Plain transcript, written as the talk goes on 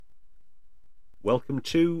Welcome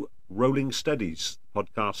to Rowling Studies,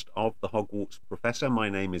 podcast of the Hogwarts Professor. My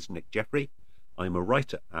name is Nick Jeffrey. I'm a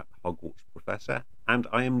writer at Hogwarts Professor, and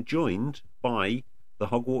I am joined by the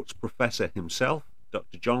Hogwarts Professor himself,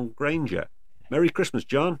 Dr. John Granger. Merry Christmas,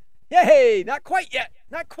 John. Yay! Not quite yet.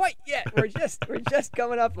 Not quite yet. We're just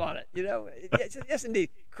coming up on it. You know, yes, indeed.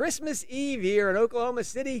 Christmas Eve here in Oklahoma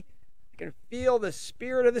City. I can feel the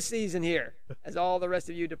spirit of the season here as all the rest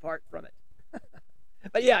of you depart from it.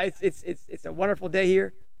 But yeah, it's a wonderful day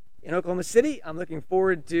here in Oklahoma City. I'm looking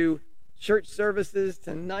forward to church services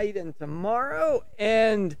tonight and tomorrow,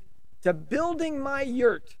 and to building my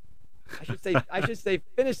yurt. I should say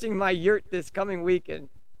finishing my yurt this coming week and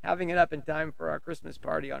having it up in time for our Christmas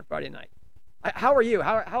party on Friday night. How are you?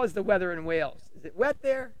 How is the weather in Wales? Is it wet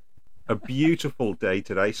there? A beautiful day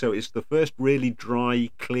today. So it's the first really dry,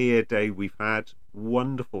 clear day we've had.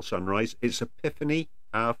 Wonderful sunrise. It's Epiphany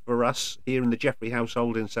for us here in the Jeffrey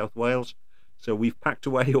household in South Wales. So we've packed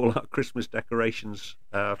away all our Christmas decorations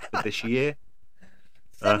for this year.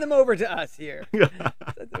 Send them over to us here. Send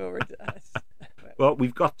them over to us. Well, we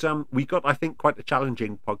got I think quite a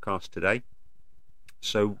challenging podcast today.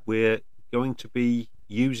 So we're going to be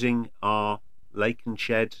using our lake and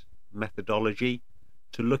shed methodology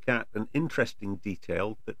to look at an interesting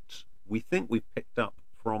detail that we think we've picked up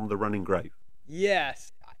from the running grave.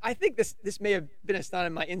 Yes. I think this may have been a sign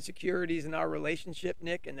of my insecurities in our relationship,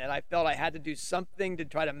 Nick, and that I felt I had to do something to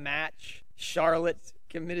try to match Charlotte's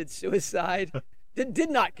committed suicide. Did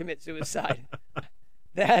not commit suicide.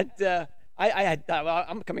 That I had thought, well,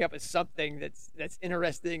 I'm coming up with something that's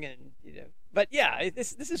interesting, and But yeah,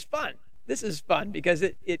 this is fun. This is fun because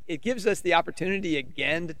it gives us the opportunity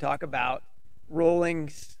again to talk about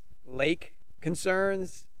Rowling's lake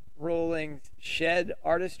concerns, Rowling's shed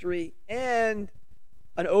artistry, and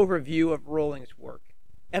an overview of Rowling's work.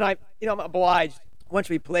 And I'm obliged, once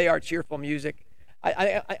we play our cheerful music,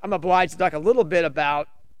 I'm obliged to talk a little bit about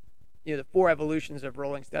the four evolutions of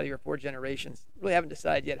Rowling study, or four generations. Really haven't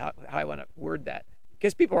decided yet how I want to word that.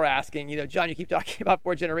 Because people are asking, John, you keep talking about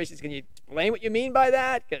four generations. Can you explain what you mean by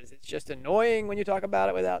that? Because it's just annoying when you talk about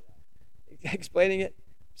it without explaining it.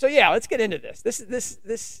 So yeah, let's get into this.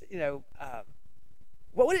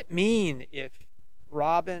 What would it mean if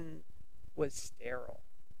Robin was sterile?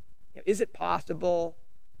 Is it possible?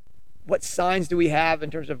 What signs do we have in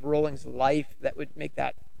terms of Rowling's life that would make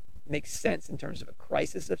that make sense in terms of a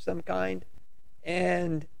crisis of some kind?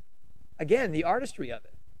 And again, the artistry of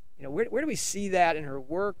it. Where do we see that in her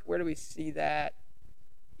work? Where do we see that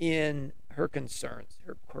in her concerns,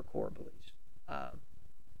 her core beliefs?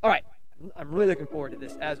 All right, I'm really looking forward to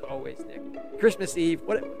this, as always, Nick. Christmas Eve,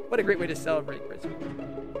 what a great way to celebrate Christmas.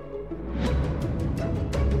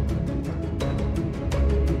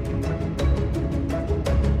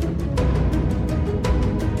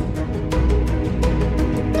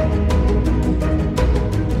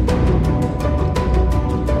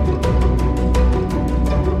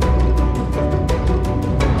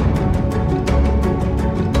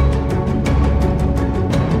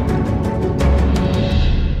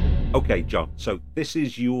 Okay, John, so this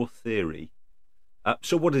is your theory.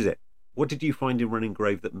 So what is it? What did you find in Running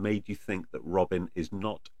Grave that made you think that Robin is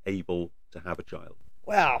not able to have a child?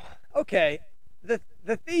 Wow. Okay. The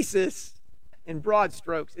thesis, in broad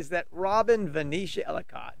strokes, is that Robin Venetia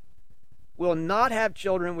Ellacott will not have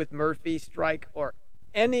children with Murphy, Strike, or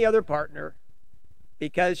any other partner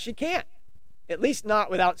because she can't. At least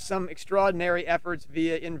not without some extraordinary efforts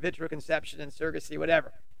via in vitro conception and surrogacy,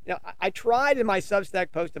 whatever. I tried in my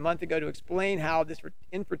Substack post a month ago to explain how this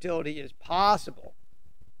infertility is possible,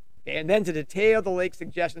 and then to detail the lake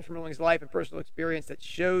suggestions from Rowling's life and personal experience that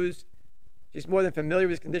shows she's more than familiar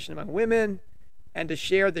with this condition among women, and to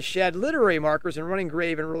share the shed literary markers in Running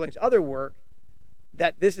Grave and Rowling's other work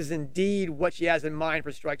that this is indeed what she has in mind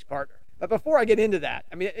for Strike's partner. But before I get into that,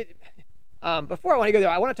 before I want to go there,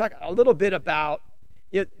 I want to talk a little bit about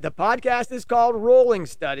the podcast is called Rowling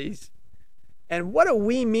Studies. And what do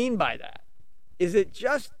we mean by that? Is it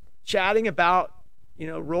just chatting about,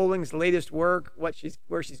 Rowling's latest work, where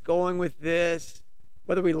she's going with this,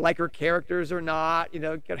 whether we like her characters or not,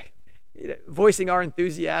 voicing our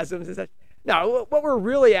enthusiasms and such? No, what we're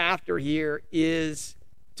really after here is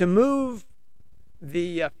to move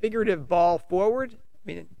the figurative ball forward.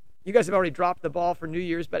 You guys have already dropped the ball for New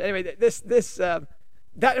Year's, but anyway,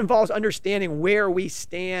 that involves understanding where we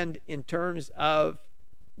stand in terms of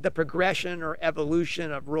the progression or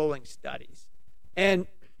evolution of Rowling studies. And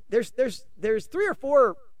there's 3 or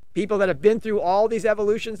 4 people that have been through all these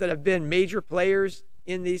evolutions that have been major players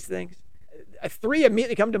in these things. 3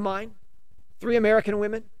 immediately come to mind. 3 American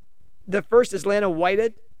women. The first is Lana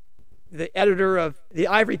Whitehead, the editor of The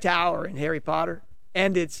Ivory Tower in Harry Potter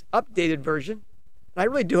and its updated version. And I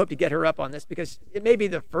really do hope to get her up on this because it may be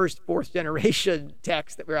the first fourth generation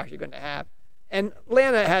text that we're actually going to have. And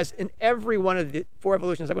Lana has, in every one of the 4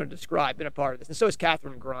 evolutions I'm going to describe, been a part of this. And so is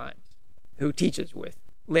Catherine Grimes, who teaches with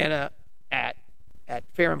Lana at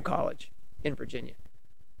Ferrum College in Virginia.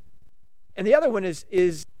 And the other one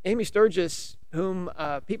is Amy Sturgis, whom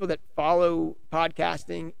people that follow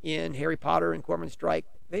podcasting in Harry Potter and Cormoran Strike,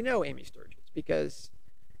 they know Amy Sturgis because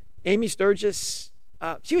Amy Sturgis,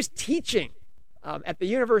 she was teaching at the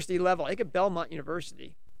university level, I think at Belmont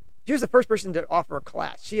University. She was the first person to offer a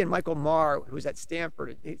class. She and Michael Marr, who's at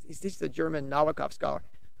Stanford, he's a German Nabokov scholar,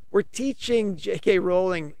 were teaching J.K.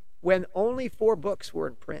 Rowling when only 4 books were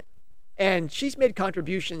in print. And she's made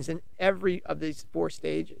contributions in every of these 4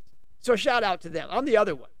 stages. So a shout out to them. I'm the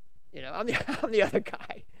other one. I'm the other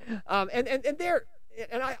guy.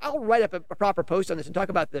 I'll write up a proper post on this and talk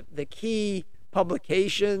about the key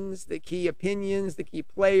publications, the key opinions, the key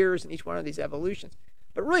players in each one of these evolutions.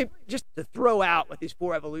 But really, just to throw out what these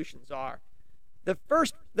 4 evolutions are. The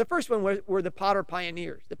first one were the Potter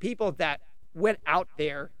pioneers, the people that went out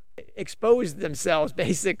there, exposed themselves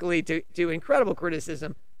basically to incredible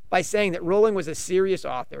criticism by saying that Rowling was a serious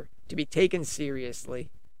author, to be taken seriously,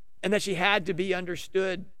 and that she had to be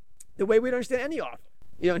understood the way we'd understand any author,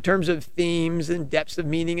 in terms of themes and depths of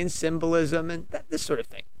meaning and symbolism and this sort of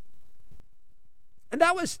thing. And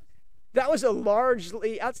that was a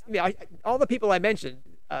largely, all the people I mentioned,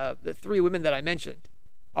 the 3 women that I mentioned,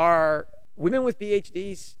 are women with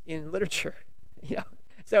PhDs in literature.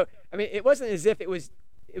 So it wasn't as if it was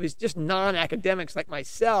just non-academics like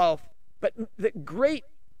myself, but the great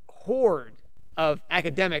horde of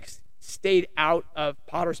academics stayed out of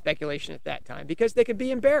Potter speculation at that time because they could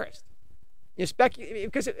be embarrassed.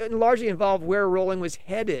 Because it largely involved where Rowling was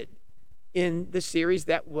headed in the series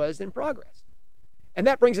that was in progress. And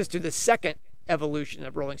that brings us to the second evolution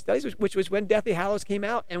of Rowling studies, which was when Deathly Hallows came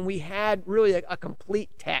out, and we had really a complete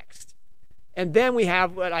text. And then we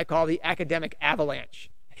have what I call the academic avalanche,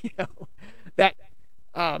 that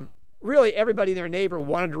really everybody and their neighbor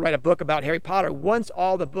wanted to write a book about Harry Potter once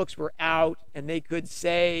all the books were out and they could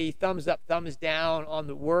say thumbs up, thumbs down on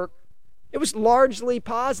the work. It was largely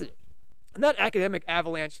positive. And that academic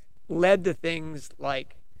avalanche led to things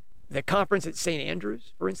like the conference at St.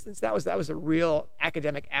 Andrews, for instance. That was a real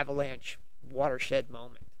academic avalanche watershed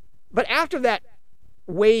moment. But after that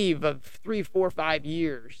wave of 3, 4, 5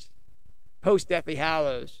 years post Deathly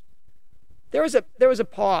Hallows, there was a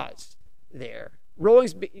pause there.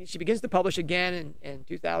 She begins to publish again in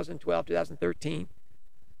 2012, 2013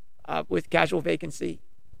 with Casual Vacancy.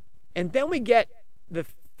 And then we get the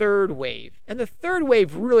third wave. And the third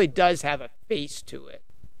wave really does have a face to it,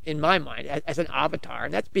 in my mind, as an avatar,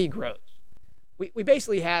 and that's B. Groves. We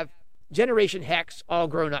basically have Generation Hex all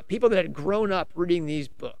grown up. People that had grown up reading these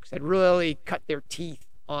books, had really cut their teeth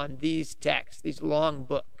on these texts, these long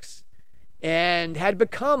books, and had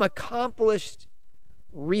become accomplished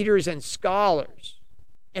readers and scholars.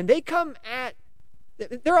 And they come at,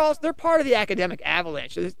 they're part of the academic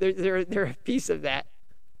avalanche. They're a piece of that.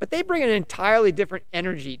 But they bring an entirely different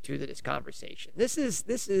energy to this conversation. This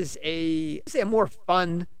is a more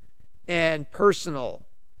fun and personal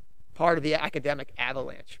part of the academic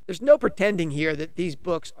avalanche. There's no pretending here that these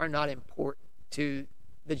books are not important to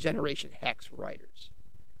the Generation Hex writers.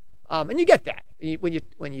 And you get that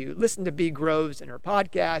when you listen to B. Groves and her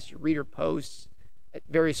podcast, you read her posts at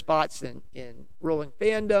various spots in Rowling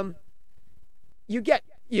fandom. You get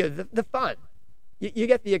the fun. You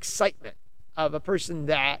get the excitement of a person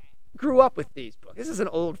that grew up with these books. This is an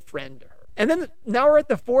old friend to her. And then now we're at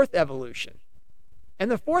the 4th evolution. And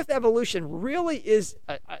the 4th evolution really is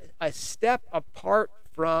a step apart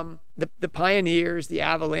from the pioneers, the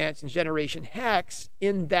Avalanche, and Generation Hex,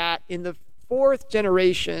 in that in the 4th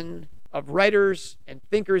generation of writers and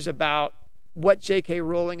thinkers about what J.K.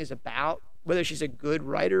 Rowling is about, whether she's a good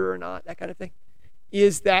writer or not, that kind of thing,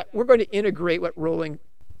 is that we're going to integrate what Rowling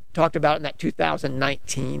talked about in that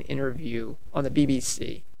 2019 interview on the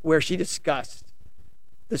BBC, where she discussed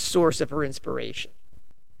the source of her inspiration.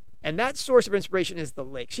 And that source of inspiration is the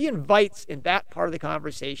lake. She invites in that part of the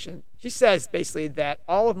conversation, she says basically that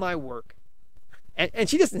all of my work, and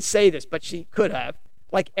she doesn't say this, but she could have,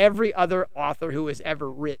 like every other author who has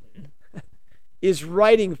ever written, is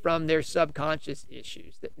writing from their subconscious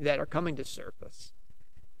issues that are coming to surface.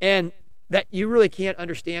 And that you really can't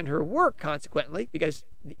understand her work, consequently, because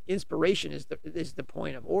the inspiration is the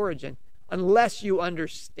point of origin, unless you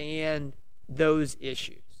understand those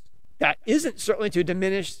issues. That isn't certainly to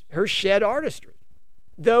diminish her shed artistry.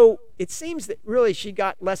 though it seems that really she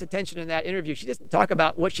got less attention in that interview. She doesn't talk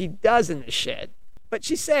about what she does in the shed, but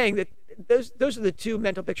she's saying that those are the two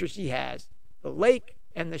mental pictures she has, the lake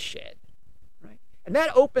and the shed, right? And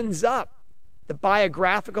that opens up the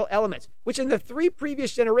biographical elements, which in the three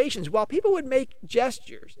previous generations, while people would make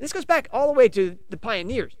gestures, and this goes back all the way to the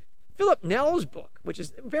pioneers, Philip Nell's book, which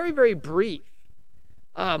is very, very brief,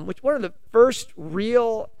 which one of the first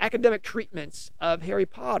real academic treatments of Harry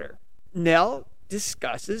Potter, Nell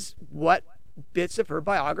discusses what bits of her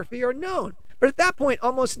biography are known. But at that point,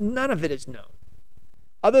 almost none of it is known,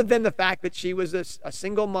 other than the fact that she was a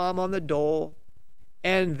single mom on the dole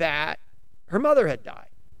and that her mother had died.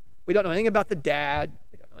 We don't know anything about the dad.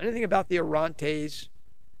 We don't know anything about the Orontes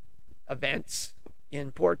events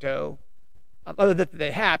in Porto, other than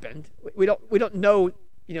they happened. We don't know,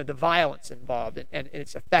 the violence involved and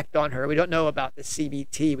its effect on her. We don't know about the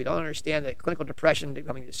CBT. We don't understand the clinical depression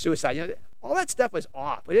becoming to suicide. All that stuff was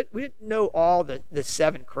off. We didn't know all the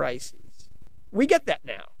 7 crises. We get that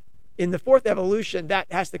now. In the 4th evolution,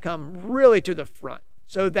 that has to come really to the front,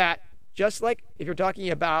 so that just like if you're talking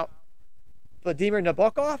about Vladimir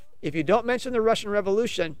Nabokov, if you don't mention the Russian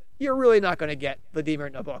Revolution, you're really not going to get Vladimir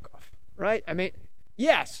Nabokov, right? I mean,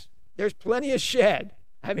 yes, there's plenty of shed.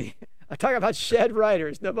 I mean, I'm talking about shed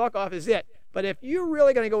writers. Nabokov is it. But if you're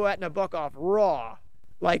really going to go at Nabokov raw,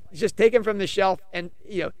 like just take him from the shelf and,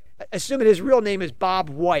 assuming his real name is Bob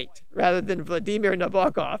White rather than Vladimir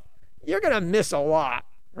Nabokov, you're going to miss a lot,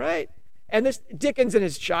 right? And this Dickens in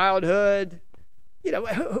his childhood,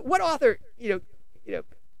 what author,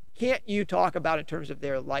 can't you talk about in terms of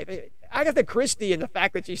their life? Agatha Christie and the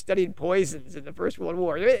fact that she studied poisons in the First World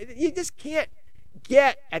War. You just can't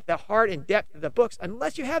get at the heart and depth of the books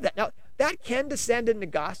unless you have that. Now, that can descend into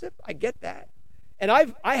gossip. I get that. And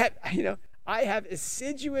I have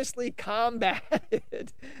assiduously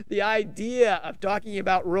combated the idea of talking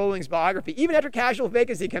about Rowling's biography, even after Casual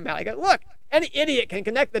Vacancy came out. I go, look, any idiot can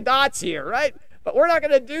connect the dots here, right? But we're not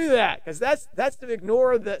going to do that because that's to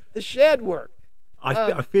ignore the shed work.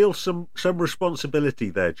 I feel some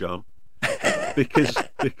responsibility there, John,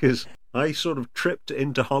 because I sort of tripped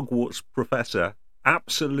into Hogwarts Professor,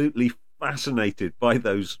 absolutely fascinated by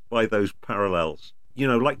those parallels.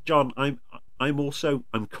 Like John, I'm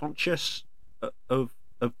conscious of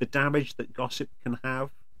the damage that gossip can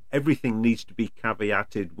have. Everything needs to be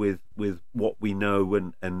caveated with what we know,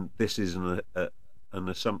 and this is an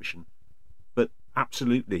assumption. But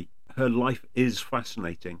absolutely, her life is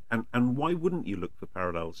fascinating, and why wouldn't you look for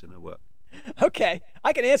parallels in her work? Okay,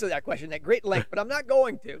 I can answer that question at great length, but I'm not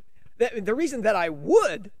going to. The reason that I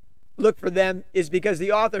would look for them is because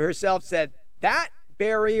the author herself said that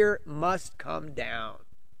barrier must come down.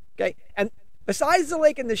 Okay, and besides the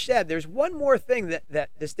lake and the shed, there's one more thing that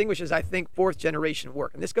distinguishes, I think, 4th generation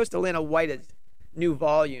work, and this goes to Lana White's new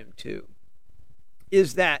volume too,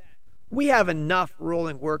 is that we have enough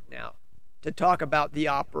Rowling work now to talk about the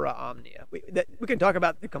opera omnia. We can talk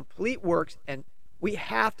about the complete works, and we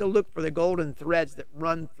have to look for the golden threads that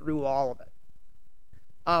run through all of it.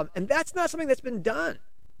 And that's not something that's been done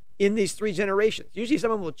in these 3 generations. Usually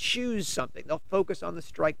someone will choose something. They'll focus on the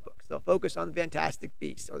strike books. They'll focus on Fantastic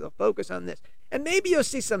Beasts, or they'll focus on this. And maybe you'll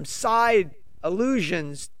see some side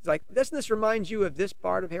allusions, like, doesn't this remind you of this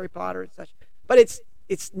part of Harry Potter and such? But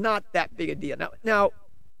it's not that big a deal. Now,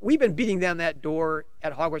 we've been beating down that door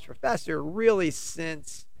at Hogwarts Professor really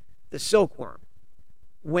since the Silkworm,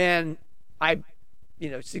 when I,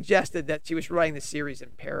 suggested that she was writing the series in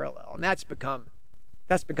parallel, and that's become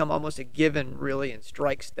almost a given, really, in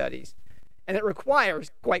strike studies, and it requires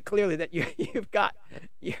quite clearly that you've got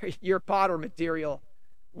your Potter material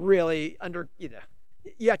really under,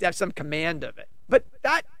 you have to have some command of it. But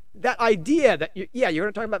that idea that you're going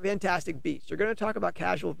to talk about Fantastic Beasts, you're going to talk about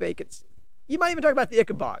Casual Vacancy. You might even talk about the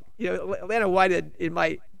Ichabod. Lana White, in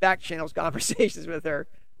my back channels conversations with her,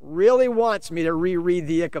 really wants me to reread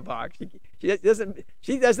the Ichabod.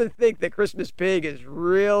 She doesn't think that Christmas Pig is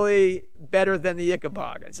really better than the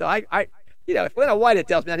Ichabod. And so if Lana White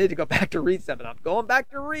tells me I need to go back to read something, I'm going back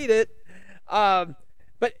to read it.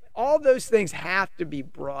 But all those things have to be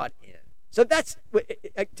brought in. So that's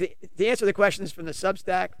to answer the questions from the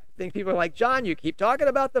Substack. I think people are like, John, you keep talking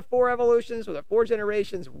about the 4 evolutions or the 4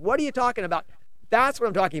 generations. What are you talking about? That's what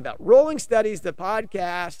I'm talking about. Rowling Studies, the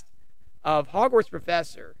podcast of Hogwarts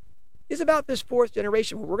Professor, is about this 4th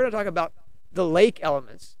generation, where we're going to talk about the lake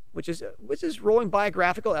elements, which is Rowling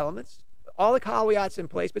biographical elements, all the caveats in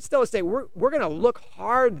place, but still to say we're going to look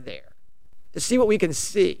hard there to see what we can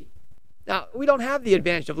see. Now, we don't have the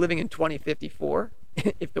advantage of living in 2054.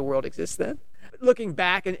 if the world exists then. Looking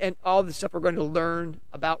back and all the stuff we're going to learn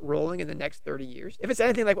about Rowling in the next 30 years, if it's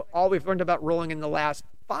anything like all we've learned about Rowling in the last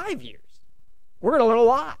 5 years, we're going to learn a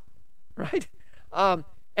lot, right?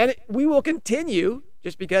 We will continue,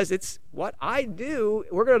 just because it's what I do.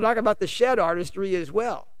 We're going to talk about the shed artistry as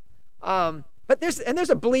well. But there's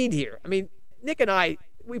a bleed here. I mean, Nick and I,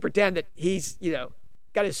 we pretend that he's,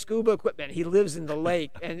 got his scuba equipment. He lives in the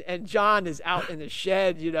lake, and John is out in the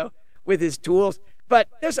shed, with his tools. But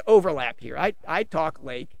there's overlap here. I talk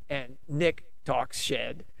lake, and Nick talks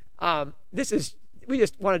shed. We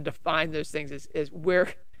just want to define those things as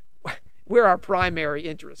where our primary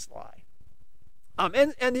interests lie.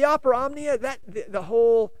 And the opera omnia, that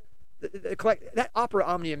opera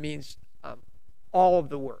omnia means all of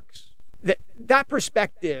the works. That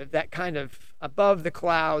perspective, that kind of above the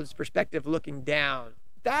clouds perspective looking down,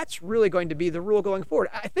 that's really going to be the rule going forward.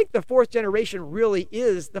 I think the fourth generation really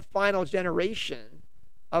is the final generation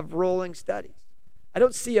of Rowling studies. I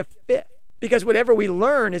don't see a fifth, because whatever we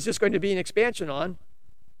learn is just going to be an expansion on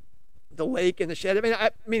the lake and the shed.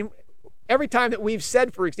 I mean, every time that we've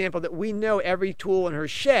said, for example, that we know every tool in her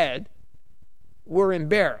shed, we're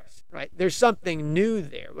embarrassed, right? There's something new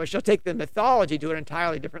there, where she'll take the mythology to an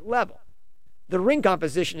entirely different level. The ring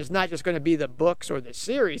composition is not just going to be the books or the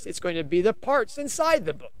series. It's going to be the parts inside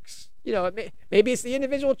the books. Maybe it's the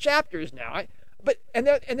individual chapters now. And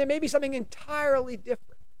there may be something entirely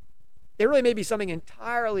different. There really may be something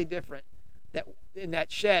entirely different that in that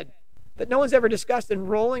shed that no one's ever discussed in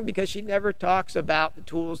Rowling, because she never talks about the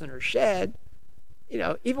tools in her shed.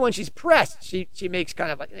 Even when she's pressed, she makes kind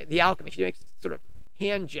of like the alchemy. She makes sort of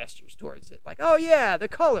hand gestures towards it, like, oh yeah, the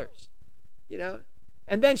colors,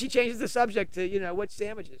 And then she changes the subject to, what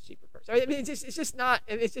sandwiches she prefers. I mean, she's not,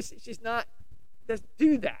 doesn't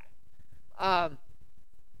do that. But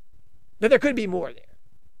there could be more there.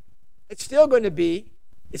 It's going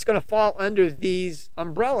to fall under these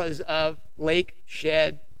umbrellas of lake,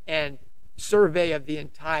 shed, and survey of the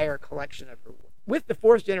entire collection of her work. With the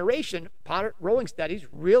fourth generation, Rowling Studies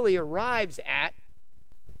really arrives at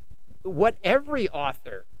what every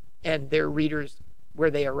author and their readers, where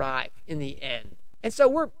they arrive in the end. And so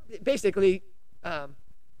we're basically,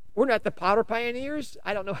 we're not the Potter pioneers.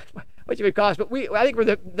 I don't know what you would call us, but I think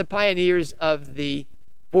we're the pioneers of the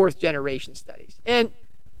fourth generation studies. And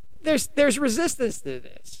there's resistance to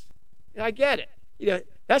this. I get it.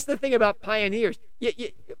 That's the thing about pioneers.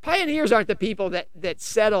 Pioneers aren't the people that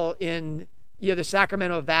settle in the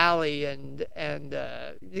Sacramento Valley, and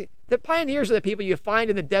the pioneers are the people you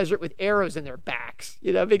find in the desert with arrows in their backs,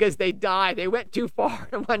 because they died. They went too far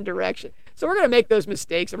in one direction. So we're going to make those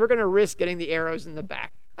mistakes, and we're going to risk getting the arrows in the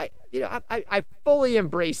back. I fully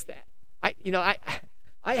embrace that. I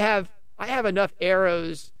have enough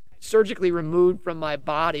arrows surgically removed from my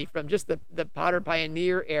body from just the Potter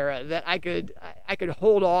Pioneer era that I could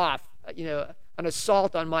hold off, an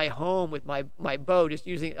assault on my home with my bow, just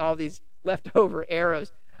using all these leftover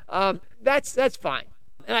arrows. That's fine.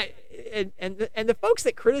 And the folks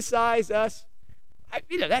that criticize us,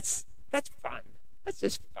 that's fun. That's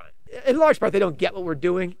just fun. In large part, they don't get what we're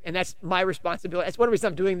doing, and that's my responsibility. That's one reason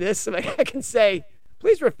I'm doing this, so I can say,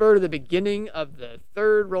 please refer to the beginning of the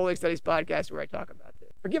third Rowling Studies podcast where I talk about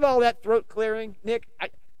this. Forgive all that throat clearing, Nick.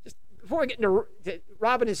 Just before I get into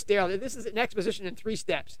Robin is Sterile, this is an exposition in 3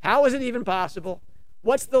 steps. How is it even possible?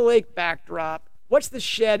 What's the lake backdrop? What's the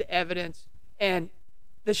shed evidence? And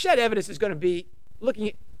the shed evidence is going to be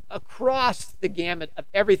looking across the gamut of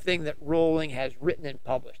everything that Rowling has written and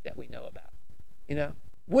published that we know about.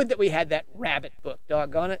 Would that we had that rabbit book,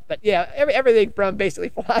 doggone it. But yeah, everything from basically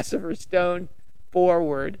Philosopher's Stone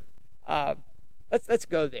forward. Let's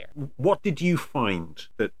go there. What did you find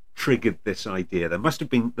that triggered this idea? There must have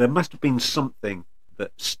been something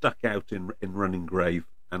that stuck out in Running Grave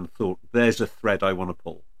and thought, there's a thread I want to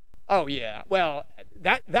pull. Oh yeah. Well,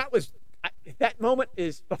 that moment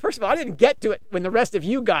is, well, first of all, I didn't get to it when the rest of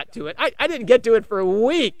you got to it. I didn't get to it for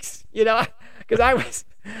weeks, because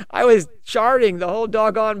I was charting the whole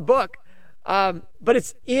doggone book. But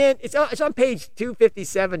it's on page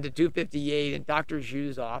 257 to 258 in Dr.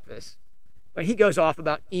 Zhu's office. But he goes off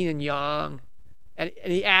about yin and yang, and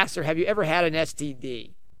he asks her, have you ever had an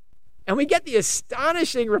STD? And we get the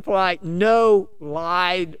astonishing reply, no,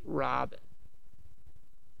 lied Robin.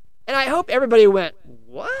 And I hope everybody went,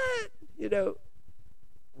 what?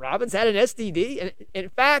 Robin's had an STD? And in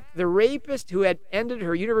fact, the rapist who had ended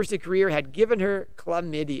her university career had given her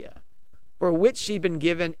chlamydia, for which she'd been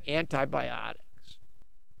given antibiotics.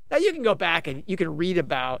 Now, you can go back and you can read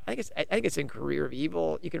about, I think it's in Career of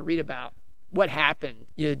Evil, you can read about what happened,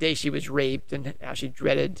 the day she was raped and how she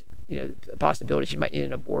dreaded, the possibility she might need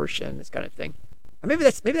an abortion, this kind of thing. Or maybe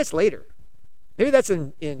that's later. Maybe that's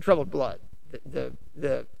in Troubled Blood,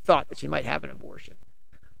 the thought that she might have an abortion.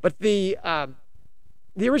 But the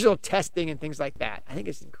original testing and things like that, I think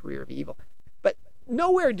it's in Career of Evil. But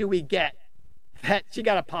nowhere do we get that she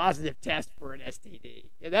got a positive test for an STD.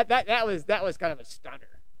 That was kind of a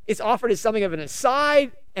stunner. It's offered as something of an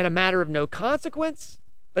aside and a matter of no consequence.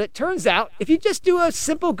 But it turns out, if you just do a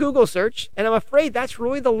simple Google search, and I'm afraid that's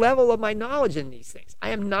really the level of my knowledge in these things. I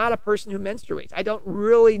am not a person who menstruates. I don't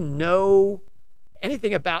really know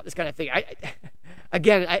anything about this kind of thing.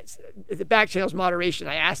 The back channel's moderation,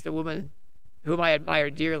 I asked a woman whom I admire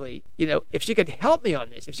dearly, if she could help me on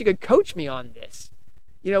this, if she could coach me on this.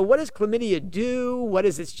 What does chlamydia do? What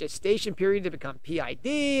is its gestation period to become PID?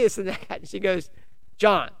 This and that. And she goes,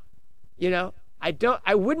 John,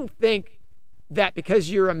 I wouldn't think that because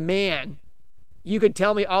you're a man, you could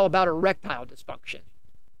tell me all about erectile dysfunction.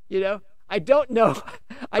 I don't know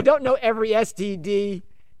every STD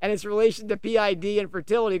and its relation to PID and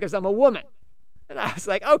fertility because I'm a woman. And I was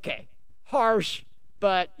like, okay, harsh,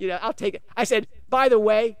 but I'll take it. I said, by the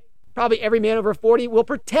way, probably every man over 40 will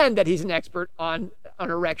pretend that he's an expert on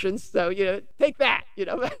erections. So, take that,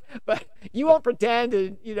 but you won't pretend,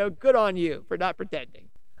 and, good on you for not pretending.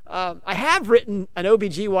 I have written an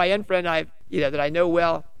OBGYN friend that I know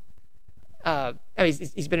well.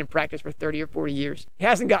 He's been in practice for 30 or 40 years. He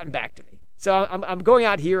hasn't gotten back to me. So I'm going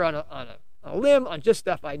out here on a limb on just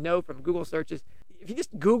stuff I know from Google searches. If you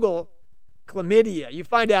just Google chlamydia, you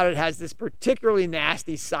find out it has this particularly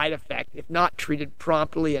nasty side effect if not treated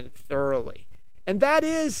promptly and thoroughly. And that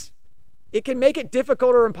is, it can make it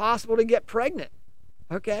difficult or impossible to get pregnant.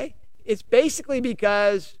 Okay? It's basically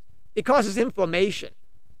because it causes inflammation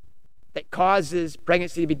that causes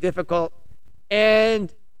pregnancy to be difficult.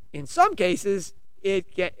 And in some cases,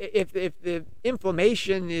 if the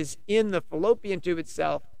inflammation is in the fallopian tube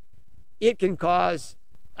itself, it can cause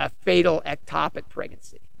a fatal ectopic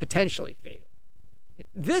pregnancy, potentially fatal.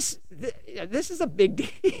 This is a big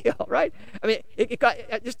deal, right?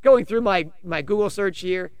 Just going through my Google search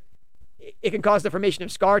here, it can cause the formation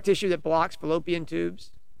of scar tissue that blocks fallopian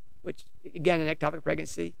tubes, which, again, an ectopic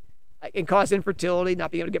pregnancy. It can cause infertility,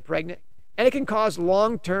 not being able to get pregnant, and it can cause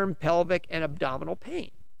long-term pelvic and abdominal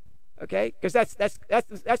pain. Okay, because that's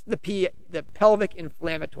the pelvic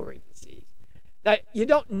inflammatory disease. Now, you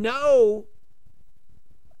don't know,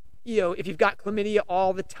 if you've got chlamydia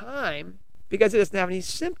all the time because it doesn't have any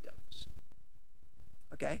symptoms.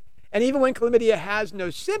 Okay, and even when chlamydia has no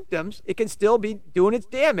symptoms, it can still be doing its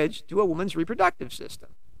damage to a woman's reproductive system.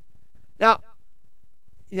 Now,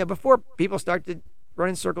 before people start to run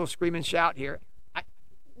in circles, scream and shout here,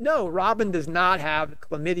 no, Robin does not have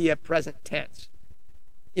chlamydia present tense.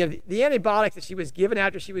 The antibiotics that she was given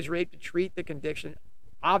after she was raped to treat the condition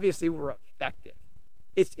obviously were effective.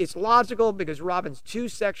 It's logical because Robin's two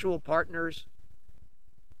sexual partners,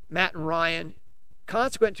 Matt and Ryan,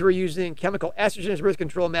 consequent to her using chemical estrogen as a birth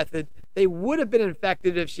control method, they would have been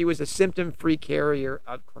infected if she was a symptom-free carrier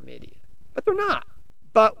of chlamydia. But they're not.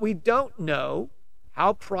 But we don't know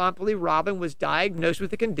how promptly Robin was diagnosed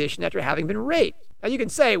with the condition after having been raped. Now, you can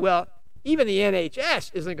say, well, even the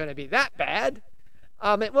NHS isn't going to be that bad.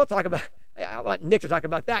 And we'll talk about, I want Nick to talk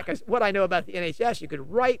about that, because what I know about the NHS, you could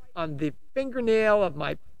write on the fingernail of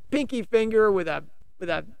my pinky finger with a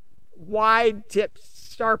wide-tip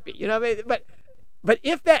Sharpie. But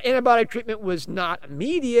if that antibiotic treatment was not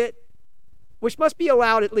immediate, which must be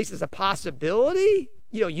allowed at least as a possibility,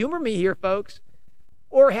 humor me here, folks,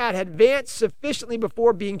 or had advanced sufficiently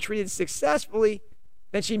before being treated successfully,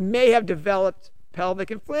 then she may have developed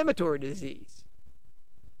pelvic inflammatory disease.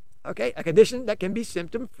 Okay, a condition that can be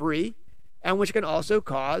symptom-free and which can also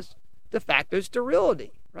cause de facto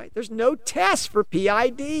sterility, right? There's no test for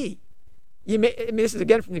PID. This is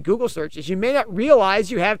again from the Google searches. You may not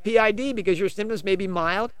realize you have PID because your symptoms may be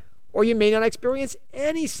mild, or you may not experience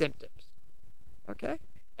any symptoms. Okay?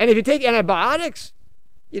 And if you take antibiotics,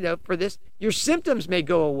 for this, your symptoms may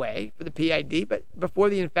go away for the PID, but before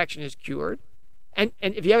the infection is cured. And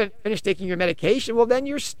if you haven't finished taking your medication, well, then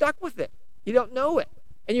you're stuck with it. You don't know it.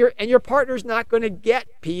 And your partner's not going to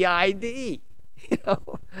get PID.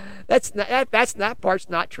 That part's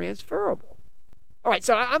not transferable. All right,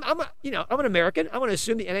 so I'm an American. I'm going to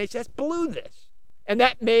assume the NHS blew this, and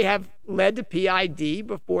that may have led to PID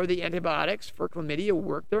before the antibiotics for chlamydia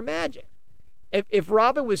worked their magic. If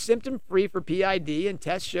Robin was symptom-free for PID and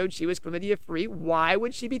tests showed she was chlamydia-free, why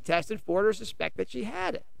would she be tested for it or suspect that she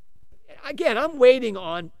had it? Again, I'm waiting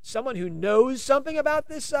on someone who knows something about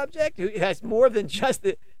this subject, who has more than just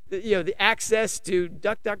the access to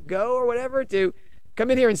DuckDuckGo or whatever, to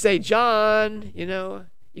come in here and say, John,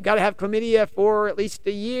 You got to have chlamydia for at least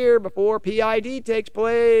a year before PID takes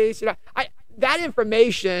place. That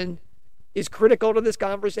information is critical to this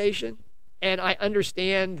conversation, and I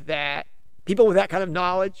understand that people with that kind of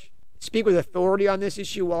knowledge speak with authority on this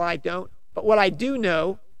issue while I don't. But what I do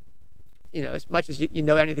know, as much as you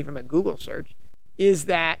know anything from a Google search, is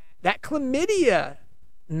that chlamydia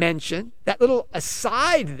mention, that little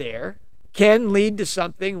aside there, can lead to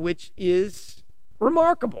something which is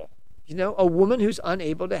remarkable. A woman who's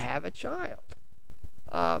unable to have a child.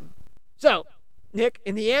 So, Nick,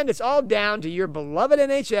 in the end, it's all down to your beloved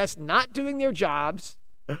NHS not doing their jobs.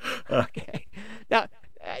 Okay. Now,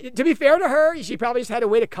 to be fair to her, she probably just had to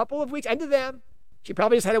wait a couple of weeks, and to them, she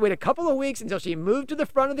probably just had to wait a couple of weeks until she moved to the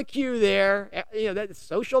front of the queue there, that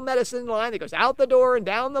social medicine line that goes out the door and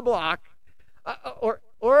down the block.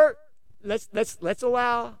 Or let's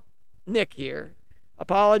allow Nick here,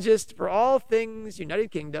 apologist for all things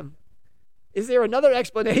United Kingdom. Is there another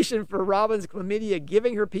explanation for Robin's chlamydia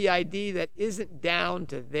giving her PID that isn't down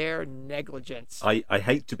to their negligence? I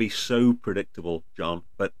hate to be so predictable, John,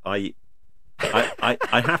 but I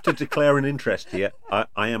have to declare an interest here.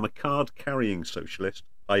 I am a card-carrying socialist.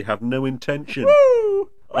 I have no intention.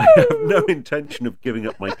 I have no intention of giving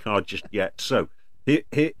up my card just yet. So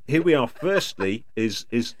here we are. Firstly, is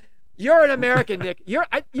you're an American, Nick.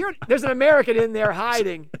 There's an American in there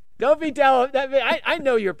hiding. Don't be telling. I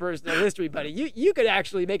know your personal history, buddy. You could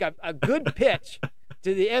actually make a good pitch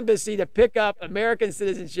to the embassy to pick up American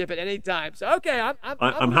citizenship at any time. So okay,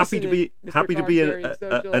 I'm happy to be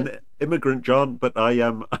an immigrant, John, but I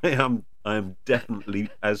am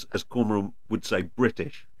definitely, as Cormoran would say,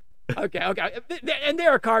 British. Okay, and they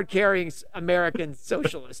are card-carrying American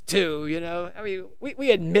socialists too. I mean,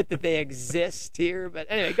 we admit that they exist here, but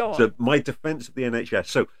anyway, go on. So my defence of the NHS.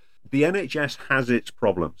 So the NHS has its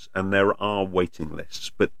problems, and there are waiting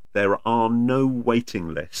lists, but there are no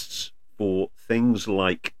waiting lists for things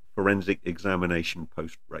like forensic examination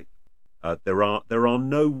post-rape. There are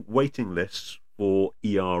no waiting lists for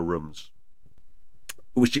ER rooms,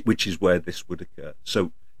 which is where this would occur.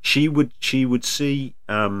 So she would see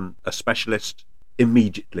a specialist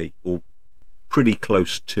immediately, or pretty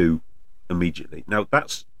close to immediately. Now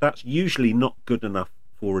that's usually not good enough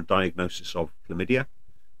for a diagnosis of chlamydia.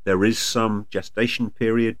 There is some gestation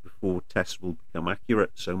period before tests will become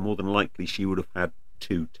accurate, so more than likely she would have had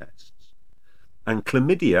 2 tests. And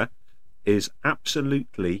chlamydia is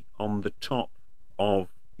absolutely on the top of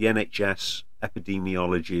the NHS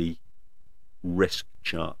epidemiology risk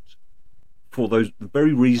chart. For those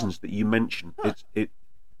very reasons that you mentioned, it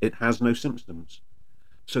has no symptoms.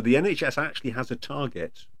 So the NHS actually has a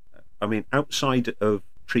target. I mean, outside of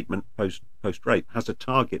treatment post-rape, has a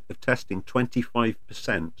target of testing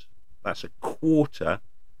 25%. That's a quarter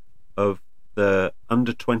of the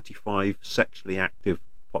under 25 sexually active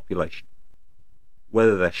population.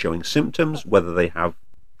 Whether they're showing symptoms, whether they have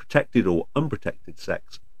protected or unprotected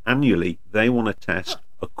sex, annually they want to test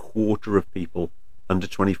a quarter of people under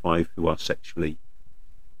 25 who are sexually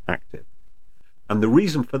active. And the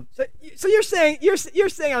reason for so you're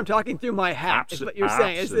saying I'm talking through my hat. Is what you're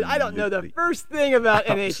saying is that I don't know the first thing about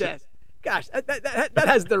NHS. Gosh, that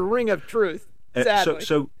has the ring of truth.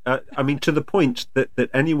 Sadly. I mean, to the point that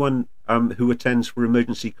anyone who attends for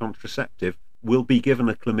emergency contraceptive will be given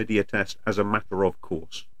a chlamydia test as a matter of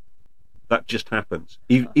course. That just happens.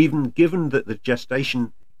 Even given that the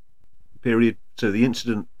gestation period, so the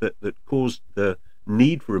incident that caused the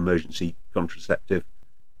need for emergency contraceptive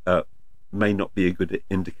may not be a good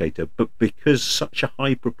indicator, but because such a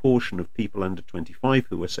high proportion of people under 25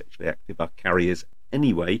 who are sexually active are carriers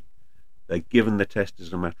anyway, they're given the test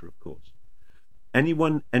as a matter of course.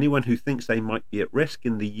 Anyone who thinks they might be at risk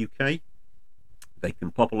in the UK, they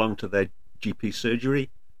can pop along to their GP surgery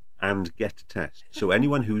and get a test. So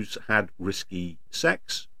anyone who's had risky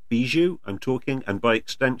sex, Bijou, I'm talking, and by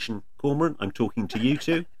extension, Cormoran, I'm talking to you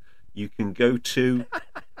two. You can go to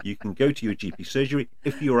your GP surgery.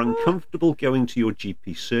 If you're uncomfortable going to your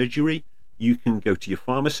GP surgery, you can go to your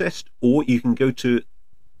pharmacist, or you can go to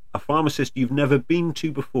a pharmacist you've never been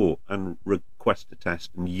to before and request a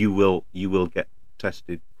test, and you will get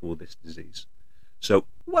tested for this disease. So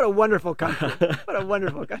what a wonderful country! What a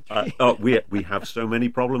wonderful country! We have so many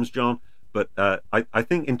problems, John. But I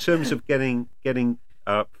think in terms of getting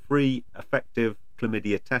free, effective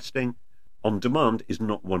chlamydia testing on demand is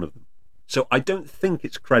not one of them. So I don't think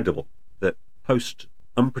it's credible that post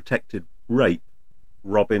unprotected rape,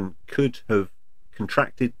 Robin could have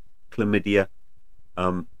contracted chlamydia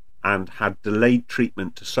and had delayed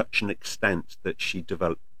treatment to such an extent that she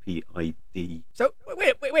developed PID. So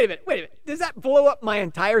wait a minute. Does that blow up my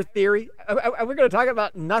entire theory? Are we going to talk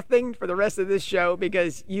about nothing for the rest of this show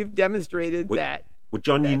because you've demonstrated that? Well,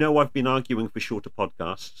 John, you know I've been arguing for shorter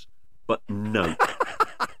podcasts, but no.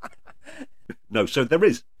 No, so there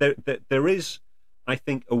is, I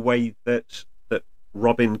think, a way that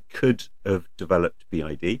Robin could have developed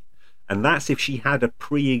PID, and that's if she had a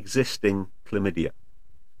pre-existing chlamydia.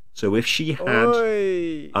 So if she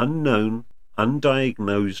had unknown,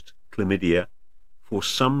 undiagnosed chlamydia for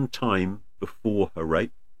some time before her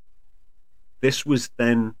rape, this was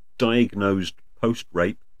then diagnosed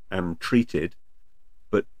post-rape and treated,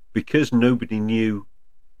 but because nobody knew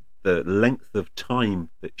the length of time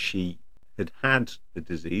that she had the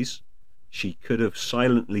disease, she could have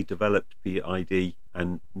silently developed PID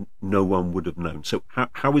and no one would have known. So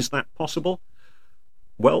how is that possible?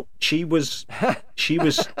 Well, she was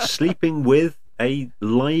sleeping with a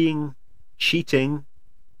lying, cheating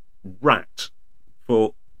rat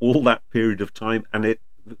for all that period of time, and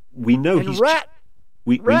we know and he's rat.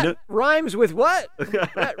 We know rhymes with what?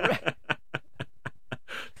 rat.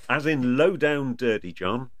 As in low down dirty,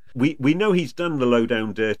 John. We know he's done the low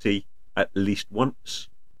down dirty at least once.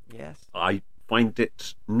 Yes. I find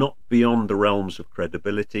it not beyond the realms of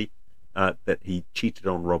credibility that he cheated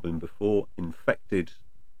on Robin before, infected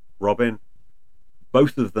Robin.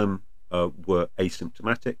 Both of them were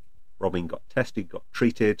asymptomatic. Robin got tested, got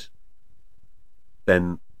treated.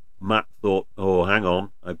 Then Matt thought, oh, hang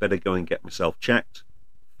on, I better go and get myself checked.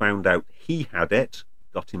 Found out he had it,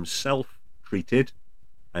 got himself treated,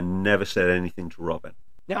 and never said anything to Robin.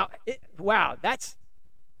 Now, wow, that's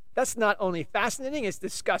not only fascinating, it's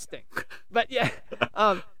disgusting. But yeah,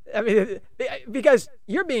 I mean, because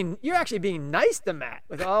you're actually being nice to Matt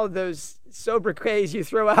with all of those sobriquets you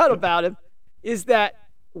throw out about him. Is that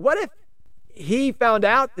what if he found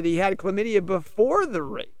out that he had chlamydia before the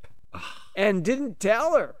rape and didn't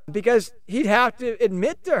tell her? Because he'd have to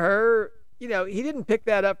admit to her, he didn't pick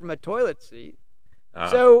that up from a toilet seat.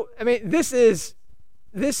 So I mean, this is.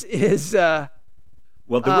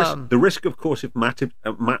 Well, the risk, of course, if Matt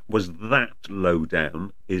was that low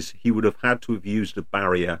down, is he would have had to have used a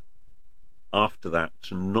barrier after that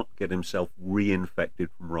to not get himself reinfected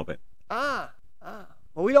from Robin. Well,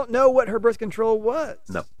 we don't know what her birth control was.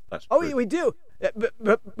 No, that's true. Oh, we do,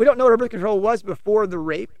 but we don't know what her birth control was before the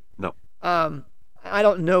rape. No. I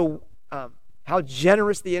don't know how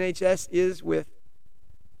generous the NHS is with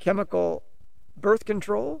chemical birth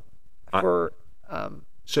control for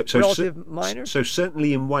relative minors. So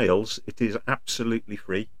certainly in Wales, it is absolutely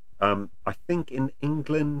free. I think in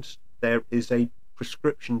England there is a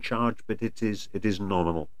prescription charge, but it is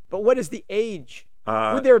nominal. But what is the age?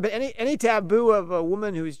 Would there have been any taboo of a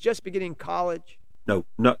woman who's just beginning college? No.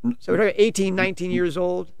 So we're talking 18, 19 years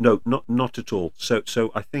old? No, not at all.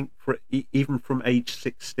 So I think even from age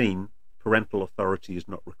 16, parental authority is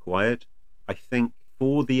not required. I think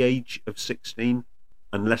for the age of 16,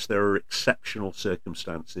 unless there are exceptional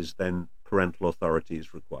circumstances, then parental authority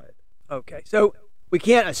is required. Okay. So we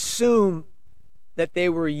can't assume that they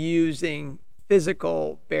were using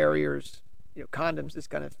physical barriers, condoms, this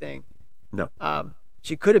kind of thing. No.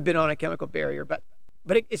 She could have been on a chemical barrier, but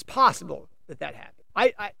it's possible that happened.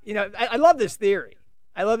 I love this theory.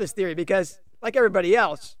 I love this theory because, like everybody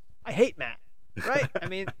else, I hate Matt, right? I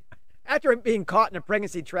mean, after being caught in a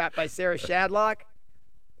pregnancy trap by Sarah Shadlock,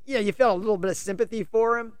 you felt a little bit of sympathy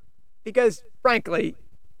for him because, frankly,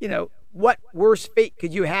 what worse fate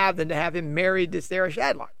could you have than to have him married to Sarah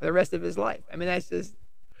Shadlock for the rest of his life? I mean, that's just...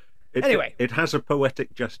 Anyway. It has a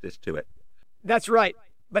poetic justice to it. That's right.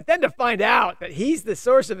 But then to find out that he's the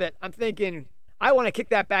source of it, I'm thinking, I want to kick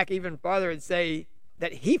that back even farther and say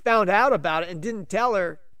that he found out about it and didn't tell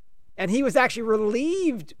her, and he was actually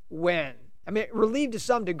relieved relieved to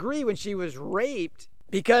some degree when she was raped,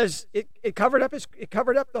 because it covered up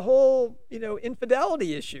the whole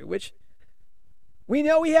infidelity issue, which we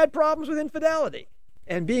know he had problems with infidelity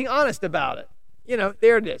and being honest about it.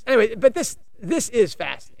 There it is. Anyway, but this is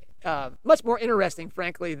fascinating, much more interesting,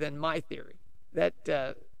 frankly, than my theory.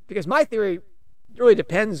 Because my theory really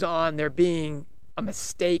depends on there being a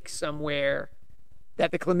mistake somewhere,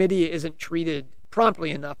 that the chlamydia isn't treated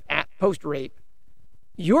promptly enough at post-rape.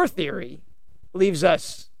 Your theory leaves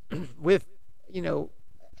us with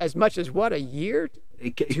as much as what, a year?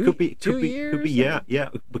 It could be 2 years. Could be, yeah,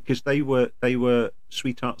 because they were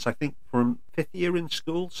sweethearts, I think, from 5th year in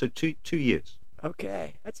school, so 2 years.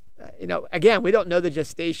 Okay, that's again, we don't know the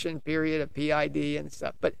gestation period of PID and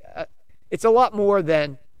stuff, but it's a lot more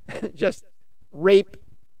than just rape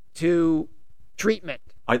to treatment.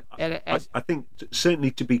 I think certainly,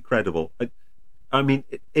 to be credible, I mean,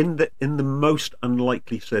 in the most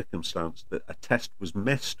unlikely circumstance that a test was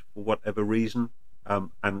missed for whatever reason,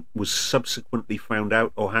 and was subsequently found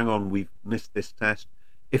out, oh, hang on, we've missed this test.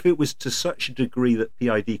 If it was to such a degree that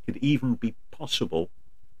PID could even be possible,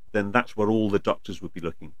 then that's what all the doctors would be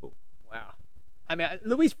looking for. Wow. I mean,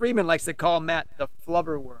 Louise Freeman likes to call Matt the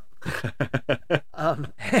flubber worm.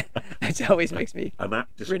 It always makes me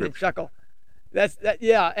grin and chuckle.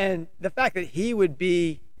 Yeah, and the fact that he would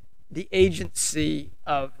be the agency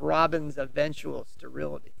of Robin's eventual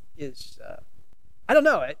sterility is, I don't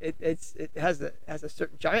know, it has a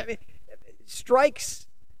certain charm. I mean, Strike's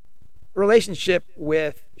relationship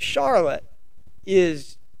with Charlotte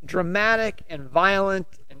is dramatic and violent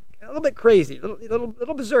and a little bit crazy, a little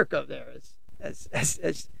berserko there,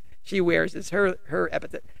 as she wears as her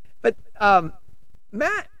epithet. But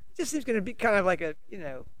Matt just seems going to be kind of like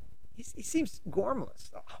he seems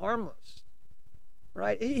harmless,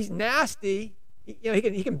 right? He's nasty.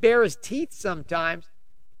 He can bare his teeth sometimes,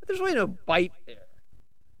 but there's really no bite there.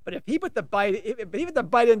 But if he put the bite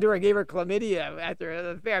into her and gave her chlamydia after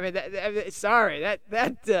an affair, I mean,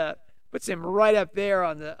 that puts him right up there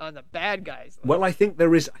on the bad guys list. Well, I think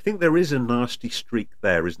there is a nasty streak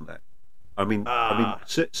there, isn't there? I mean,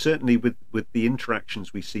 certainly with the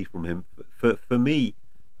interactions we see from him. For me,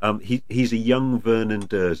 he's a young Vernon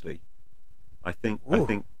Dursley. I think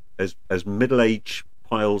as middle age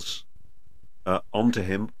piles onto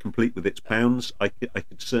him, complete with its pounds, I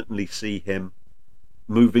could certainly see him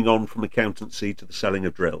moving on from accountancy to the selling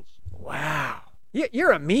of drills. Wow.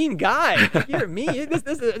 You're a mean guy. You're mean. This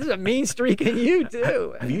is a mean streak in you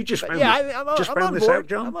too. Have you just found this out,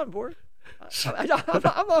 John? I'm on board.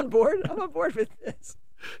 I'm on board. I'm on board with this.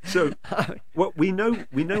 So, what we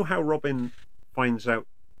know how Robin finds out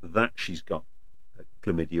that she's got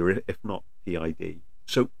chlamydia, if not PID.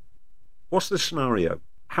 So, what's the scenario?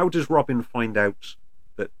 How does Robin find out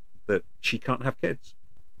that she can't have kids?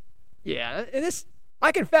 Yeah, and this,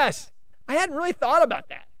 I confess, I hadn't really thought about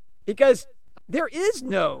that, because there is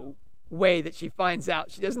no way that she finds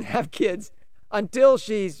out she doesn't have kids until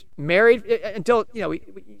she's married, until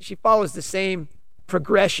she follows the same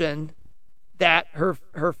progression that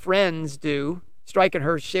her friends do, Strike and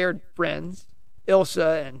her shared friends,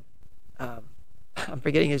 Ilsa and I'm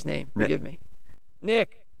forgetting his name. Forgive me,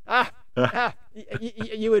 Nick.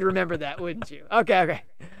 You would remember that, wouldn't you? Okay.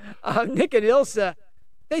 Nick and Ilsa,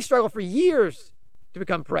 they struggle for years to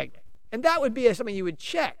become pregnant, and that would be something you would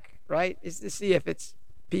check, right? Is to see if it's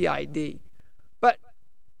PID. But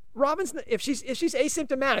Robin's, if she's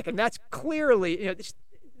asymptomatic, and that's clearly,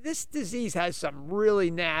 this disease has some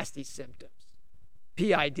really nasty symptoms.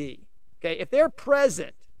 PID. Okay, if they're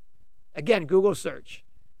present, again, Google search,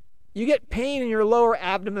 you get pain in your lower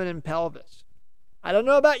abdomen and pelvis. I don't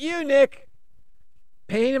know about you, Nick.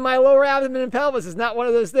 Pain in my lower abdomen and pelvis is not one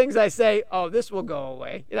of those things I say, oh, this will go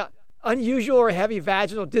away. Unusual or heavy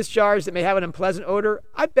vaginal discharge that may have an unpleasant odor.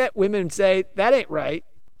 I bet women say, that ain't right.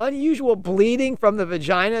 Unusual bleeding from the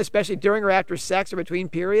vagina, especially during or after sex or between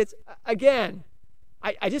periods. Again,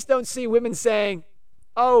 I just don't see women saying,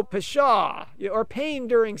 oh, pshaw, or pain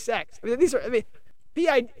during sex.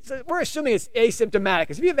 PID, so we're assuming it's asymptomatic.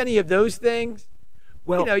 Because if you have any of those things,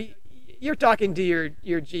 well, you're talking to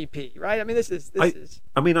your GP, right? I mean, this is.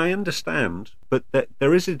 I mean, I understand, but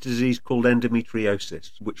there is a disease called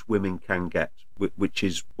endometriosis, which women can get, which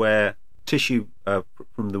is where tissue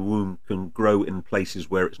from the womb can grow in places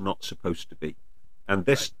where it's not supposed to be, and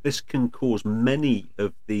this can cause many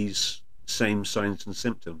of these same signs and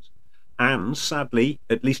symptoms. And sadly,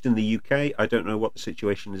 at least in the UK, I don't know what the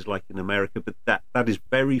situation is like in America, but that is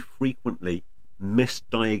very frequently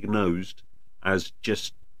misdiagnosed as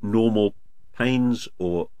just normal pains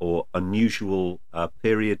or unusual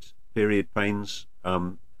period pains,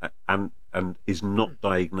 and is not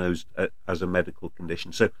diagnosed as a medical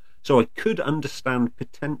condition. So I could understand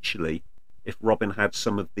potentially if Robin had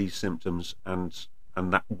some of these symptoms and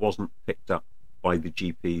that wasn't picked up by the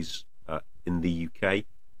GPs in the UK.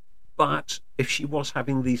 But if she was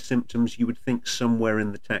having these symptoms, you would think somewhere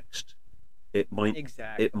in the text it might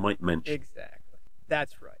mention. Exactly.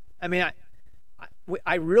 That's right. I mean,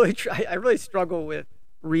 I really struggle with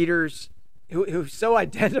readers who so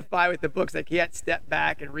identify with the books they can't step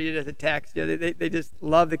back and read it as a text. They just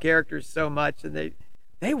love the characters so much, and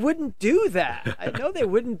they wouldn't do that. I know they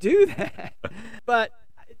wouldn't do that. But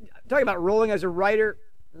talking about Rowling as a writer,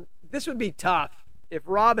 this would be tough if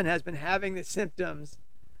Robin has been having the symptoms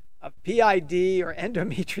of PID or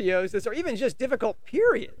endometriosis or even just difficult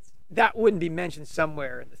periods. That wouldn't be mentioned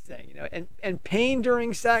somewhere in the thing, and pain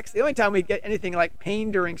during sex. The only time we get anything like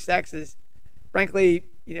pain during sex is, frankly,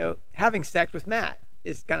 having sex with Matt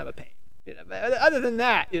is kind of a pain. But other than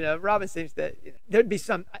that, Robin seems that there'd be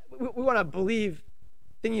some. We want to believe,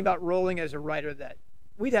 thinking about Rowling as a writer, that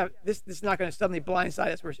we'd have this. This is not going to suddenly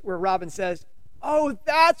blindside us. Where Robin says, "Oh,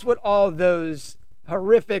 that's what all those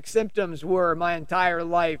horrific symptoms were my entire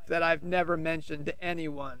life that I've never mentioned to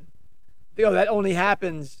anyone. That only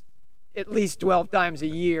happens at least 12 times a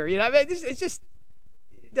year." It's just,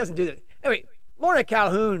 it doesn't do that. Anyway, Lorna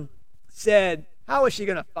Calhoun said, "How is she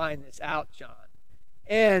going to find this out, John?"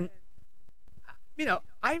 And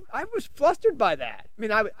I was flustered by that.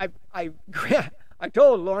 I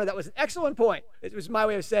told Lorna that was an excellent point. It was my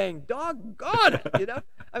way of saying, doggone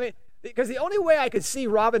it, because the only way I could see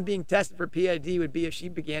Robin being tested for PID would be if she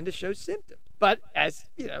began to show symptoms. But as,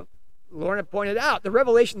 Lorna pointed out, the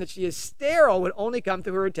revelation that she is sterile would only come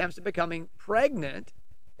through her attempts at becoming pregnant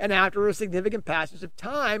and after a significant passage of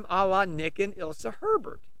time, a la Nick and Ilsa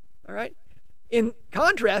Herbert. All right? In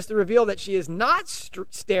contrast, the reveal that she is not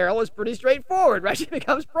sterile is pretty straightforward, right? She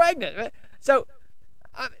becomes pregnant. Right? So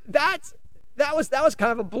that was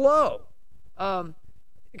kind of a blow.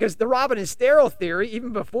 Because the Robin is sterile theory,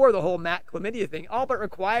 even before the whole Matt chlamydia thing, all but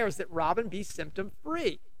requires that Robin be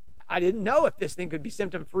symptom-free. I didn't know if this thing could be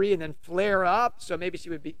symptom-free and then flare up, so maybe she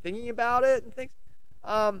would be thinking about it and things.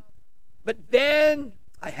 But then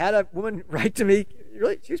I had a woman write to me.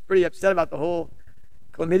 Really, she was pretty upset about the whole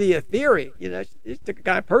chlamydia theory. She took it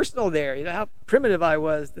kind of personal there. How primitive I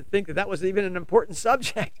was to think that was even an important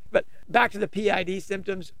subject. But back to the PID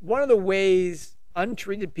symptoms. One of the ways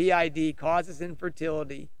untreated PID causes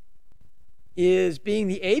infertility is being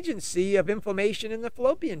the agency of inflammation in the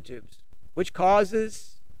fallopian tubes, which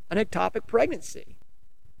causes an ectopic pregnancy.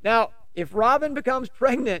 Now, if Robin becomes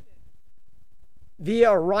pregnant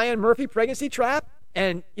via a Ryan Murphy pregnancy trap,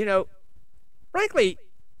 and, frankly,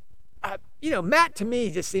 Matt to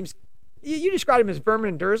me just seems, you described him as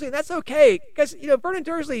Vernon Dursley, and that's okay, because, Vernon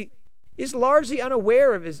Dursley is largely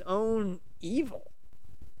unaware of his own evil.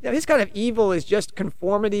 His kind of evil is just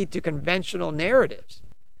conformity to conventional narratives.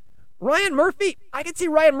 Ryan Murphy, I could see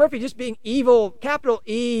Ryan Murphy just being evil, capital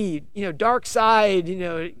E, dark side,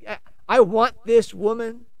 I want this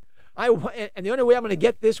woman. And the only way I'm going to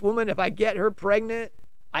get this woman if I get her pregnant,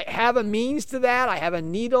 I have a means to that. I have a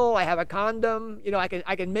needle. I have a condom. I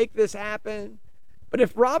can make this happen. But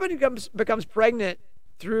if Robin becomes pregnant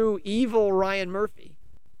through evil Ryan Murphy,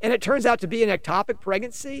 and it turns out to be an ectopic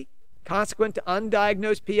pregnancy consequent to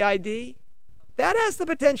undiagnosed PID, that has the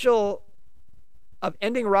potential of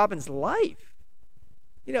ending Robin's life.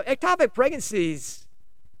 Ectopic pregnancies,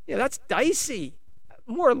 that's dicey.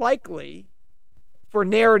 More likely, for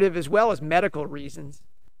narrative as well as medical reasons,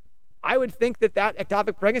 I would think that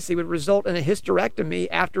ectopic pregnancy would result in a hysterectomy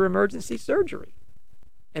after emergency surgery.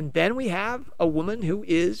 And then we have a woman who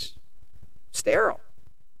is sterile.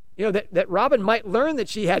 That Robin might learn that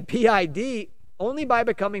she had PID only by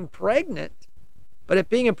becoming pregnant, but it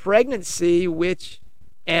being a pregnancy which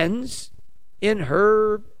ends in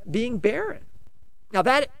her being barren. Now,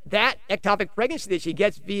 that ectopic pregnancy that she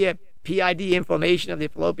gets via PID inflammation of the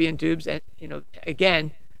fallopian tubes, and,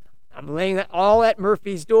 again, I'm laying that all at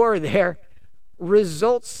Murphy's door there,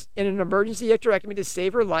 results in an emergency hysterectomy to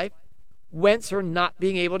save her life, whence her not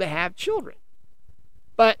being able to have children.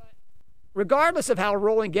 But regardless of how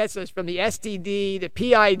Rowling gets us from the STD to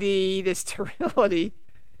PID to sterility,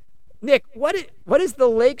 Nick, what is the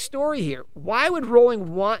Lake story here? Why would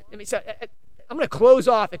Rowling want? I'm going to close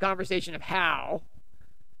off the conversation of how,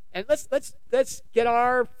 and let's get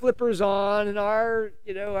our flippers on and our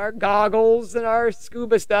goggles and our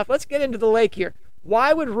scuba stuff. Let's get into the Lake here.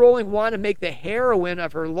 Why would Rowling want to make the heroine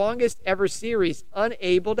of her longest ever series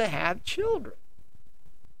unable to have children?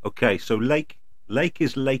 Okay, so Lake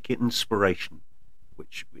is Lake inspiration,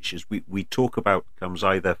 which as we talk about comes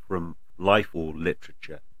either from life or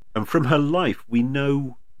literature. And from her life, we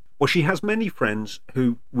know, she has many friends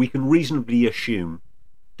who we can reasonably assume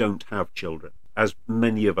don't have children, as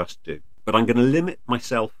many of us do. But I'm going to limit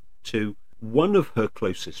myself to one of her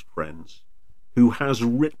closest friends who has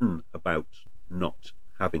written about not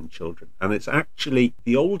having children. And it's actually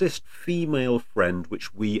the oldest female friend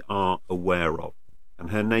which we are aware of.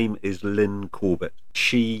 And her name is Lynn Corbett.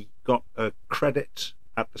 She got a credit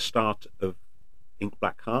at the start of Ink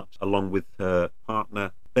Black Heart, along with her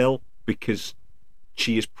partner Bill, because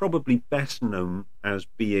she is probably best known as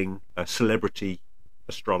being a celebrity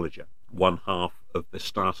astrologer, one half of the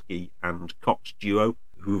Starsky and Cox duo,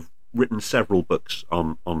 who've written several books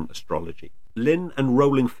on astrology. Lynn and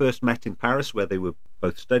Rowling first met in Paris, where they were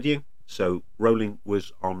both studying. So Rowling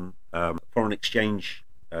was on foreign exchange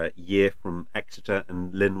year from Exeter,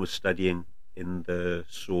 and Lynn was studying in the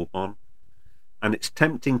Sorbonne. And it's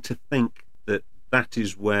tempting to think that that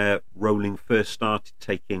is where Rowling first started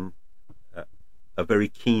taking a very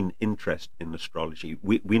keen interest in astrology.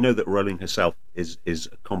 We know that Rowling herself is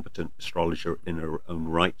a competent astrologer in her own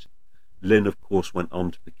right. Lynn, of course, went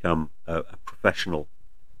on to become a professional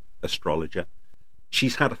astrologer.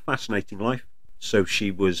 She's had a fascinating life. So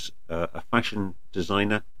she was a fashion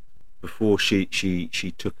designer before she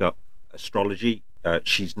took up astrology.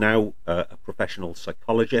 She's now a professional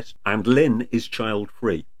psychologist, and Lynn is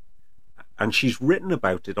child-free. And she's written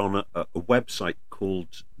about it on a website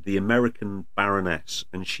called The American Baroness,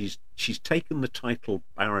 and she's taken the title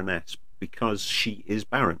Baroness because she is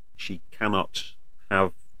barren. She cannot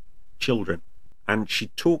have children, and she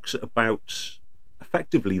talks about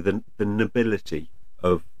effectively the nobility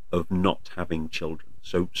of not having children.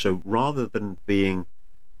 So rather than being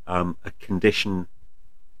a condition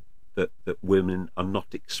that women are not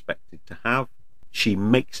expected to have, she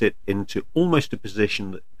makes it into almost a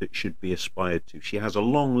position that should be aspired to. She has a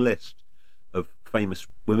long list of famous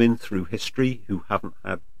women through history who haven't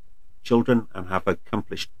had children and have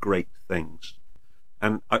accomplished great things.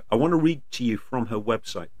 And I want to read to you from her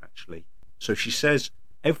website, actually. So she says,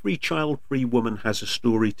 every child-free woman has a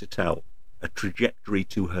story to tell, a trajectory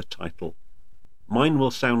to her title. Mine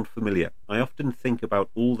will sound familiar. I often think about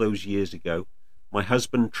all those years ago, my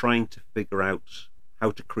husband trying to figure out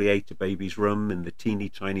how to create a baby's room in the teeny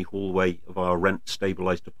tiny hallway of our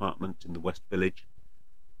rent-stabilized apartment in the West Village.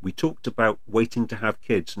 We talked about waiting to have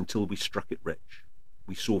kids until we struck it rich.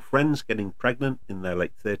 We saw friends getting pregnant in their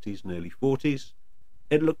late 30s and early 40s.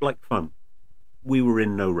 It looked like fun. We were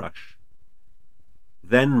in no rush.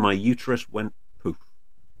 Then my uterus went poof.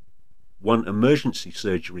 One emergency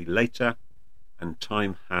surgery later, and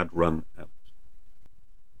time had run out.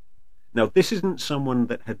 Now, this isn't someone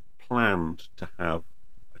that had planned to have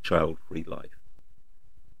a child-free life.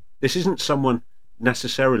 This isn't someone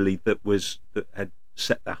necessarily that had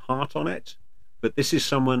set their heart on it, but this is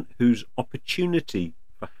someone whose opportunity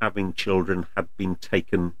for having children had been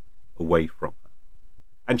taken away from her.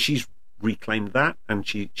 And she's reclaimed that, and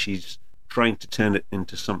she's trying to turn it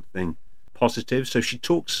into something positive. So she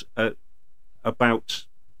talks about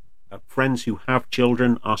friends who have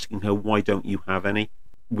children asking her, why don't you have any?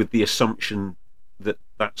 With the assumption that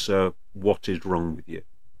that's what is wrong with you.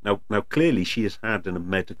 Now clearly she has had a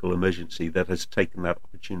medical emergency that has taken that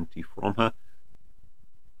opportunity from her,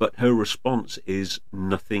 but her response is,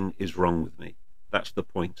 nothing is wrong with me. That's the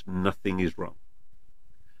point. Nothing is wrong.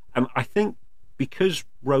 And I think because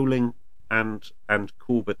Rowling and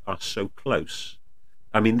Corbett are so close,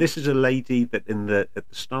 I mean, this is a lady that at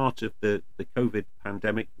the start of the COVID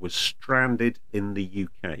pandemic was stranded in the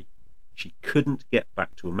UK. She couldn't get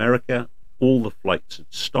back to America. All the flights had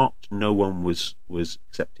stopped. No one was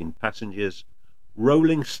accepting passengers.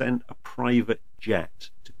 Rowling sent a private jet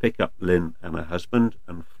to pick up Lynn and her husband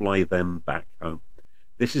and fly them back home.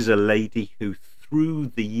 This is a lady who, through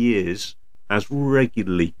the years, has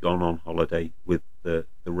regularly gone on holiday with the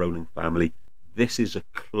Rowling family. This is a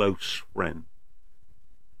close friend.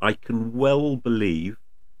 I can well believe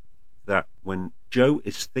that when Jo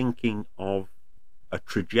is thinking of a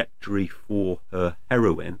trajectory for her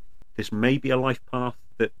heroine, this may be a life path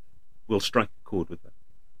that will strike a chord with her.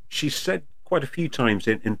 She's said quite a few times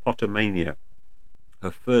in Pottermania,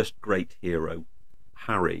 her first great hero,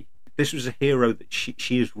 Harry. This was a hero that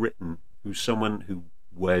she has written who's someone who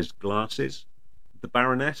wears glasses. The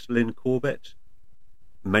Baroness, Lynn Corbett,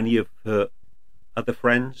 many of her other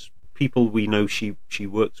friends, people we know she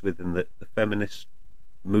works with in the feminist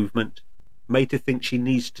movement, made her think she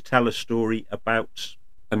needs to tell a story about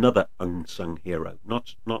another unsung hero,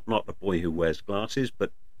 not a boy who wears glasses,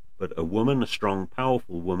 but a woman, a strong,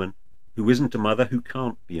 powerful woman who isn't a mother, who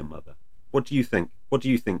can't be a mother. What do you think? What do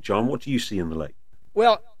you think, John? What do you see in the lake?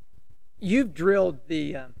 Well, you've drilled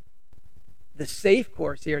the safe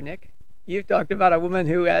course here, Nick. You've talked about a woman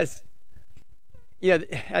who has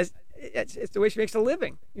it's the way she makes a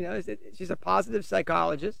living. She's a positive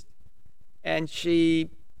psychologist, and she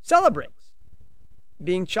celebrates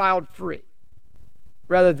being child-free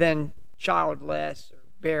rather than childless or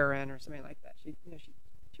barren or something like that. She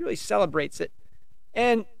really celebrates it,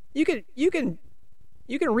 and you can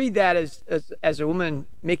read that as a woman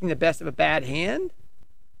making the best of a bad hand,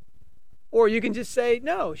 or you can just say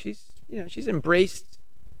no. She's embraced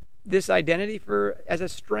this identity as a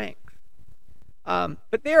strength.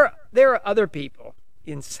 But there are other people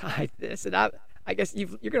inside this, and I guess you're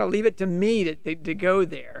going to leave it to me to go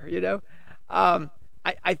there.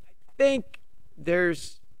 I think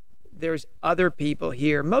there's other people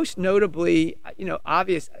here. Most notably,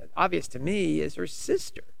 obvious to me is her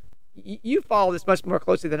sister. You follow this much more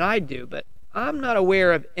closely than I do, but I'm not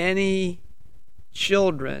aware of any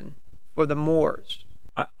children for the Moores?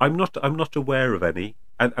 I'm not aware of any,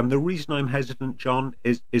 and the reason I'm hesitant, John,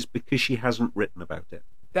 is because she hasn't written about it.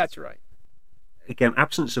 That's right. Again,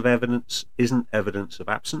 absence of evidence isn't evidence of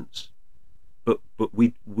absence, but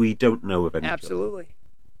we don't know of any. Absolutely.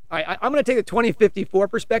 All right, I'm going to take the 2054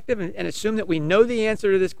 perspective and assume that we know the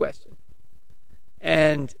answer to this question.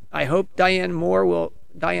 And I hope Diane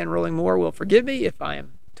Rowling Moore will forgive me if I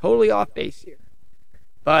am totally off base here.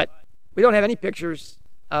 But we don't have any pictures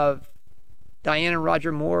of Diane and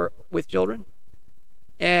Roger Moore with children.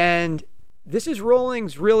 And this is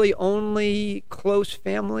Rowling's really only close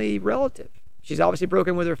family relative. She's obviously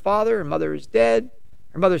broken with her father. Her mother is dead.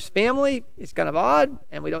 Her mother's family is kind of odd,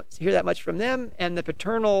 and we don't hear that much from them. And the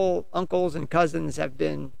paternal uncles and cousins have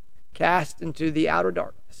been cast into the outer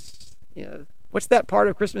darkness. You know, what's that part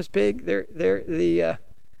of Christmas Pig? They're the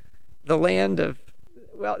land of,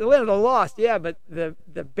 well, the land of the lost, yeah, but the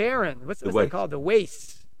barren. What's it called? The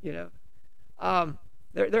wastes. You know,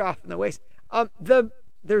 they're off in the waste.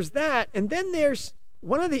 There's that, and then there's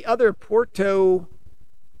one of the other Porto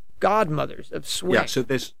godmothers of Swin. Yeah, so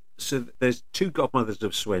there's two godmothers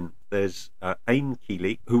of Swin. There's Aine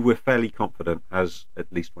Keeley, who we're fairly confident has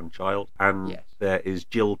at least one child, and there is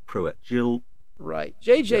Jill Pruitt. Right,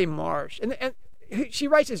 J.J. Marsh, and she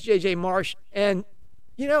writes as J.J. Marsh, and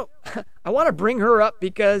you know, I want to bring her up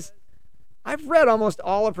because I've read almost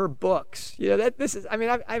all of her books. You know,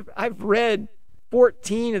 I've read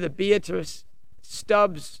 14 of the Beatrice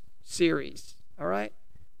Stubbs series. All right,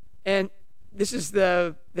 and this is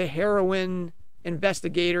the heroine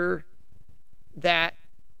investigator that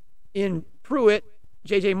in Pruitt,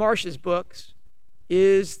 J.J. Marsh's books,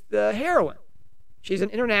 is the heroine. She's an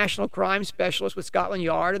international crime specialist with Scotland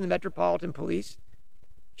Yard and the Metropolitan Police.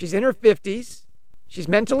 She's in her 50s. She's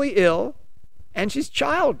mentally ill, and she's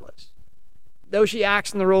childless, though she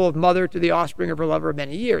acts in the role of mother to the offspring of her lover of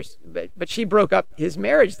many years. But she broke up his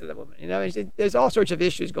marriage to the woman. You know, there's all sorts of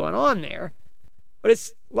issues going on there, but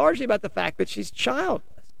it's largely about the fact that she's childless.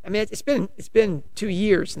 I mean, it's been 2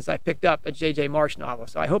 years since I picked up a J.J. Marsh novel,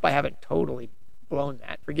 so I hope I haven't totally blown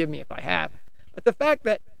that. Forgive me if I have. But the fact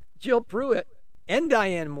that Jill Pruitt and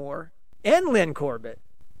Diane Moore and Lynn Corbett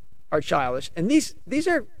are childless, and these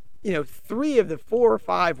are, you know, 3 of the 4 or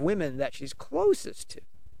 5 women that she's closest to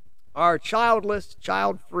are childless,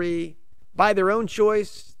 child-free, by their own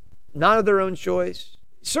choice, not of their own choice.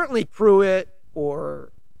 Certainly Pruitt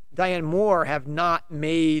or Diane Moore have not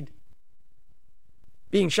made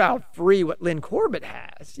being child-free what Lynn Corbett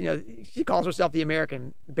has. You know, she calls herself the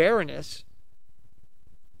American Baroness.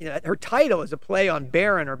 You know, her title is a play on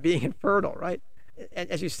barren or being infertile, right?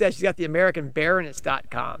 And as you said, she's got the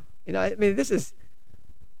AmericanBaroness.com. You know, I mean,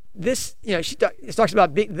 she talks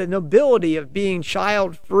about the nobility of being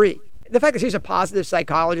child-free. The fact that she's a positive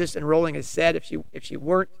psychologist, and Rowling has said if she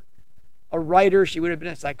weren't a writer, she would have been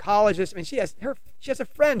a psychologist. I mean, she has a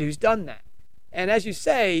friend who's done that. And as you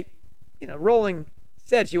say, you know, Rowling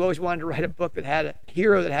said she always wanted to write a book that had a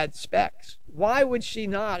hero that had specs. Why would she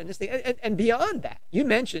not in this thing? And beyond that, you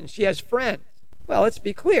mentioned she has friends. Well, let's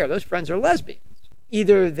be clear. Those friends are lesbians.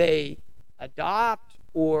 Either they adopt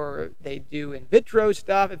or they do in vitro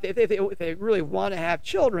stuff if they really want to have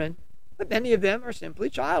children, but many of them are simply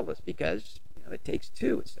childless because, you know, it takes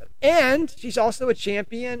 2. And she's also a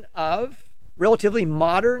champion of relatively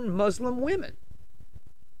modern Muslim women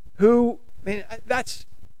who, I mean, that's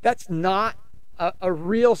not a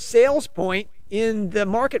real sales point in the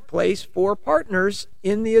marketplace for partners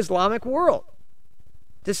in the Islamic world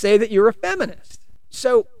to say that you're a feminist.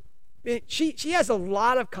 So she has a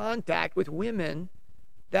lot of contact with women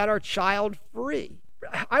that are child-free.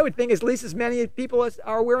 I would think at least as many people as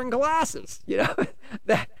are wearing glasses, you know,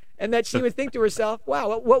 that she would think to herself,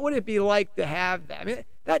 wow, what would it be like to have that? I mean,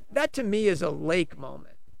 that to me is a Lake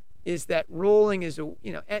moment, is that Rowling is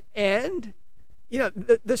and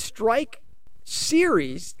the Strike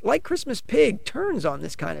series, like Christmas Pig, turns on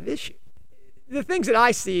this kind of issue. The things that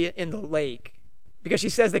I see in the Lake, because she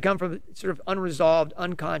says they come from sort of unresolved,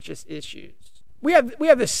 unconscious issues. We have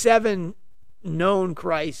the 7 known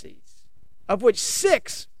crises, of which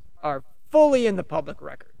 6 are fully in the public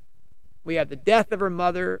record. We have the death of her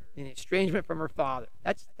mother and the estrangement from her father.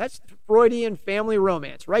 That's Freudian family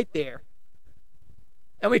romance right there.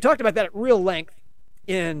 And we talked about that at real length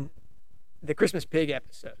in the Christmas Pig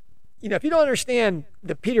episode. You know, if you don't understand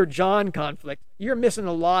the Peter-John conflict, you're missing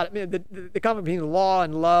a lot. I mean, the conflict between law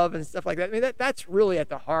and love and stuff like that. I mean, that's really at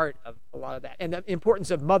the heart of a lot of that. And the importance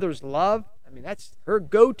of mother's love. I mean, that's her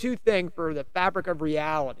go-to thing for the fabric of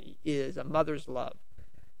reality is a mother's love.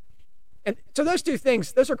 And so those 2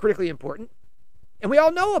 things, those are critically important. And we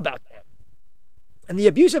all know about them. And the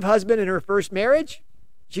abusive husband in her first marriage,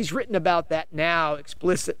 she's written about that now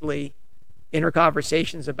explicitly in her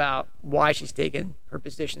conversations about why she's taken her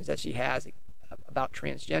positions that she has about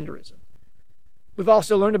transgenderism. We've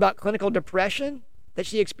also learned about clinical depression that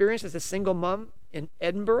she experienced as a single mom in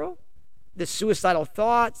Edinburgh, the suicidal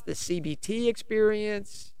thoughts, the CBT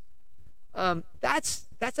experience. That's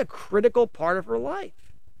a critical part of her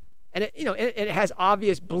life. And it has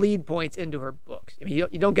obvious bleed points into her books. I mean,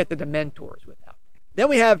 you don't get the Dementors without. Then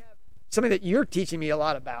we have something that you're teaching me a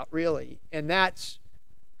lot about, really, and that's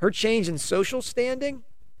her change in social standing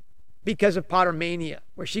because of Pottermania,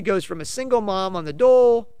 where she goes from a single mom on the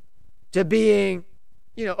dole to being,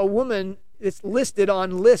 a woman that's listed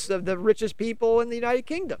on lists of the richest people in the United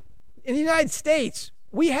Kingdom. In the United States,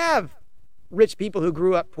 we have rich people who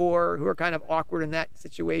grew up poor, who are kind of awkward in that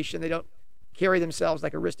situation. They don't carry themselves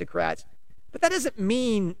like aristocrats. But that doesn't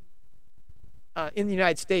mean in the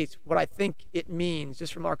United States what I think it means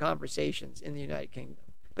just from our conversations in the United Kingdom.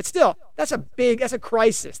 But still, that's a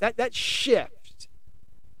crisis. That shift.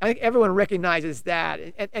 I think everyone recognizes that.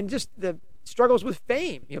 And just the struggles with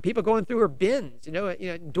fame, people going through her bins,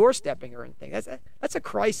 doorstepping her and things. That's a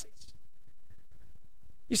crisis.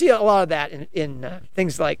 You see a lot of that in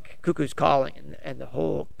things like Cuckoo's Calling and the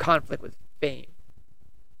whole conflict with fame.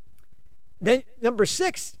 Then number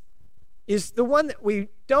 6 is the one that we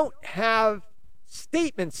don't have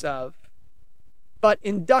statements of, but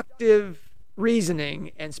inductive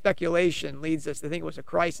reasoning and speculation leads us to think it was a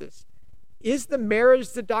crisis, is the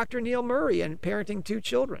marriage to Dr. Neil Murray and parenting 2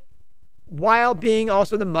 children, while being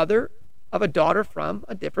also the mother of a daughter from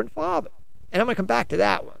a different father. And I'm going to come back to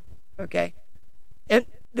that one, okay? And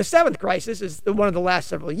the 7th crisis is the one of the last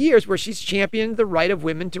several years where she's championed the right of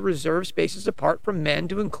women to reserve spaces apart from men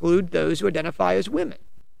to include those who identify as women.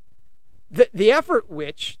 The effort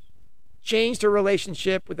which changed her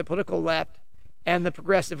relationship with the political left and the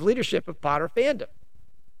progressive leadership of Potter fandom.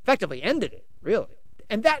 Effectively ended it, really.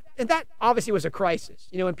 And that obviously was a crisis.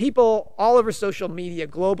 When people all over social media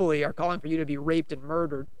globally are calling for you to be raped and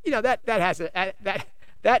murdered,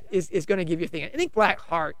 that is going to give you a thing. I think Black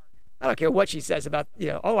Heart, I don't care what she says about,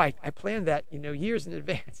 I planned that, years in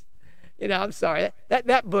advance. I'm sorry.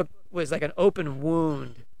 That book was like an open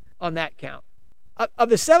wound on that count. Of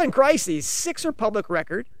the 7 crises, 6 are public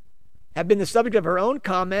record, have been the subject of her own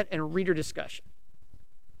comment and reader discussion.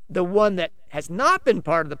 The one that has not been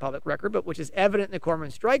part of the public record, but which is evident in the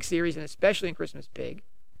Cormoran Strike series, and especially in Christmas Pig,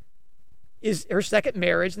 is her second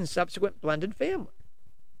marriage and subsequent blended family.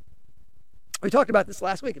 We talked about this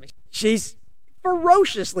last week. She's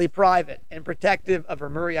ferociously private and protective of her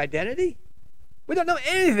Murray identity. We don't know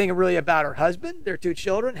anything really about her husband, their 2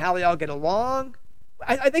 children, how they all get along.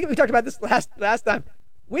 I think we talked about this last time.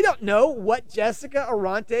 We don't know what Jessica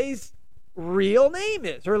Arante's real name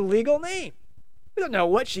is, her legal name. We don't know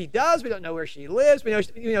what she does. We don't know where she lives. We know,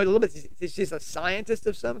 a little bit. She's a scientist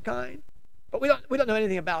of some kind, but we don't know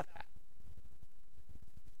anything about that.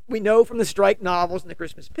 We know from the Strike novels and the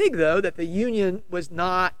Christmas Pig, though, that the union was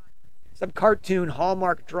not some cartoon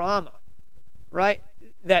Hallmark drama, right?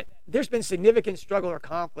 That there's been significant struggle or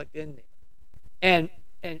conflict in there, and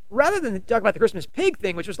rather than talk about the Christmas Pig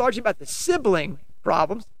thing, which was largely about the sibling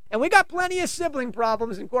problems, and we got plenty of sibling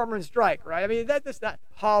problems in Cormoran Strike, right? I mean, that's not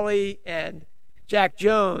Holly and Jack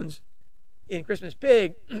Jones in Christmas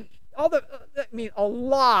Pig. A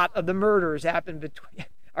lot of the murders happen between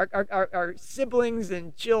our siblings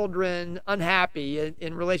and children unhappy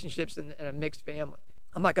in relationships in a mixed family.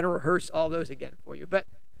 I'm not going to rehearse all those again for you, but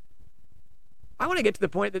I want to get to the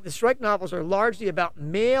point that the Strike novels are largely about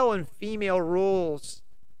male and female roles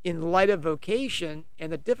in light of vocation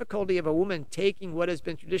and the difficulty of a woman taking what has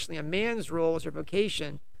been traditionally a man's role as her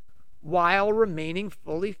vocation while remaining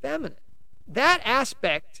fully feminine. That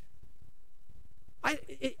aspect,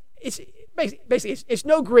 it's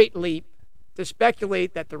no great leap to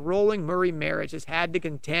speculate that the Rowling Murray marriage has had to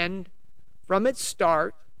contend from its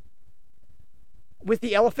start with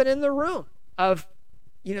the elephant in the room of,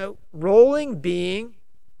 Rowling being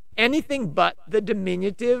anything but the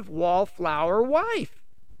diminutive wallflower wife.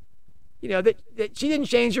 That she didn't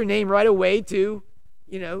change her name right away to,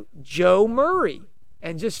 Joe Murray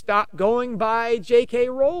and just stop going by J.K.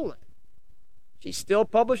 Rowling. She still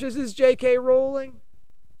publishes as J.K. Rowling.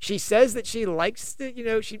 She says that she likes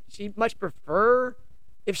to, she'd much prefer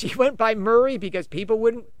if she went by Murray because people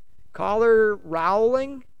wouldn't call her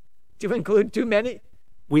Rowling to include too many.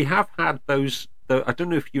 We have had those, I don't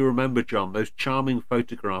know if you remember, John, those charming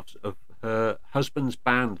photographs of her husband's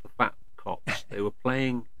band, the Fat Cops. They were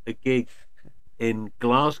playing a gig in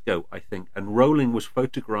Glasgow, I think, and Rowling was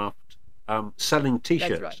photographed selling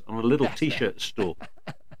T-shirts on a little T-shirt store.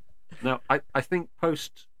 Now, I think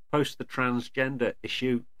post the transgender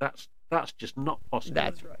issue, that's just not possible.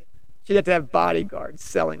 That's right. She'd have to have bodyguards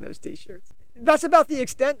selling those T-shirts. That's about the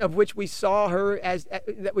extent of which we saw her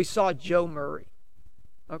that we saw Jo Murray.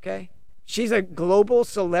 Okay? She's a global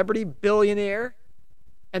celebrity billionaire,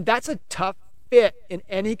 and that's a tough fit in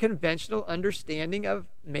any conventional understanding of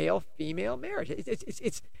male-female marriage.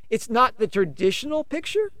 It's not the traditional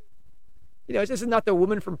picture. You know, this is not the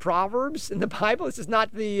woman from Proverbs in the Bible. This is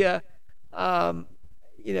not the,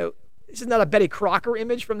 this is not a Betty Crocker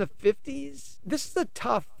image from the 50s. This is a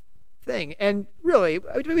tough thing. And really,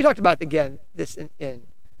 we talked about, again, this in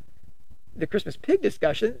the Christmas pig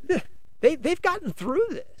discussion. They've gotten through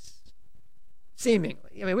this,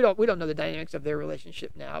 seemingly. I mean, we don't know the dynamics of their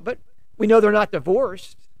relationship now, but we know they're not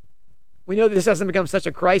divorced. We know that this hasn't become such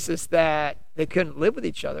a crisis that they couldn't live with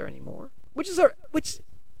each other anymore,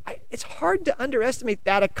 it's hard to underestimate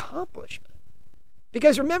that accomplishment.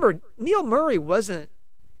 Because remember, Neil Murray wasn't,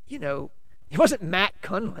 he wasn't Matt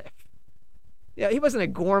Cunliffe. Yeah, he wasn't a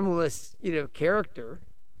gormless, character.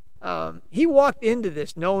 He walked into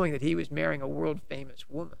this knowing that he was marrying a world-famous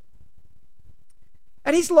woman.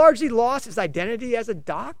 And he's largely lost his identity as a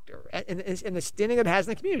doctor and the standing that it has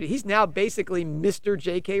in the community. He's now basically Mr.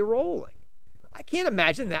 J.K. Rowling. I can't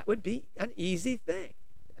imagine that would be an easy thing.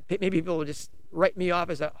 Maybe people will just write me off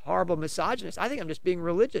as a horrible misogynist. I think I'm just being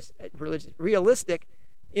realistic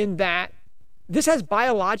in that this has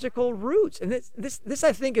biological roots. And this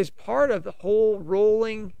I think, is part of the whole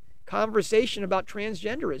Rowling conversation about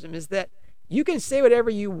transgenderism, is that you can say whatever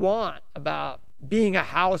you want about being a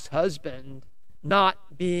house husband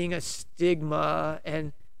not being a stigma,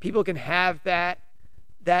 and people can have that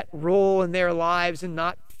role in their lives and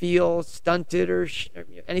not feel stunted or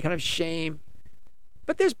any kind of shame.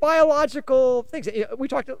 But there's biological things. We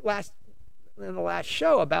talked in the last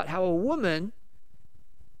show about how a woman,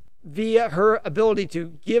 via her ability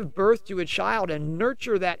to give birth to a child and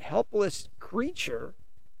nurture that helpless creature,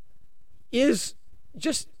 is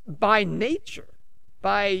just by nature,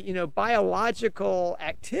 by biological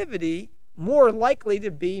activity, more likely to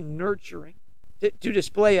be nurturing, to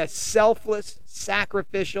display a selfless,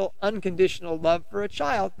 sacrificial, unconditional love for a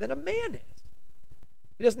child than a man is.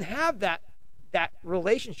 He doesn't have that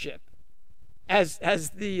relationship as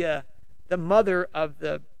the mother of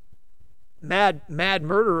the mad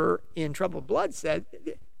murderer in Troubled Blood said.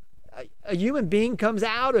 A human being comes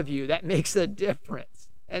out of you. That makes a difference.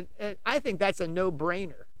 And I think that's a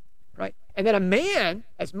no-brainer, right? And then a man,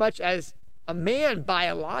 as much as a man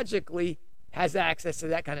biologically has access to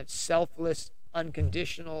that kind of selfless,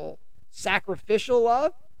 unconditional, sacrificial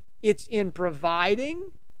love, it's in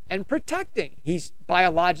providing and protecting. He's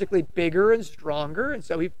biologically bigger and stronger, and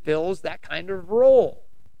so he fills that kind of role.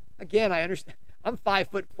 Again, I understand. I'm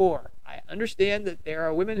 5'4". I understand that there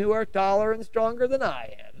are women who are taller and stronger than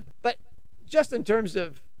I am. But just in terms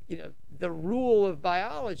of, the rule of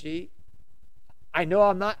biology, I know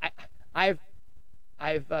I'm not. I've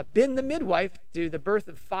been the midwife to the birth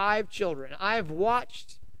of 5 children. I've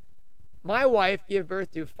watched my wife give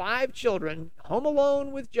birth to 5 children, home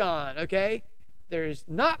alone with John, okay? There's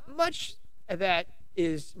not much that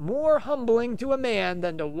is more humbling to a man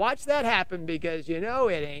than to watch that happen, because it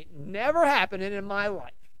ain't never happening in my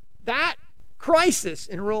life. That crisis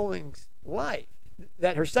in Rowling's life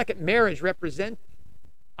that her second marriage represented,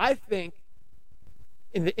 I think,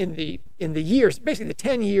 in the years, basically the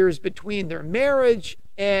 10 years between their marriage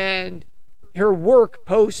and her work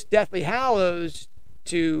post Deathly Hallows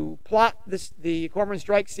to plot the Cormoran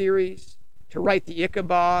Strike series, to write the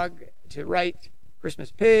Ichabod, to write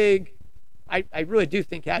Christmas Pig. I really do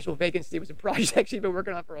think Casual Vacancy was a project she'd been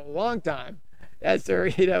working on for a long time as her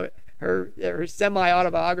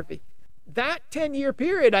semi-autobiography. That 10-year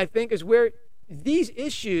period, I think, is where these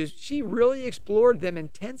issues, she really explored them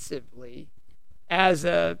intensively as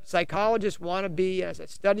a psychologist wannabe, as a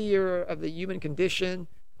studier of the human condition,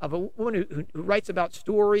 of a woman who writes about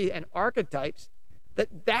story and archetypes.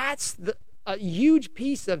 That's a huge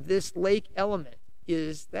piece of this lake element,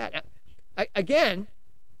 is that. Again,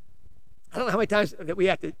 I don't know how many times that we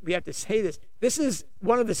have to say this. This is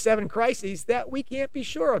one of the 7 crises that we can't be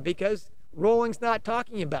sure of because Rowling's not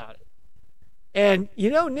talking about it. And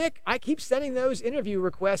Nick, I keep sending those interview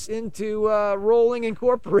requests into Rowling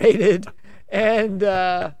Incorporated, and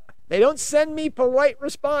they don't send me polite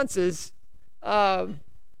responses. Well,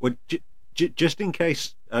 just in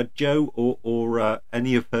case Jo or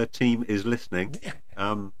any of her team is listening,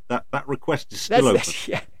 that request is still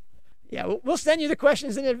open. Yeah, we'll send you the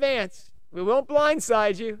questions in advance. We won't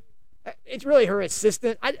blindside you. It's really her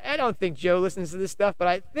assistant. I don't think Jo listens to this stuff, but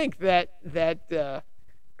I think that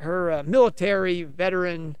her military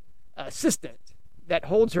veteran assistant that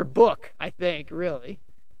holds her book, I think, really.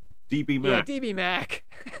 DB Mac. Yeah, DB Mac.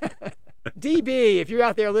 DB, if you're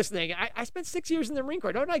out there listening, I spent 6 years in the Marine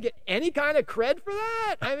Corps. Don't I get any kind of cred for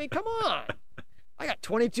that? I mean, come on. I got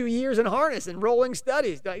 22 years in harness and rolling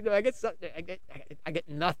studies. I get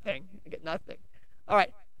nothing. I get nothing. All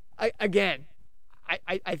right.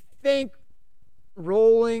 I think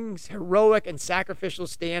Rowling's heroic and sacrificial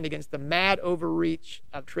stand against the mad overreach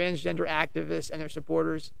of transgender activists and their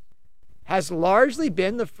supporters has largely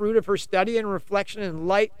been the fruit of her study and reflection in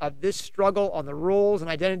light of this struggle on the roles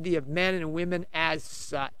and identity of men and women as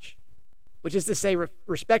such, which is to say,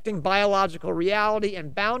 respecting biological reality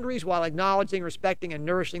and boundaries while acknowledging, respecting, and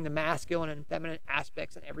nourishing the masculine and feminine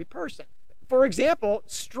aspects in every person. For example,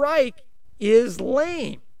 Strike is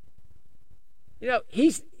lame. You know,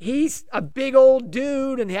 he's a big old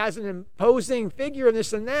dude and has an imposing figure and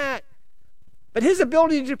this and that, but his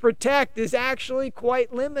ability to protect is actually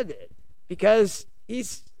quite limited because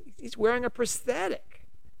he's wearing a prosthetic.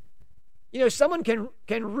 You know, someone can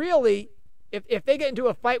really, if they get into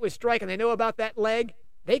a fight with Strike and they know about that leg,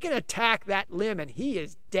 they can attack that limb and he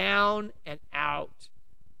is down and out,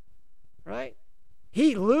 right?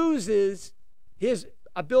 He loses his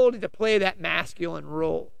ability to play that masculine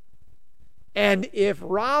role. And if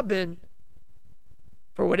Robin,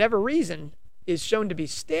 for whatever reason, is shown to be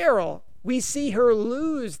sterile, we see her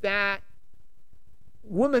lose that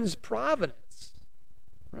woman's provenance,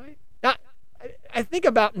 right? Now, I think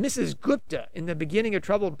about Mrs. Gupta in the beginning of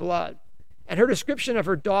Troubled Blood and her description of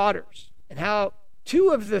her daughters and how 2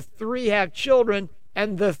 of the 3 have children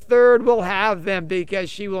and the 3rd will have them because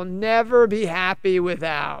she will never be happy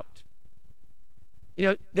without.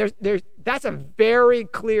 You know, that's a very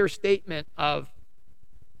clear statement of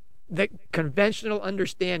the conventional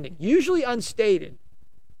understanding, usually unstated,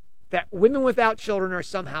 that women without children are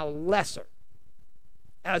somehow lesser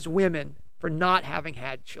as women for not having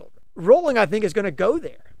had children. Rowling, I think, is going to go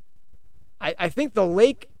there. I think the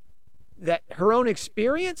Lake, that her own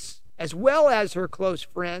experience, as well as her close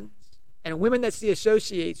friends and women that she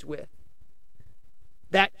associates with,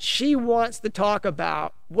 that she wants to talk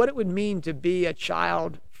about what it would mean to be a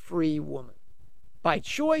child-free woman, by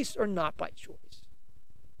choice or not by choice,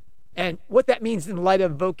 and what that means in light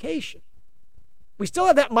of vocation. We still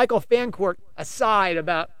have that Michael Fancourt aside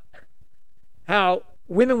about how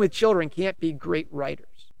women with children can't be great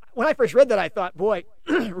writers. When I first read that, I thought, boy,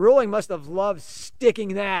 Rowling must have loved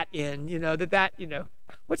sticking that in, you know,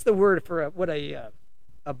 what's the word for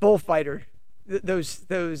a bullfighter?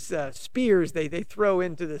 Those spears they throw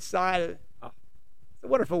into the side. It's a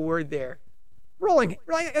wonderful word there. Rowling,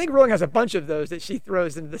 I think Rowling has a bunch of those that she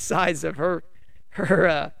throws into the sides of her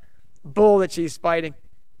bull that she's fighting.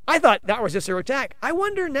 I thought that was just her attack. I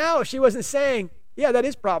wonder now if she wasn't saying, yeah, that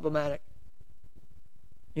is problematic.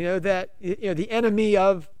 You know, that the enemy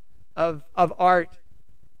of art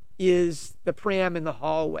is the pram in the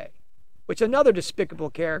hallway, which another despicable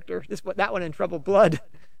character, that one in Troubled Blood,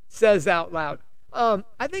 says out loud.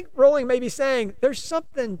 I think Rowling may be saying there's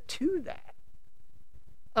something to that.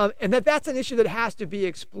 And that's an issue that has to be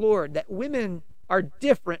explored, that women are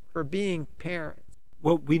different for being parents.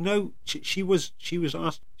 Well, we know she was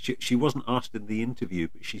asked, she wasn't asked in the interview,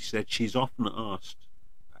 but she said she's often asked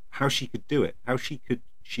how she could do it, how she could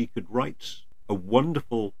write a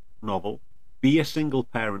wonderful novel, be a single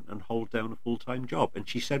parent, and hold down a full-time job. And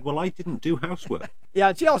she said, well, I didn't do housework. Yeah,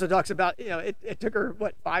 and she also talks about, it took her,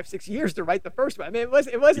 5-6 years to write the first one. I mean, it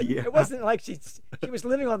wasn't like she was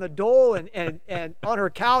living on the dole and on her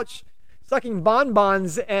couch sucking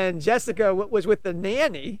bonbons, and Jessica was with the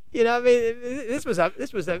nanny. You know, I mean, this was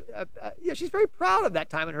she's very proud of that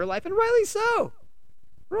time in her life, and rightly so.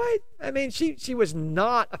 Right? I mean, she was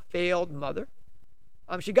not a failed mother.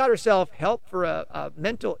 She got herself help for a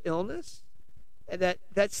mental illness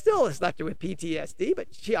that still has left her with PTSD, but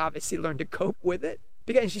she obviously learned to cope with it.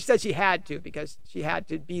 And she said she had to, because she had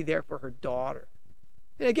to be there for her daughter.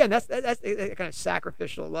 And again, that's a kind of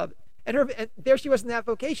sacrificial love. And there she was in that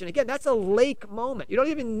vocation. Again, that's a Lake moment. You don't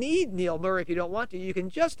even need Neil Murray if you don't want to. You can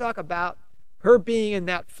just talk about her being in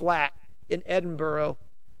that flat in Edinburgh,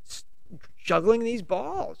 juggling these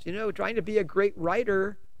balls, trying to be a great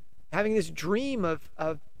writer, having this dream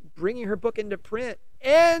of bringing her book into print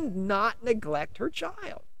and not neglect her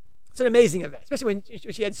child. It's an amazing event, especially when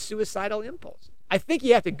she had suicidal impulse. I think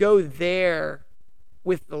you have to go there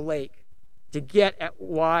with the Lake to get at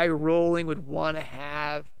why Rowling would want to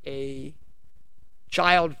have a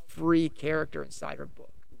child-free character inside her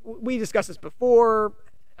book. We discussed this before.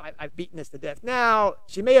 I've beaten this to death now.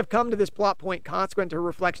 She may have come to this plot point consequent to her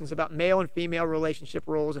reflections about male and female relationship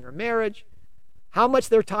roles in her marriage. how much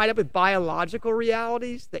they're tied up with biological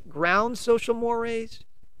realities that ground social mores,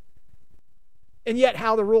 and yet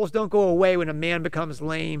how the rules don't go away when a man becomes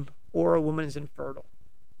lame or a woman is infertile.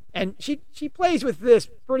 And she plays with this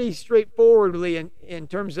pretty straightforwardly in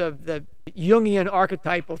terms of the Jungian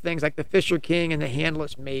archetypal things like the Fisher King and the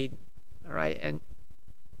handless maiden. All right, and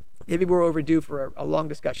maybe we're overdue for a long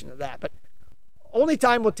discussion of that, but only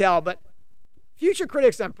time will tell. But future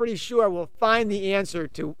critics, I'm pretty sure, will find the answer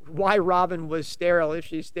to why Robin was sterile, if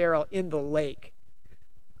she's sterile, in the lake.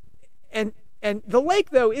 And the lake,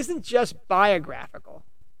 though, isn't just biographical.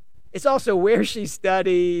 It's also where she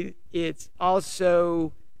studied. It's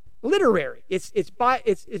also literary. It's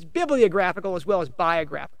bibliographical as well as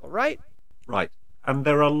biographical, right? Right. And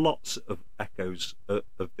there are lots of echoes of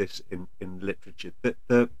this in literature.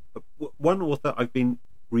 The one author I've been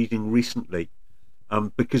reading recently,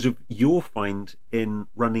 because of your find in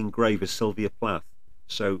Running Grave, is Sylvia Plath.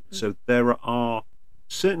 So there are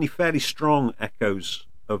certainly fairly strong echoes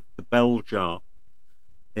of the bell jar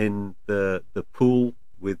in the pool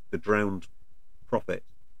with the drowned prophet,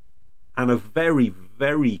 and a very,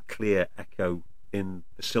 very clear echo in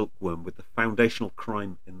The Silkworm, with the foundational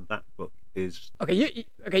crime in that book is... Okay,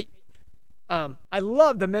 I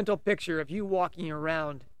love the mental picture of you walking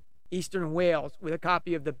around Eastern Wales with a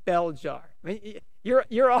copy of the bell jar. I mean,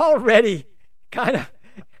 you're already kind of...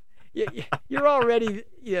 You're already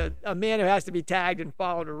a man who has to be tagged and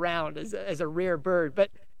followed around as a rare bird.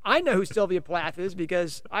 But I know who Sylvia Plath is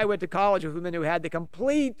because I went to college with women who had the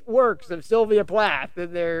complete works of Sylvia Plath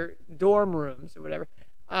in their dorm rooms or whatever.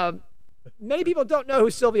 Many people don't know who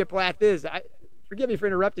Sylvia Plath is. Forgive me for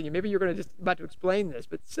interrupting you. Maybe you're going to just about to explain this,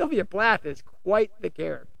 but Sylvia Plath is quite the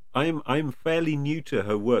character. I'm fairly new to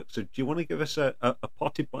her work, so do you want to give us a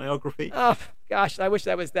potted biography? Oh gosh, I wish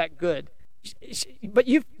that was that good. But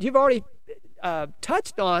you've already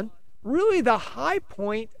touched on really the high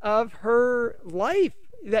point of her life,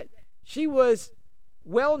 that she was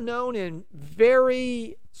well known in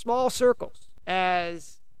very small circles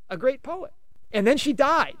as a great poet. And then she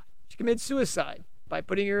died. She committed suicide by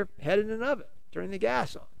putting her head in an oven, turning the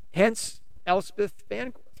gas on. Hence Elspeth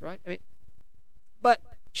Fancourt, right? I mean, but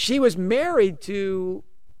she was married to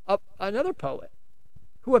another poet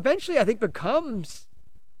who eventually, I think, becomes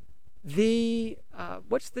the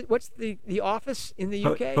what's the office in the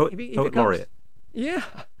UK? Poet laureate. Yeah,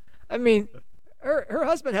 I mean, her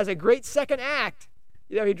husband has a great second act.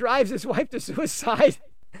 He drives his wife to suicide,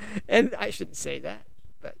 and I shouldn't say that,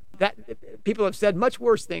 but that people have said much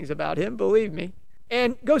worse things about him, believe me,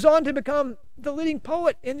 and goes on to become the leading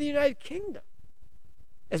poet in the United Kingdom.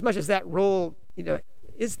 As much as that role,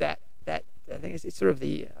 is that I think it's sort of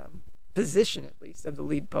the position, at least, of the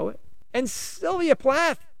lead poet. And Sylvia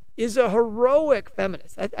Plath is a heroic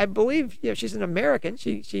feminist. I believe she's an American.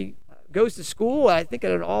 She goes to school, I think,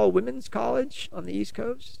 at an all-women's college on the East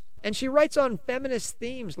Coast. And she writes on feminist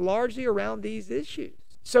themes largely around these issues.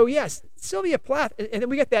 So, yes, Sylvia Plath, and then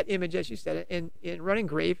we get that image, as you said, in Running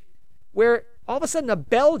Grave, where all of a sudden a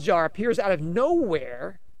bell jar appears out of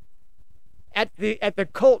nowhere at the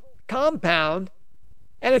cult compound.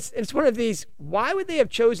 And it's one of these, why would they have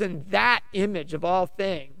chosen that image of all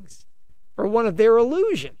things for one of their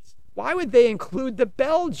illusions? Why would they include the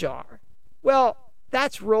bell jar? Well,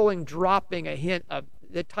 that's Rowling dropping a hint of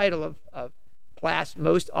the title of Plath's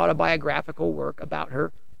most autobiographical work about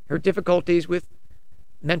her difficulties with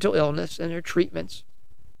mental illness and her treatments,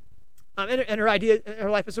 and her idea, and her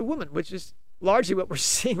life as a woman, which is largely what we're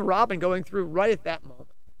seeing Robin going through right at that moment.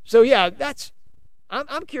 So yeah,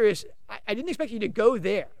 I'm curious. I didn't expect you to go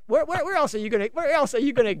there. Where else are you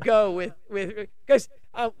gonna go with because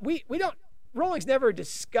we don't. Rowling's never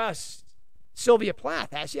discussed Sylvia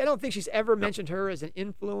Plath, has she? I don't think she's ever mentioned her as an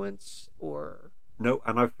influence or... No,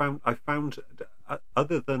 and I found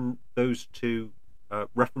other than those two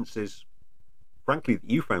references, frankly, that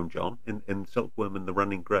you found, John, in Silkworm and the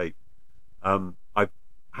Running Grave, I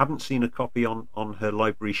haven't seen a copy on her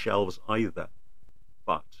library shelves either.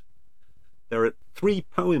 But there are 3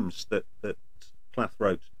 poems that Plath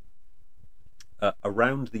wrote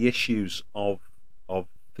around the issues of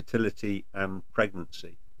fertility and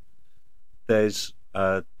pregnancy. There's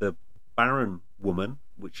the barren woman,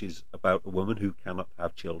 which is about a woman who cannot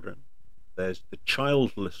have children. There's the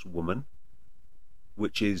childless woman,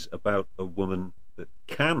 which is about a woman that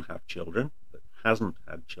can have children but hasn't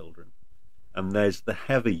had children. And there's the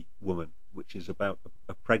heavy woman, which is about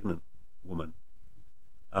a pregnant woman.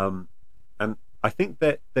 And I think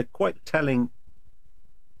that they're quite telling,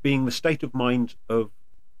 being the state of mind of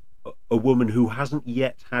a woman who hasn't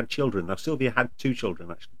yet had children. Now, Sylvia had 2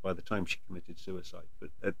 children, actually, by the time she committed suicide.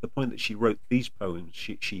 But at the point that she wrote these poems,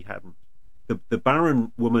 she hadn't. the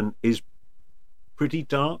barren woman is pretty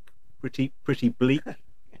dark, pretty bleak.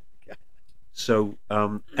 So,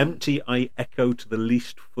 empty I echo to the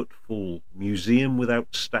least footfall, museum without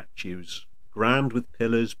statues, grand with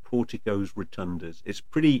pillars, porticos, rotundas. It's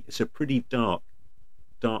a pretty dark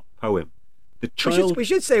poem. The child. We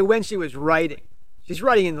should say when she was writing. She's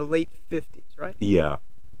writing in the late 50s, right? Yeah,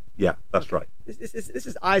 that's right. This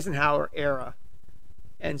is Eisenhower era,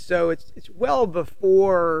 and so it's well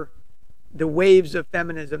before the waves of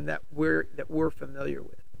feminism that we're familiar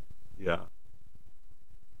with. Yeah.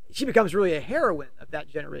 She becomes really a heroine of that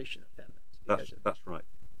generation of feminists. That's right.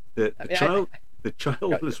 The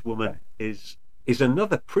childless woman is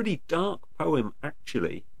another pretty dark poem.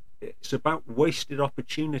 Actually, it's about wasted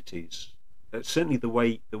opportunities. Certainly the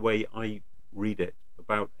way I read it,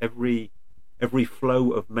 about every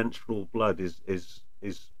flow of menstrual blood is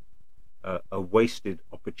a wasted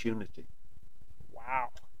opportunity. Wow.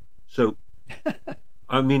 So.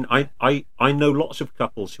 I mean, I know lots of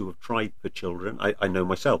couples who have tried for children. I know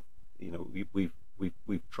myself. You know,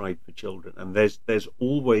 we've tried for children, and there's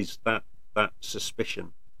always that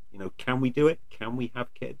suspicion. You know, can we do it? Can we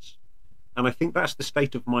have kids? And I think that's the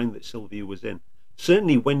state of mind that Sylvia was in.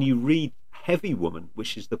 Certainly, when you read Heavy Woman,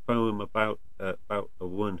 which is the poem about a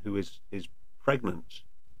woman who is pregnant,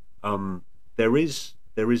 there is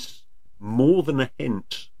more than a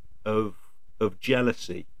hint of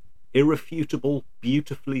jealousy. Irrefutable,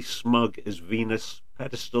 beautifully smug as Venus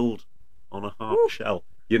pedestaled on a half shell.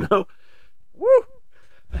 You know? Woo!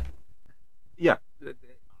 Yeah,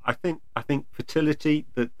 I think fertility,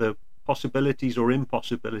 the possibilities or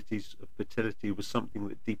impossibilities of fertility, was something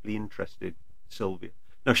that deeply interested Sylvia.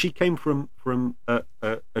 Now, she came from a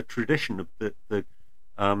tradition of the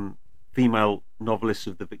female novelists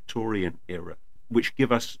of the Victorian era, which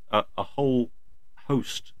give us a whole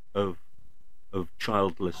host of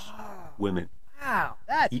childless women. Wow,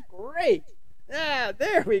 that's great. Yeah,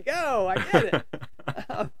 there we go. I get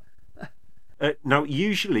it. Now,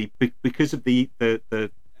 usually, because of the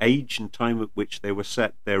age and time at which they were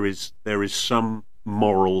set, there is some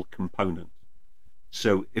moral component.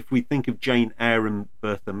 So, if we think of Jane Eyre and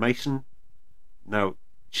Bertha Mason, now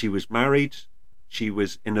she was married, she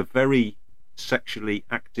was in a very sexually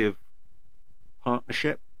active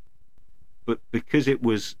partnership. But because it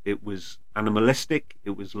was animalistic,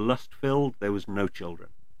 it was lust-filled, there was no children.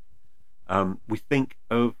 We think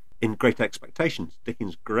of, in Great Expectations,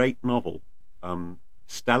 Dickens' great novel,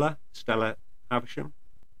 Stella Havisham.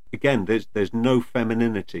 Again, there's no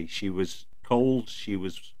femininity. She was cold, she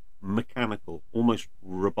was mechanical, almost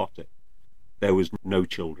robotic. There was no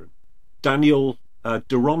children. Daniel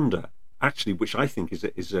Deronda, actually, which I think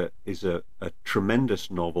is a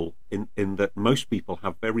tremendous novel, in that most people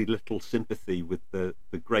have very little sympathy with the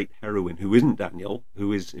great heroine, who isn't Daniel,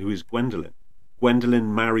 who is Gwendolen.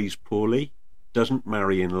 Gwendolen marries poorly, doesn't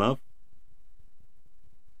marry in love,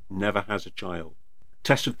 never has a child.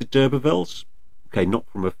 Tess of the D'Urbervilles, okay, not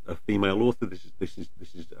from a female author. This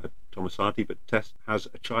is Thomas Hardy, but Tess has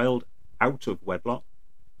a child out of wedlock,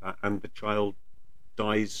 and the child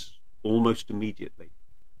dies almost immediately.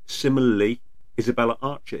 Similarly, Isabella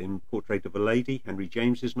Archer in Portrait of a Lady, Henry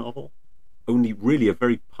James's novel, only really a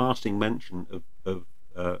very passing mention of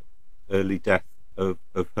early death of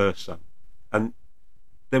her son. And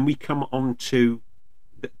then we come on to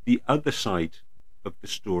the other side of the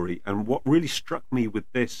story, and what really struck me with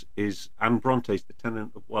this is Anne Bronte's The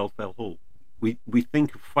Tenant of Wildfell Hall. We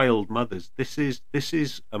think of failed mothers. This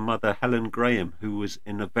is a mother, Helen Graham, who was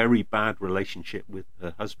in a very bad relationship with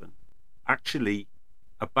her husband, actually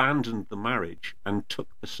abandoned the marriage and took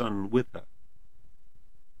the son with her.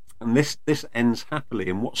 And this ends happily.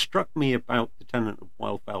 And what struck me about The Tenant of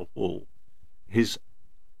Wildfell Hall is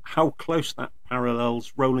how close that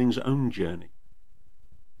parallels Rowling's own journey.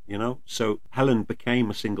 You know, so Helen became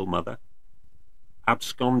a single mother,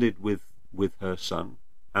 absconded with her son,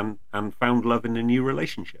 and found love in a new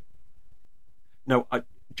relationship. Now,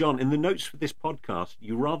 John, in the notes for this podcast,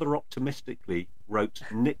 you rather optimistically wrote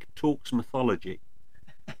Nick talks mythology.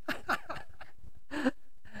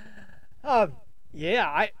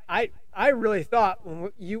 Yeah, I really thought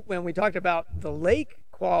when we talked about the lake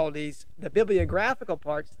qualities, the bibliographical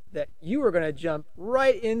parts, that you were going to jump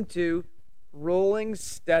right into Rowling's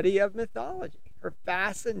study of mythology, her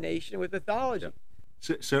fascination with mythology.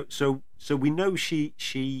 So we know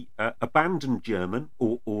she abandoned German,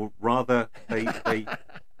 or rather they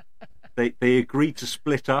agreed to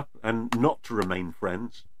split up and not to remain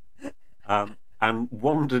friends, and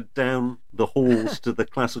wandered down the halls to the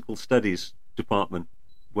classical studies department,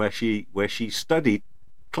 where she studied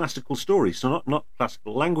classical stories. So not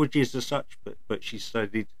classical languages as such, but she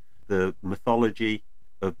studied the mythology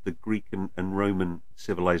of the Greek and Roman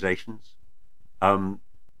civilizations. And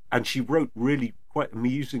she wrote really quite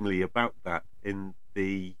amusingly about that in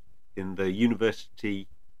the university.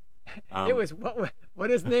 It was what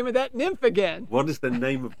is the name of that nymph again? What is the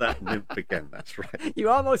name of that nymph again? That's right. You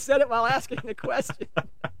almost said it while asking the question.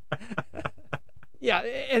 Yeah,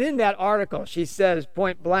 and in that article, she says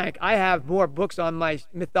point blank, I have more books on my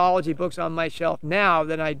mythology books on my shelf now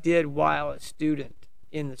than I did while a student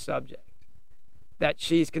in the subject. That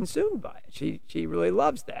she's consumed by it. She really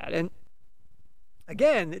loves that. And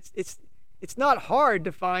again, it's not hard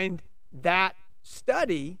to find that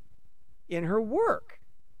study in her work.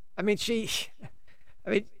 I mean, she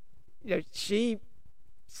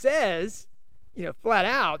says, flat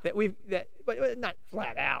out but not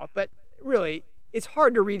flat out, but really, it's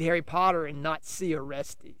hard to read Harry Potter and not see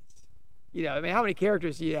Orestes. How many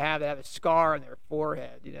characters do you have that have a scar on their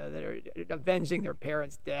forehead, that are avenging their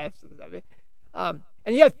parents' deaths? And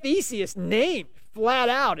you have Theseus named flat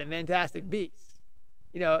out in Fantastic Beasts.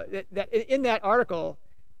 That in that article,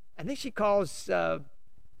 I think she calls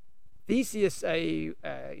Theseus a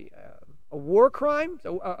war crime,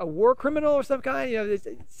 a war criminal of some kind.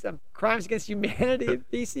 Some crimes against humanity of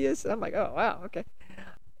Theseus. And I'm like, oh wow, okay.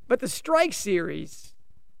 But the Strike series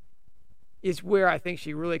is where I think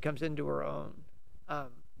she really comes into her own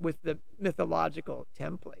with the mythological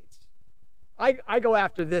templates. I go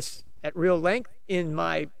after this at real length in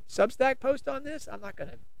my Substack post on this. I'm not going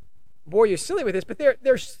to bore you silly with this, but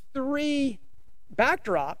there's 3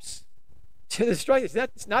 backdrops to the Strike.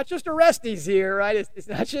 It's not just Orestes here, right? It's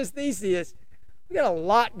not just Theseus. We got a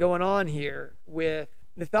lot going on here with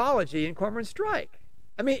mythology in Cormoran Strike.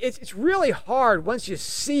 I mean, it's really hard once you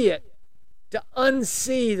see it to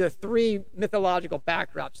unsee the 3 mythological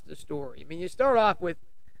backdrops to the story. I mean, you start off with,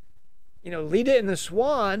 Leda and the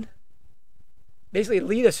Swan, basically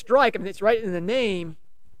Leda Strike. I mean, it's right in the name,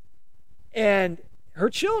 and her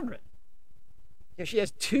children. She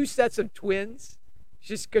has 2 sets of twins,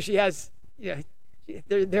 just because she has,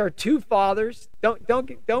 there are 2 fathers. Don't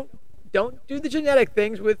do the genetic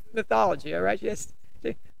things with mythology, all right? Yes.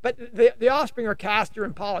 But the offspring are Castor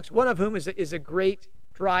and Pollux, one of whom is a great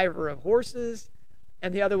driver of horses,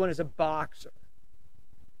 and the other one is a boxer.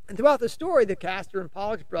 And throughout the story, the Castor and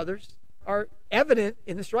Pollux brothers are evident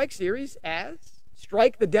in the Strike series as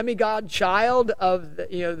Strike, the demigod child of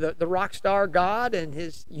the rock star god and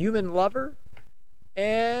his human lover,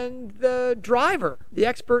 and the driver, the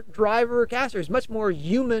expert driver Castor, is much more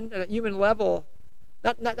human at a human level,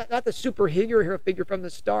 not the superhero figure from the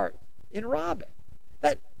start in Robin.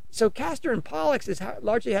 So Castor and Pollux is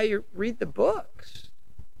largely how you read the books.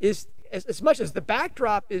 Is as much as the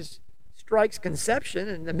backdrop is Strike's conception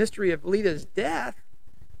and the mystery of Leda's death.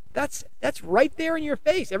 That's right there in your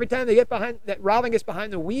face every time Robin gets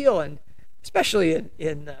behind the wheel, and especially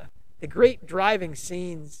in the great driving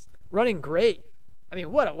scenes, running great. I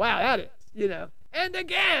mean, what a wow that is, And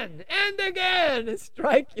again, it's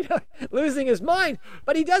Strike, losing his mind.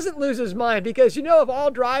 But he doesn't lose his mind because, of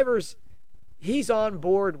all drivers, he's on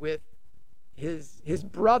board with his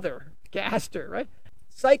brother, Castor, right?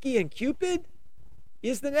 Psyche and Cupid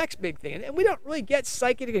is the next big thing. And we don't really get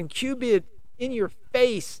Psyche and Cupid in your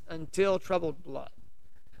face until Troubled Blood.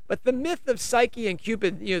 But the myth of Psyche and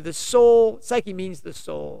Cupid, the soul, Psyche means the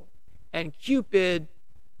soul, and Cupid,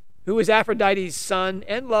 who is Aphrodite's son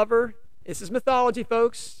and lover, this is mythology,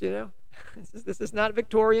 folks, this is not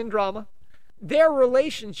Victorian drama. Their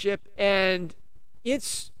relationship and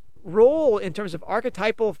its role in terms of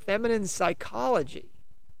archetypal feminine psychology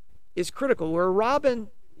is critical. Where Robin,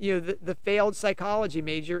 the failed psychology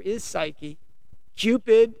major, is Psyche.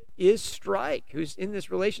 Cupid is Strike, who's in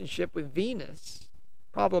this relationship with Venus,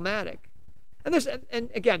 problematic. And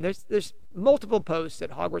there's multiple posts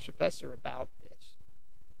at Hogwarts Professor about this.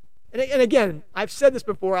 And again, I've said this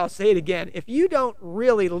before, I'll say it again. If you don't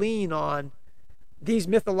really lean on these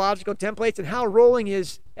mythological templates and how Rowling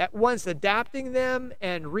is at once adapting them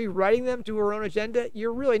and rewriting them to her own agenda,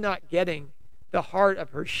 you're really not getting the heart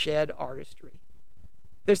of her shed artistry.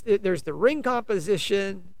 There's the ring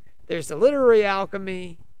composition, there's the literary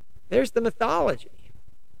alchemy, there's the mythology.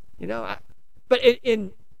 But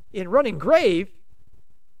in Running Grave,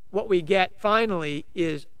 what we get finally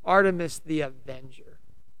is Artemis the Avenger.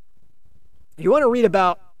 If you want to read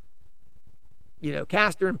about,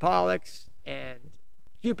 Castor and Pollux and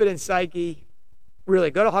Cupid and Psyche,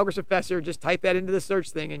 really go to Hogwarts Professor, just type that into the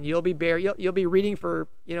search thing, and you'll be reading for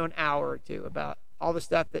an hour or two about all the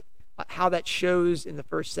stuff how that shows in the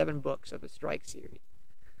first 7 books of the Strike series.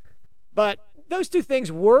 But those 2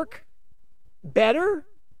 things work better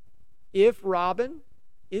if Robin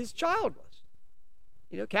is childless.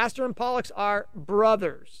 Castor and Pollux are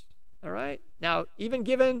brothers. All right. Now, even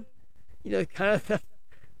given, kind of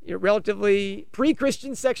the relatively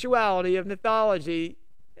pre-Christian sexuality of mythology,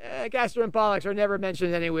 Castor and Pollux are never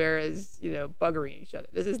mentioned anywhere as buggering each other.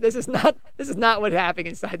 This is not what happened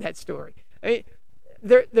inside that story. I mean,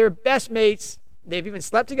 they're best mates. They've even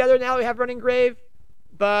slept together now. We have running grave,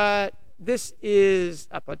 but this is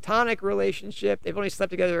a platonic relationship. They've only slept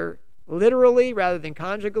together literally rather than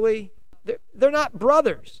conjugally. They're not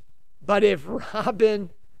brothers, but if Robin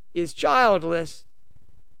is childless,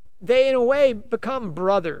 they in a way become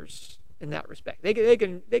brothers in that respect. They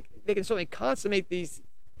can certainly consummate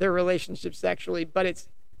their relationship sexually, but it's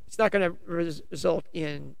not going to result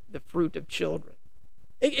in the fruit of children.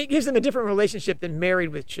 It gives them a different relationship than married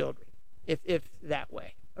with children, if that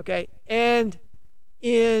way. Okay, and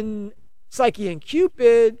in Psyche and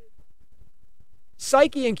Cupid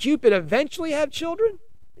eventually have children.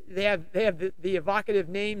 They have the evocative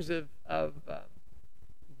names of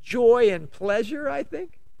joy and pleasure, I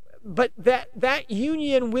think. But that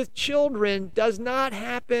union with children does not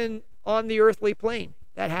happen on the earthly plane.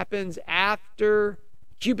 That happens after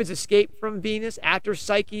Cupid's escape from Venus, after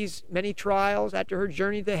Psyche's many trials, after her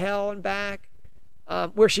journey to hell and back,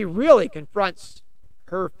 where she really confronts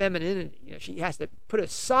her femininity. She has to put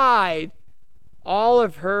aside all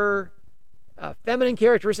of her feminine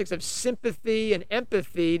characteristics of sympathy and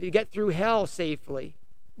empathy to get through hell safely.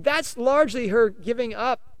 That's largely her giving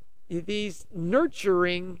up these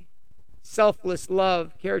nurturing, selfless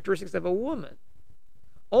love characteristics of a woman.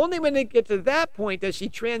 Only when they get to that point does she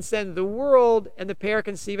transcend the world and the pair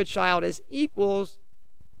conceive a child as equals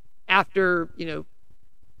after,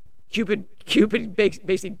 Cupid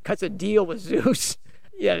basically cuts a deal with Zeus.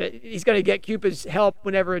 Yeah, he's going to get Cupid's help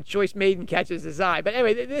whenever a choice maiden catches his eye. But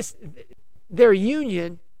anyway, their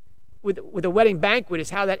union with a wedding banquet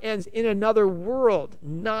is how that ends in another world,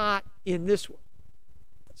 not in this one.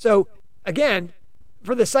 So, again,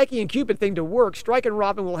 for the Psyche and Cupid thing to work, Strike and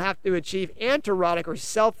Robin will have to achieve anterotic or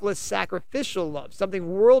selfless sacrificial love, something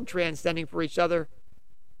world transcending for each other,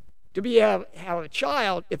 to have a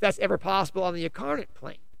child, if that's ever possible on the incarnate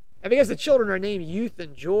plane. And because the children are named youth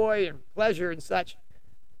and joy and pleasure and such,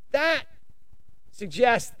 that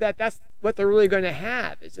suggests that that's what they're really going to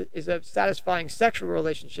have, is a satisfying sexual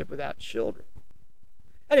relationship without children.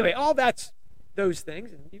 Anyway, all that's those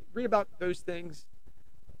things, and you read about those things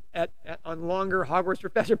on longer Hogwarts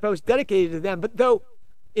Professor posts dedicated to them. But though,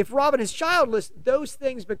 if Robin is childless, those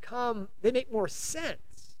things they make more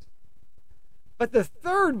sense. But the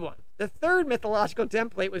third mythological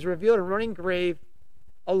template was revealed in Running Grave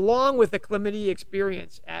along with the chlamydia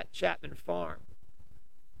experience at Chapman Farm.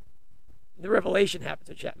 The revelation happens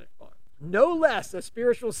at Chapman Farm. No less a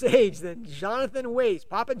spiritual sage than Jonathan Wace,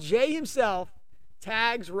 Papa J himself,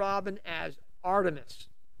 tags Robin as Artemis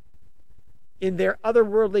in their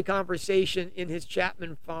otherworldly conversation in his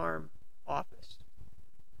Chapman Farm office,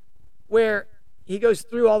 where he goes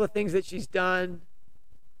through all the things that she's done.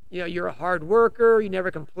 You're a hard worker. You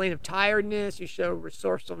never complain of tiredness. You show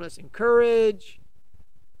resourcefulness and courage.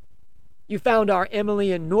 You found our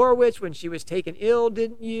Emily in Norwich when she was taken ill,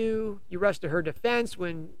 didn't you? You rushed to her defense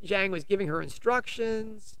when Zhang was giving her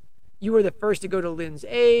instructions. You were the first to go to Lin's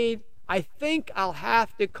aid. I think I'll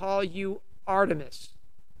have to call you Artemis.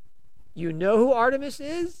 You know who Artemis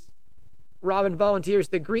is? Robin volunteers,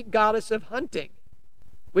 the Greek goddess of hunting,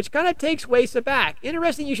 which kind of takes Wace aback.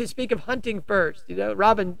 Interesting you should speak of hunting first.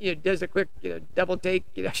 Robin does a quick double take,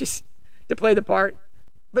 she's to play the part.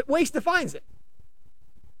 But Wace defines it.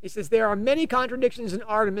 He says, there are many contradictions in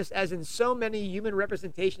Artemis, as in so many human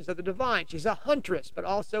representations of the divine. She's a huntress, but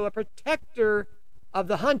also a protector of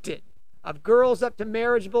the hunted, of girls up to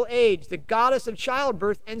marriageable age, the goddess of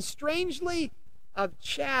childbirth, and strangely, of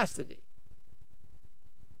chastity.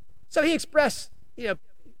 So he expressed,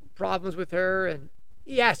 problems with her, and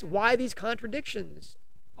he asked, why these contradictions,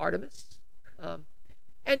 Artemis?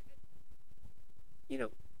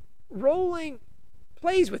 Rowling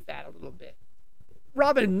plays with that a little bit.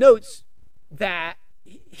 Robin notes that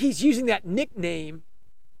he's using that nickname,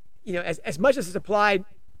 as much as it's applied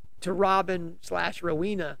to Robin /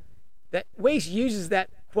 Rowena, that Wace uses that,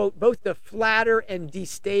 quote, both to flatter and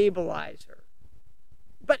destabilize her.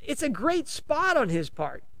 But it's a great spot on his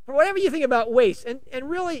part. For whatever you think about Wace, and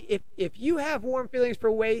really, if you have warm feelings for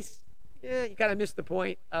Wace, you kind of missed the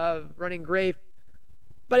point of Running Grave.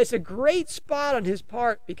 But it's a great spot on his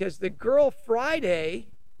part because the girl Friday,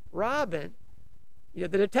 Robin, the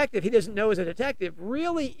detective he doesn't know is a detective,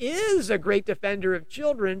 really is a great defender of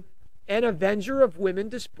children and avenger of women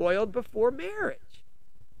despoiled before marriage.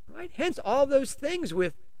 Right? Hence all those things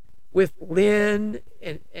with with Lynn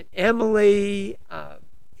and Emily,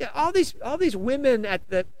 all these women at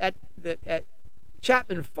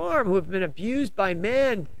Chapman Farm who have been abused by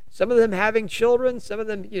men. Some of them having children. Some of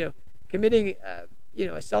them, committing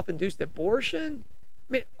a self-induced abortion.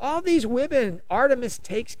 I mean, all these women Artemis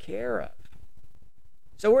takes care of.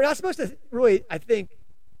 So we're not supposed to really, I think,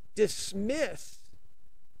 dismiss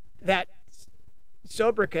that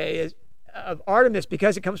sobriquet of Artemis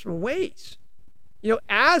because it comes from ways.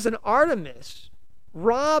 As an Artemis,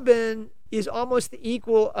 Robin is almost the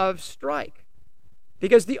equal of Strike,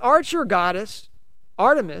 because the archer goddess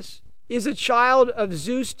Artemis is a child of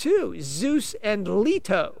Zeus too, Zeus and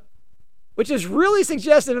Leto, which is really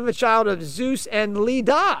suggestive of a child of Zeus and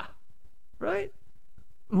Leda, right?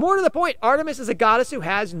 More to the point, Artemis is a goddess who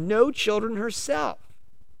has no children herself.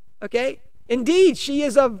 Okay? Indeed, she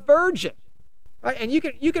is a virgin. Right? And you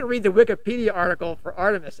can read the Wikipedia article for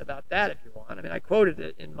Artemis about that if you want. I mean, I quoted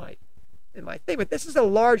it in my thing, but this is a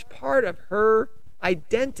large part of her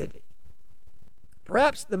identity.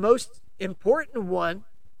 Perhaps the most important one,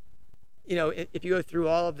 if you go through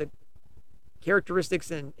all of the characteristics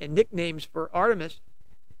and nicknames for Artemis,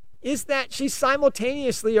 is that she's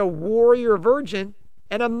simultaneously a warrior virgin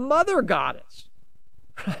and a mother goddess.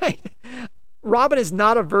 Right? Robin is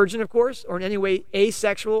not a virgin, of course, or in any way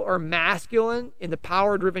asexual or masculine in the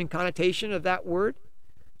power-driven connotation of that word.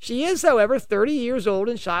 She is, however, 30 years old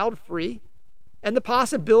and child-free, and the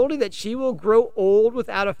possibility that she will grow old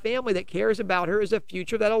without a family that cares about her is a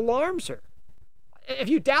future that alarms her. If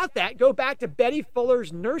you doubt that, go back to Betty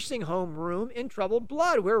Fuller's nursing home room in Troubled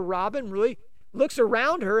Blood, where Robin really looks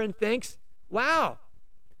around her and thinks, wow,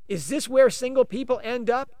 is this where single people end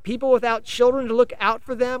up? People without children to look out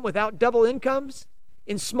for them, without double incomes,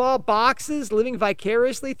 in small boxes, living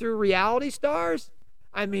vicariously through reality stars?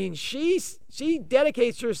 I mean, she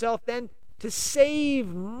dedicates herself then to save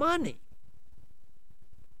money.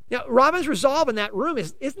 Now, Robin's resolve in that room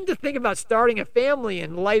isn't to think about starting a family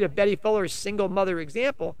in light of Betty Fuller's single mother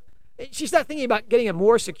example. She's not thinking about getting a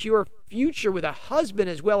more secure future with a husband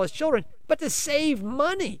as well as children, but to save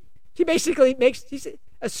money. She basically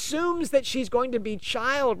assumes that she's going to be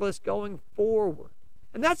childless going forward.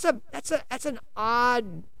 And that's an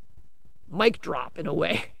odd mic drop in a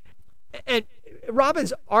way. And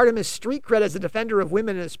Robin's Artemis street cred as a defender of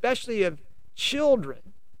women and especially of children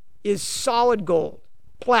is solid gold,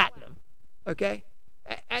 platinum, okay?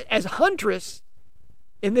 As huntress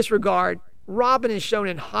in this regard, Robin is shown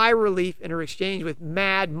in high relief in her exchange with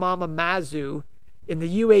Mad Mama Mazu in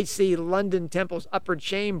the UHC London Temple's upper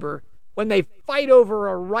chamber when they fight over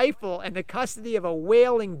a rifle and the custody of a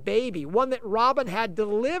wailing baby, one that Robin had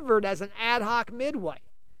delivered as an ad hoc midwife.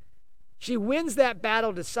 She wins that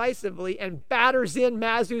battle decisively and batters in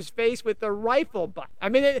Mazu's face with the rifle butt.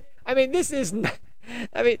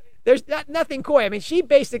 There's nothing coy. I mean, she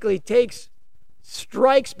basically takes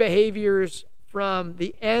Strike's behaviors from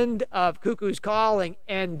the end of Cuckoo's Calling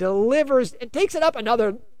and delivers and takes it up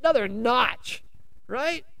another notch,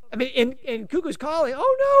 right? I mean, in Cuckoo's Calling,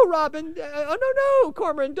 oh no, Robin, no,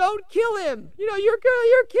 Cormoran, don't kill him. You're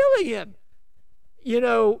killing him.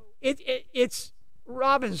 It's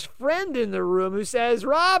Robin's friend in the room who says,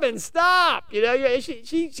 Robin, stop.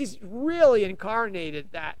 She's really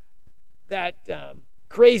incarnated that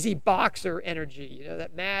crazy boxer energy,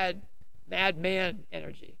 that madman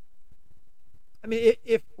energy. I mean,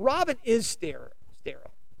 if Robin is sterile,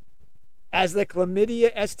 as the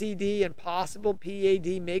chlamydia, STD, and possible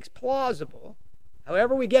PAD makes plausible,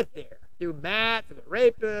 however we get there, through Matt, through the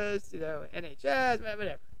rapist, NHS,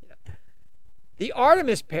 whatever. The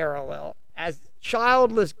Artemis parallel as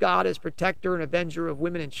childless goddess, protector, and avenger of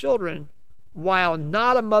women and children, while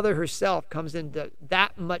not a mother herself, comes into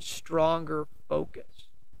that much stronger focus.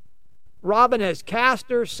 Robin has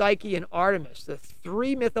Castor, Psyche, and Artemis, the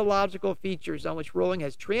three mythological features on which Rowling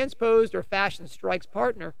has transposed or fashioned Strike's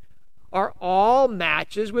partner, are all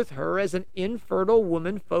matches with her as an infertile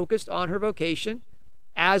woman focused on her vocation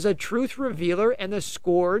as a truth revealer and the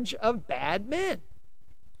scourge of bad men.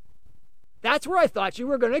 That's where I thought you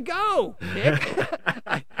were going to go, Nick.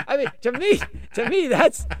 I mean, to me,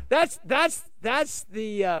 that's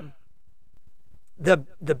the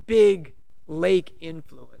big Lake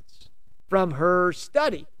influence from her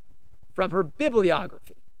study, from her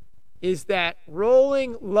bibliography, is that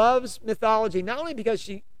Rowling loves mythology not only because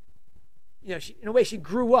she in a way she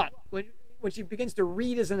grew up when she begins to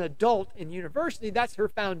read as an adult in university. That's her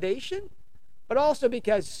foundation. But also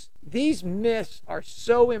because these myths are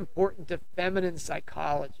so important to feminine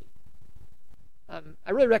psychology. I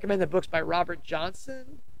really recommend the books by Robert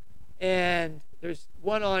Johnson And there's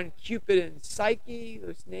one on Cupid and Psyche,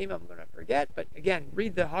 whose name I'm going to forget. But again,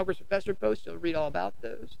 read the Hogwarts Professor post. You'll read all about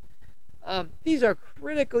those. These are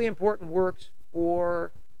critically important works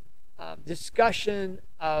for discussion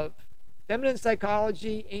of feminine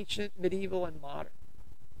psychology, ancient, medieval, and modern.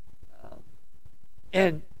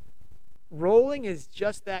 And Rowling is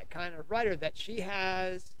just that kind of writer, that she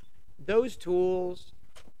has those tools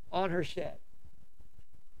on her shed.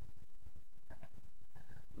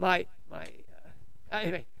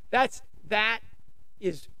 Anyway, that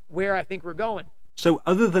is where I think we're going. So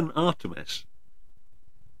other than Artemis,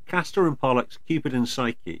 Castor and Pollux, Cupid and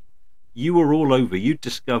Psyche, you were all over. You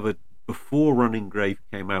discovered before Running Grave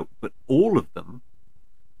came out, but all of them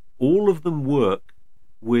work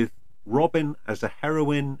with Robin as a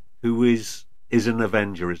heroine who is an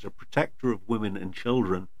avenger, is a protector of women and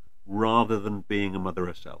children, rather than being a mother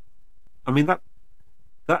herself. I mean,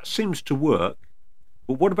 that seems to work.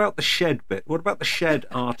 But what about the shed bit? What about the shed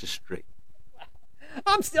artistry?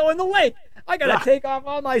 I'm still in the lake. I gotta take off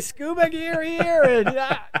all my scuba gear here, and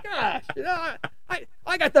gosh,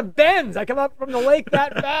 I got the bends. I come up from the lake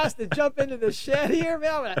that fast to jump into the shed here,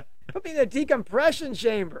 man. Put me in the decompression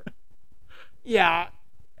chamber. Yeah.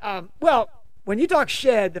 Well, when you talk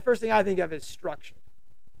shed, the first thing I think of is structure.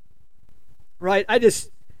 Right? I just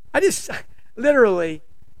literally,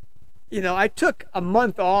 I took a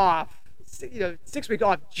month off. 6 weeks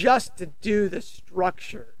off just to do the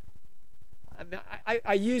structure.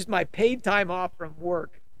 I used my paid time off from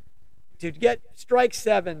work to get Strike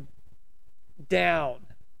 7 down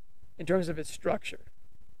in terms of its structure.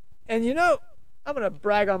 And I'm going to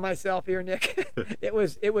brag on myself here, Nick. It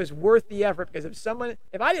was worth the effort, because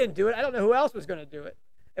if I didn't do it, I don't know who else was going to do it.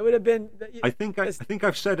 It would have been. I think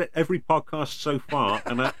I've said it every podcast so far,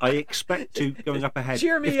 and I expect to going up ahead.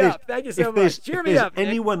 Cheer me up! Thank you so much. Cheer me up.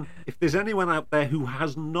 If there's anyone out there who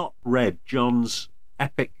has not read John's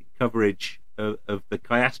epic coverage of the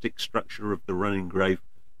chiastic structure of the Running Grave,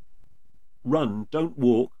 don't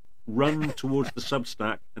walk, run towards the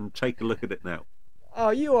Substack and take a look at it now.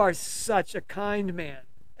 Oh, you are such a kind man.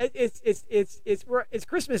 It's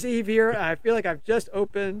Christmas Eve here, and I feel like I've just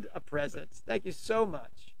opened a present. Thank you so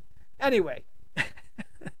much. Anyway,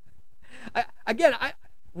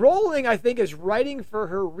 Rowling, I think, is writing for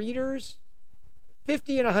her readers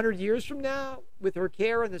 50 and 100 years from now with her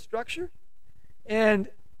care and the structure. And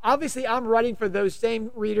obviously, I'm writing for those same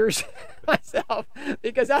readers myself,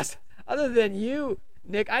 because other than you,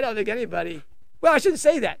 Nick, I don't think anybody. Well, I shouldn't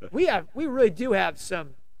say that. We really do have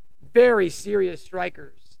some very serious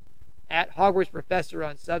strikers at Hogwarts Professor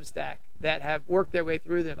on Substack that have worked their way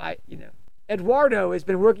through them. Eduardo has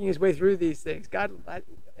been working his way through these things.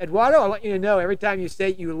 Eduardo, I want you to know, every time you say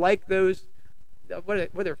you like those,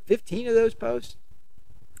 what are 15 of those posts,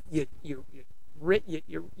 you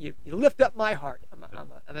lift up my heart.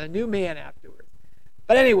 I'm a new man afterwards.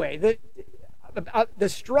 But anyway, the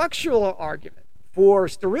structural argument for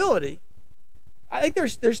sterility, I think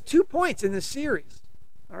there's 2 points in this series.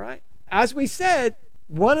 All right, as we said,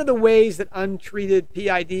 one of the ways that untreated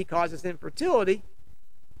PID causes infertility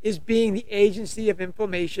is being the agency of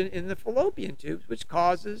inflammation in the fallopian tubes, which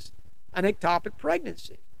causes an ectopic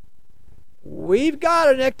pregnancy. We've got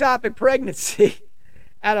an ectopic pregnancy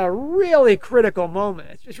at a really critical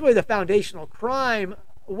moment. It's really the foundational crime,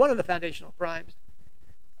 one of the foundational crimes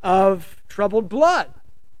of troubled blood,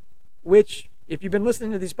 which, if you've been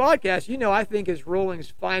listening to these podcasts, I think is Rowling's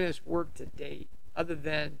finest work to date, other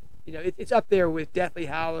than, it's up there with Deathly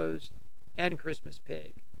Hallows and Christmas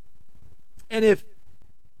Pig. And if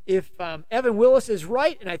Evan Willis is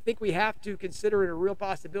right, and I think we have to consider it a real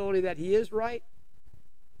possibility that he is right,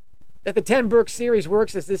 that the 10-book series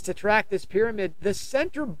works as this Tetractys pyramid, the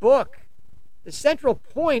central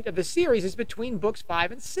point of the series is between books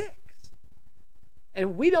 5 and 6.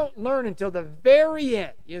 And we don't learn until the very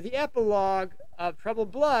end, the epilogue of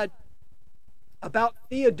Troubled Blood, about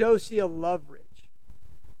Theodosia Loveridge,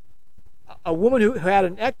 a woman who had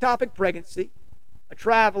an ectopic pregnancy, a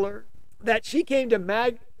traveler, that she came to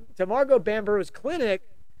Margot Bamborough's clinic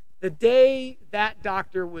the day that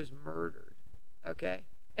doctor was murdered. Okay?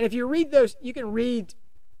 And if you read those, you can read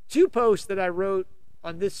 2 posts that I wrote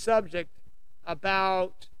on this subject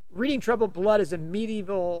about reading Troubled Blood as a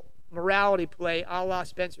medieval morality play a la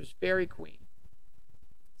Spencer's Fairy Queen.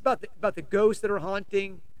 It's about the ghosts that are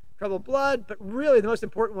haunting Troubled Blood, but really the most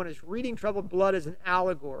important one is reading Troubled Blood as an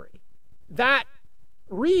allegory. That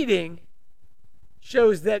reading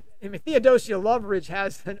shows that Theodosia Loveridge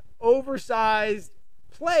has an oversized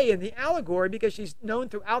play in the allegory, because she's known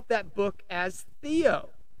throughout that book as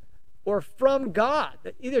Theo, or from God.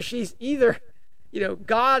 That she's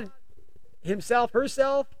God himself,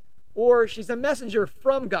 herself, or she's a messenger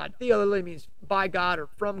from God. Theo literally means by God or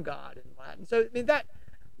from God in Latin. So I mean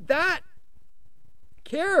that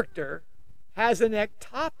character has an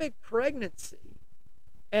ectopic pregnancy,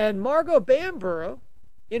 and Margot Bamborough,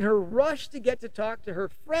 in her rush to get to talk to her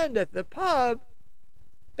friend at the pub,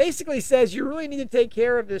 basically says, you really need to take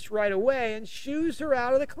care of this right away, and shoos her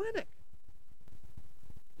out of the clinic.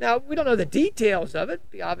 Now, we don't know the details of it.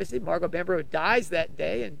 Obviously, Margot Bamborough dies that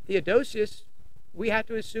day, and Theodosius, we have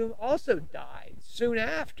to assume, also died soon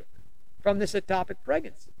after from this ectopic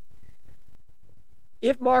pregnancy.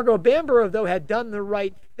 If Margot Bamborough, though, had done the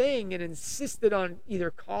right thing and insisted on either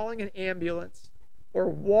calling an ambulance or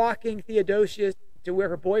walking Theodosius to where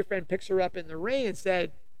her boyfriend picks her up in the rain and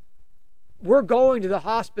said, we're going to the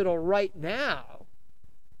hospital right now,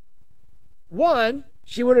 one,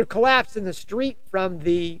 she would have collapsed in the street from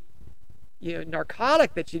the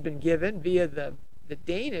narcotic that she'd been given via the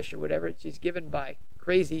Danish or whatever she's given by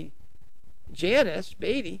crazy Janice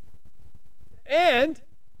Beatty. And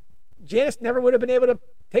Janice never would have been able to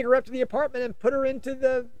take her up to the apartment and put her into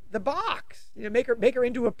the box. Make her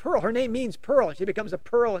into a pearl. Her name means pearl, and she becomes a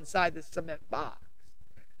pearl inside the cement box.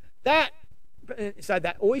 Inside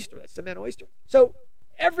that oyster, that cement oyster. So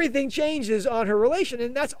everything changes on her relation,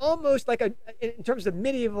 and that's almost like in terms of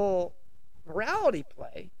medieval morality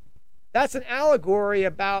play, that's an allegory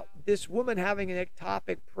about this woman having an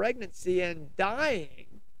ectopic pregnancy and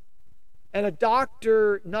dying, and a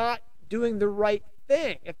doctor not doing the right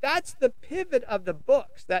thing. If that's the pivot of the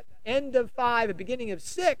books, that end of 5 and beginning of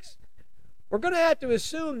 6, we're going to have to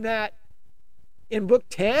assume that in book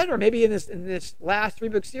 10, or maybe in this last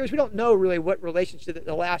 3-book series, we don't know really what relationship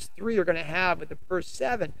the last 3 are going to have with the first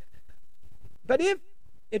 7. But if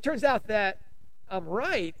it turns out that I'm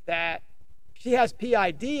right, that she has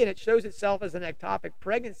PID and it shows itself as an ectopic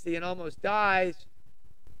pregnancy and almost dies,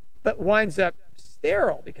 but winds up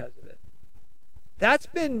sterile because of it, that's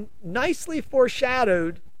been nicely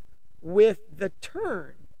foreshadowed with the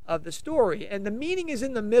turn of the story. And the meaning is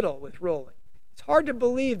in the middle with Rowling. It's hard to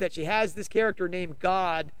believe that she has this character named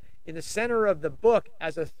God in the center of the book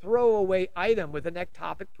as a throwaway item with an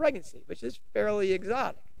ectopic pregnancy, which is fairly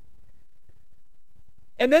exotic.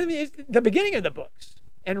 And then the beginning of the books.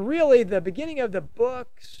 And really, the beginning of the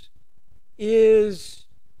books is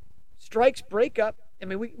Strike's breakup. I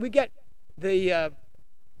mean, we get the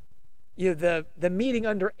meeting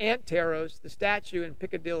under Anteros, the statue in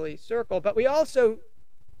Piccadilly Circle, but we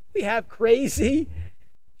have crazy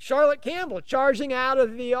Charlotte Campbell charging out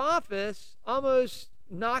of the office, almost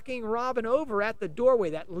knocking Robin over at the doorway,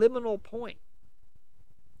 that liminal point.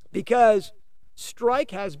 Because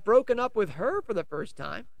Strike has broken up with her for the first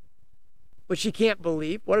time, which she can't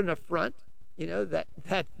believe. What an affront. That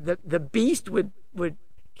the beast would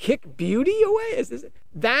kick beauty away.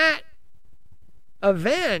 That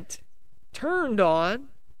event turned on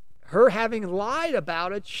her having lied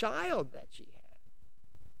about a child that she had.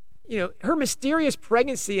 Her mysterious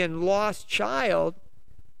pregnancy and lost child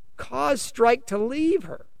caused Strike to leave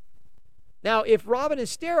her. Now, if Robin is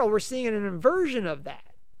sterile, we're seeing an inversion of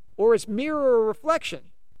that, or it's mirror or reflection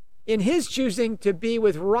in his choosing to be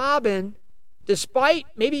with Robin, despite,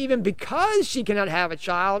 maybe even because she cannot have a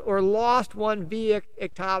child or lost one via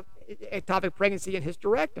ectopic pregnancy and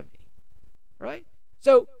hysterectomy, right?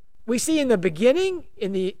 So we see in the beginning,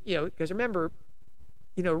 because remember,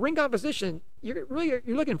 ring composition, you're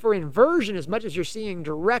looking for inversion as much as you're seeing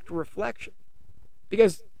direct reflection,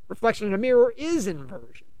 because reflection in a mirror is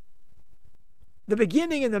inversion. The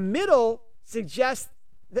beginning and the middle suggest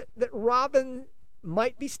that Robin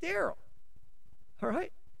might be sterile. All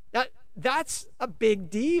right? Now, that's a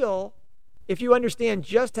big deal if you understand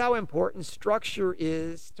just how important structure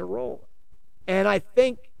is to Rowling. And I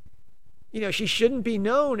think, she shouldn't be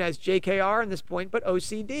known as JKR in this point, but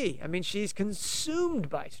OCD. I mean, she's consumed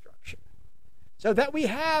by structure. So that we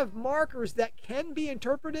have markers that can be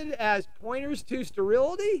interpreted as pointers to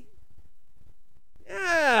sterility,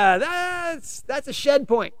 yeah, that's a shed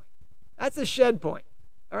point. That's a shed point.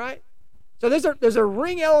 All right? So there's a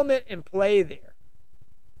ring element in play there.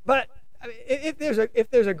 But I mean, if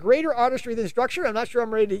there's a greater artistry than structure, I'm not sure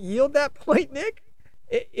I'm ready to yield that point, Nick.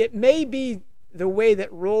 It may be the way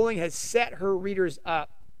that Rowling has set her readers up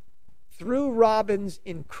through Robin's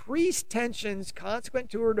increased tensions consequent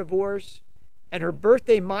to her divorce and her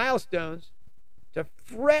birthday milestones to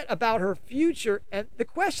fret about her future and the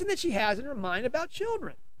question that she has in her mind about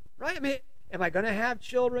children, right? I mean, am I going to have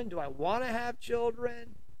children? Do I want to have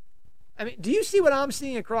children? I mean, do you see what I'm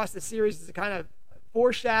seeing across the series as a kind of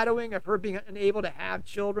foreshadowing of her being unable to have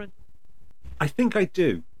children? I think I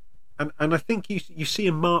do. And I think you see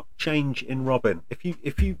a marked change in Robin. If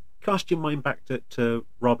you cast your mind back to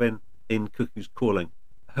Robin in Cuckoo's Calling.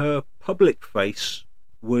 Her public face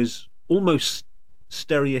was almost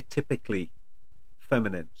stereotypically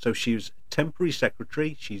feminine. So she was temporary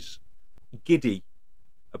secretary. She's giddy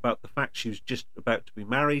about the fact she was just about to be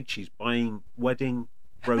married. She's buying wedding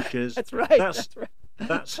brochures. That's right.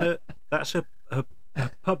 That's her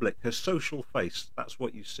public, her social face. That's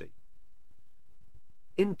what you see.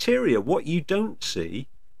 Interior, what you don't see,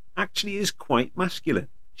 actually is quite masculine.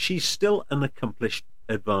 She's still an accomplished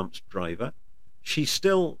advanced driver. She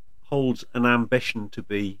still holds an ambition to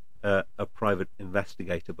be a private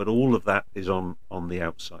investigator, but all of that is on the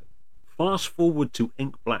outside. Fast forward to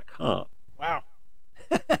Ink Black Heart. Wow.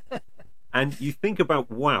 And you think about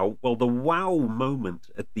wow. Well, the wow moment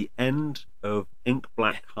at the end of Ink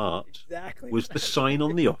Black Heart was the sign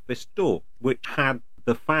on the office door, which had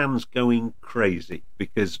the fans going crazy,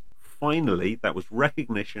 because finally that was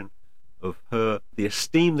recognition of her, the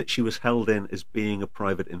esteem that she was held in as being a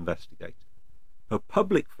private investigator. Her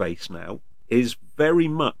public face now is very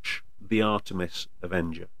much the Artemis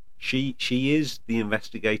Avenger. She is the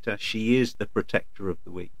investigator. She is the protector of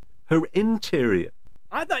the weak. Her interior.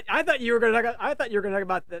 I thought you were going to talk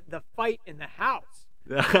about the fight in the house.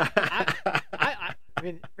 I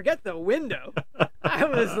mean, forget the window. I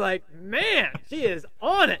was like, man, she is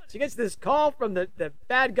on it. She gets this call from the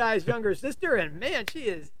bad guy's younger sister, and man, she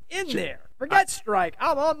is in there. Forget Strike.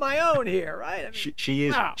 I'm on my own here, right? I mean, she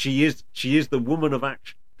is. Wow. She is the woman of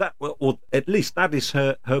action. That, or at least that is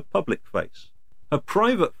her public face. Her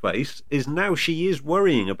private face is now she is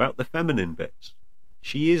worrying about the feminine bits.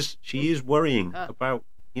 She is worrying about,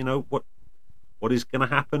 what is going to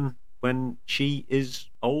happen when she is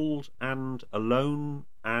old and alone,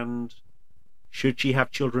 and should she have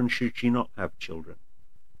children, should she not have children.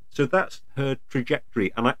 So that's her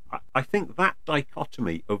trajectory, and I think that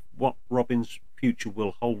dichotomy of what Robin's future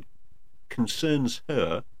will hold concerns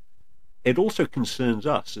her. It also concerns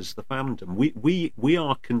us as the fandom. We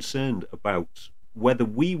are concerned about whether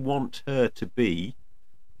we want her to be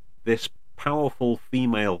this powerful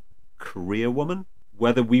female career woman,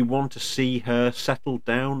 whether we want to see her settled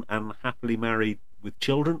down and happily married with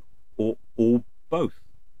children, or both.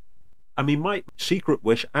 I mean, my secret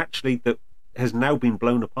wish, actually, that has now been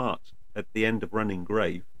blown apart at the end of Running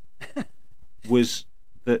Grave, was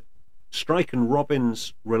that Strike and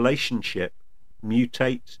Robin's relationship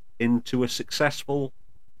mutate into a successful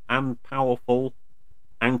and powerful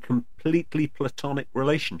and completely platonic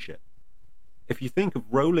relationship. If you think of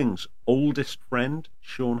Rowling's oldest friend,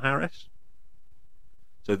 Sean Harris,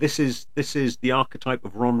 so this is the archetype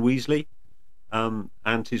of Ron Weasley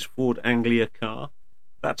and his Ford Anglia car.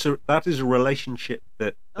 That is a relationship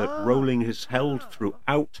that Rowling has held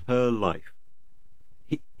throughout her life.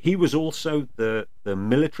 He was also the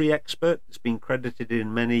military expert that's been credited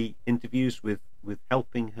in many interviews with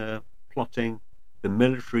helping her plotting the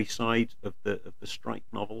military side of the Strike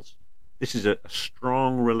novels. This is a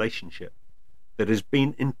strong relationship that has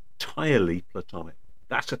been entirely platonic.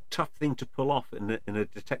 That's a tough thing to pull off in a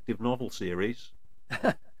detective novel series.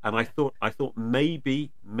 And I thought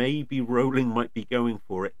maybe Rowling might be going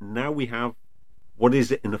for it. Now we have what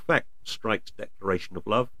is in effect Strike's declaration of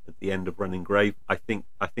love at the end of Running Grave. I think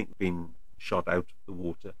being shot out of the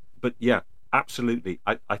water. But yeah, absolutely.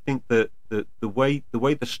 I think that the way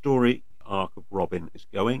the story arc of Robin is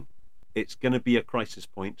going, it's going to be a crisis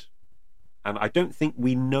point, and I don't think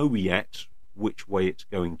we know yet which way it's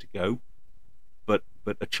going to go.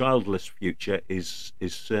 But a childless future is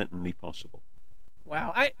certainly possible.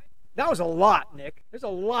 Wow, that was a lot, Nick. There's a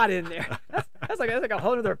lot in there. That's like a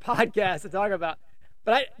whole other podcast to talk about.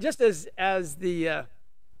 But just as the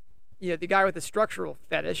the guy with the structural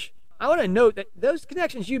fetish, I want to note that those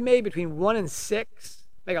connections you made between 1 and 6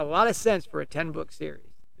 make a lot of sense for a 10-book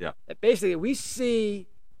series. Yeah. That basically we see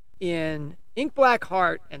in Ink Black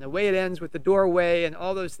Heart and the way it ends with the doorway and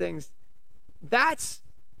all those things. That's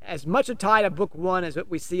as much a tie to book 1 as what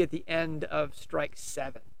we see at the end of Strike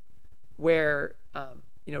 7, where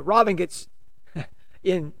Robin gets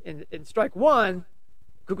in Strike 1,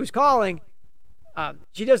 Cuckoo's Calling.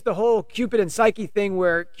 She does the whole Cupid and Psyche thing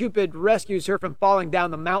where Cupid rescues her from falling down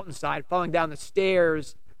the mountainside, falling down the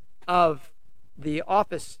stairs of the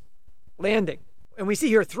office landing. And we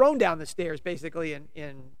see her thrown down the stairs, basically,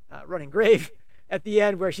 in Running Grave at the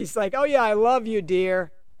end, where she's like, "Oh, yeah, I love you,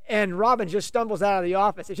 dear." And Robin just stumbles out of the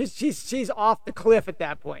office. She's off the cliff at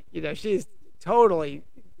that point. She's totally...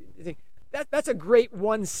 That's a great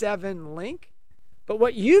 1-7 link. But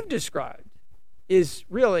what you've described is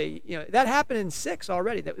really, that happened in 6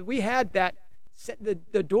 already. That we had that,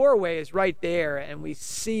 the doorway is right there, and we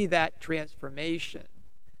see that transformation.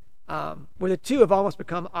 where the two have almost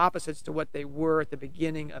become opposites to what they were at the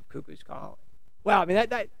beginning of Cuckoo's Calling. Wow, I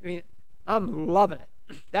mean, I'm loving it.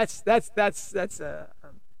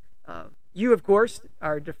 You, of course,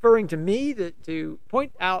 are deferring to me to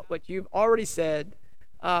point out what you've already said.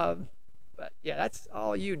 But yeah, that's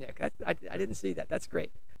all you, Nick. I didn't see that. That's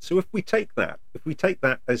great. So if we take that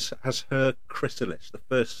as her chrysalis, the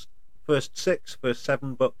first first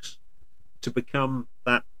 7 books, to become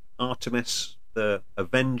that Artemis, the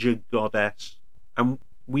Avenger goddess, and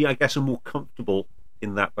we, I guess, are more comfortable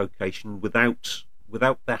in that vocation without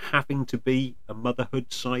there having to be a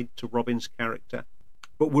motherhood side to Robin's character.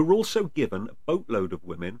 But we're also given a boatload of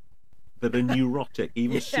women that are neurotic,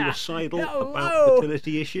 even suicidal about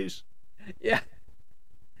fertility issues.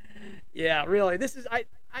 Yeah, really. This is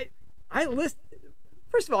I list.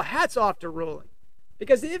 First of all, hats off to Rowling,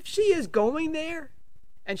 because if she is going there,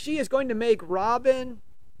 and she is going to make Robin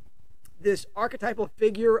this archetypal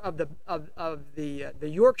figure of the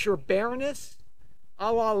Yorkshire Baroness,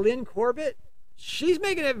 a la Lynn Corbett, she's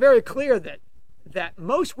making it very clear that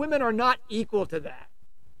most women are not equal to that.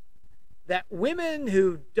 That women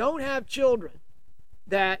who don't have children,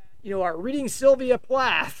 that are reading Sylvia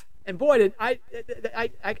Plath, and boy, did I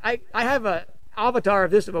have a avatar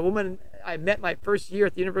of a woman I met my first year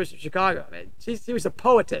at the University of Chicago. I mean, she was a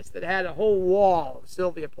poetess that had a whole wall of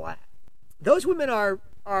Sylvia Plath. Those women are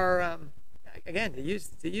again, to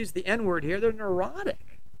use the N word here, they're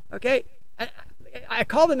neurotic. Okay, I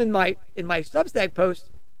call them in my Substack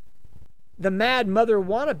post the mad mother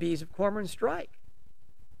wannabes of Cormoran Strike.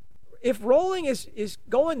 If Rowling is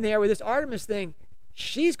going there with this Artemis thing,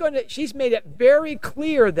 she's made it very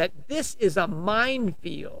clear that this is a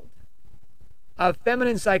minefield of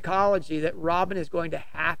feminine psychology that Robin is going to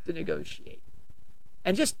have to negotiate.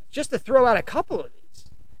 And just to throw out a couple of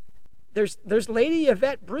these, there's Lady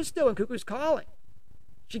Yvette Bristow in Cuckoo's Calling.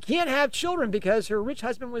 She can't have children because her rich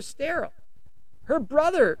husband was sterile. Her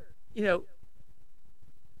brother,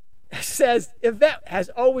 says Yvette has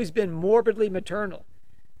always been morbidly maternal.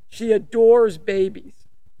 She adores babies.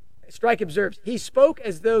 Strike observes, he spoke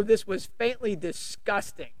as though this was faintly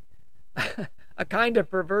disgusting, a kind of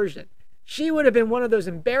perversion. She would have been one of those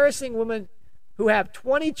embarrassing women who have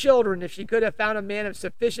 20 children if she could have found a man of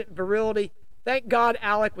sufficient virility. Thank God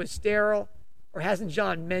Alec was sterile, or hasn't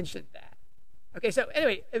John mentioned that? Okay, so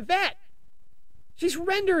anyway, Yvette, she's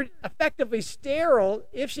rendered effectively sterile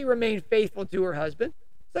if she remained faithful to her husband.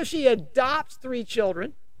 So she adopts 3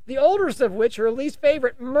 children, the oldest of which, her least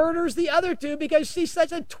favorite, murders the other 2 because she's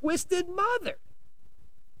such a twisted mother.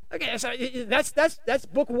 Okay, so that's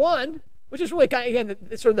book 1, which is really kind of,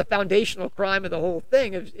 again, sort of the foundational crime of the whole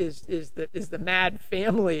thing is the mad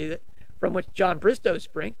family from which John Bristow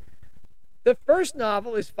sprang. The first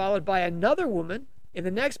novel is followed by another woman in the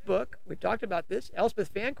next book. We've talked about this, Elspeth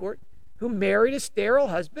Fancourt, who married a sterile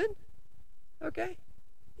husband. Okay,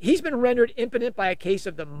 he's been rendered impotent by a case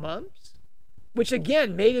of the mumps, which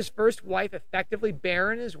again made his first wife effectively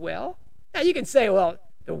barren as well. Now you can say, well,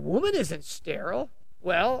 the woman isn't sterile.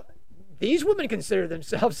 Well, these women consider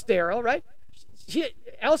themselves sterile, right?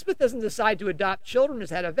 Elspeth doesn't decide to adopt children as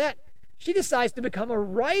head of vet. She decides to become a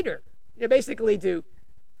writer, basically to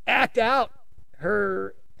act out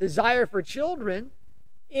her desire for children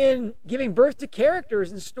in giving birth to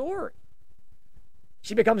characters and story.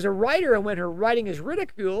 She becomes a writer, and when her writing is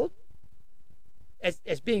ridiculed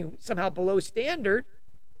as being somehow below standard,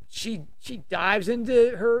 she dives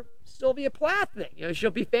into her Sylvia Plath thing.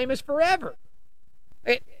 She'll be famous forever.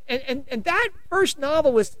 And that first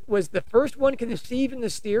novel was the first one conceived in the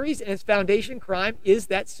series, and its foundation crime is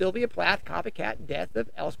that Sylvia Plath copycat death of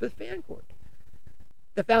Elspeth Fancourt.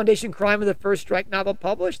 The foundation crime of the first Strike novel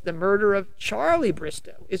published, the murder of Charlie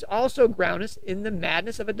Bristow, is also grounded in the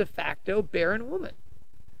madness of a de facto barren woman.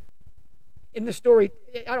 In the story,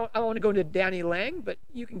 I don't want to go into Danny Lang, but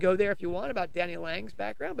you can go there if you want about Danny Lang's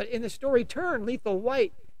background. But in the story Turn, Lethal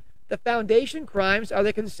White, the foundation crimes are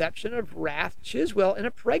the conception of Wrath Chiswell in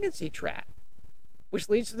a pregnancy trap, which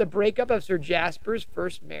leads to the breakup of Sir Jasper's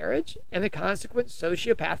first marriage and the consequent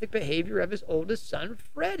sociopathic behavior of his oldest son,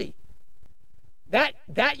 Freddie.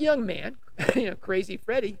 That young man, crazy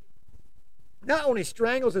Freddie, not only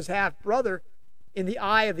strangles his half-brother in the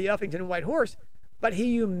eye of the Uffington White Horse, but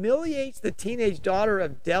he humiliates the teenage daughter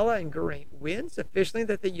of Della and Geraint Wynne sufficiently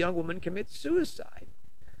that the young woman commits suicide.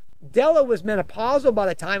 Della was menopausal by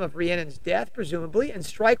the time of Rhiannon's death, presumably, and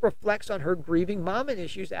Strike reflects on her grieving mama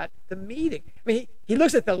issues at the meeting. I mean, he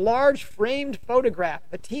looks at the large framed photograph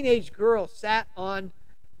of a teenage girl sat on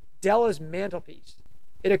Della's mantelpiece.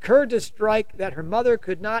 It occurred to Strike that her mother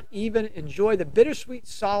could not even enjoy the bittersweet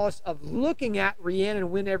solace of looking at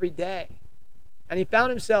Rhiannon Wynne every day. and he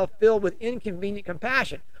found himself filled with inconvenient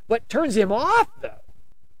compassion. What turns him off, though,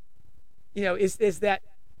 is that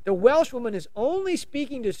the Welsh woman is only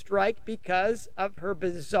speaking to Strike because of her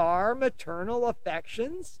bizarre maternal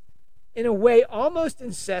affections in a way almost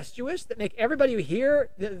incestuous that make everybody who hear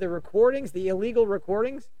the recordings, the illegal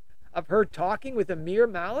recordings of her talking with Amir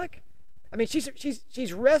Malik. I mean,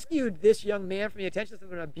 she's rescued this young man from the attentions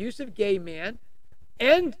of an abusive gay man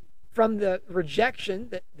and from the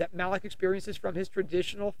rejection that Malik experiences from his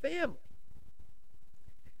traditional family.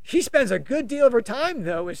 She spends a good deal of her time,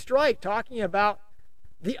 though, with Strike talking about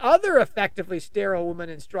the other effectively sterile woman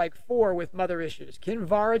in Strike 4 with mother issues,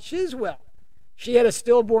 Kinvara Chiswell. She had a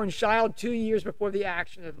stillborn child 2 years before the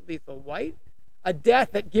action of Lethal White, a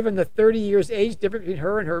death that, given the 30 years age difference between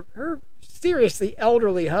her and her seriously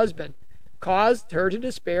elderly husband, caused her to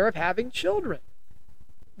despair of having children.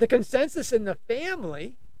 The consensus in the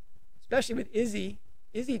family, especially with Izzy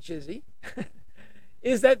Chizzy,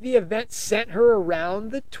 is that the event sent her around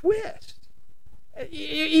the twist.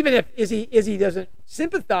 Even if Izzy doesn't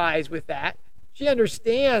sympathize with that, she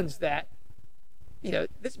understands that,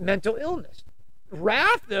 this mental illness.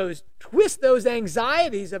 Raph, twists those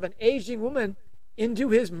anxieties of an aging woman into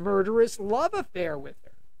his murderous love affair with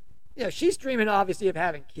her. She's dreaming, obviously, of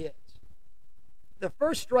having kids. The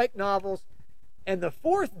first Strike novels and the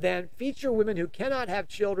fourth, then, feature women who cannot have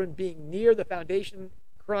children being near the foundation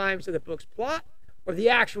crimes of the book's plot or the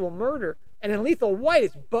actual murder. And in Lethal White,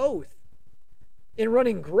 it's both. In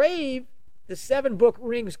Running Grave, the 7-book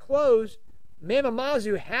rings close, Mama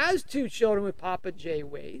Mazu has 2 children with Papa J.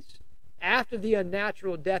 Ways after the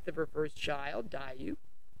unnatural death of her first child, Dayu.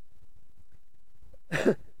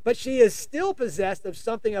 But she is still possessed of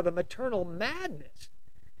something of a maternal madness.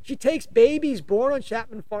 She takes babies born on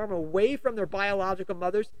Chapman Farm away from their biological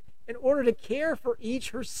mothers in order to care for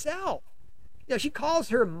each herself. She calls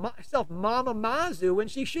herself Mama Mazu when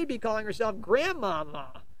she should be calling herself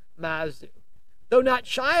Grandmama Mazu. Though not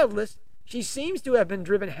childless, she seems to have been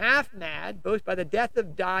driven half mad, both by the death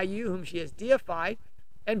of Dayu, whom she has deified,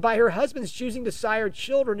 and by her husband's choosing to sire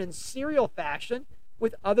children in serial fashion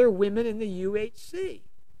with other women in the UHC.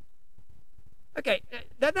 Okay,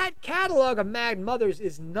 that catalog of mad mothers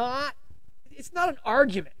it's not an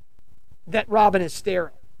argument that Robin is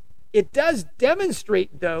sterile. It does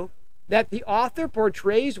demonstrate, though, that the author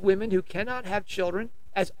portrays women who cannot have children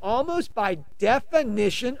as almost by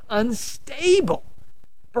definition unstable,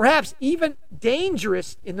 perhaps even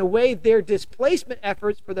dangerous in the way their displacement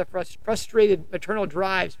efforts for the frustrated maternal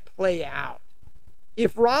drives play out.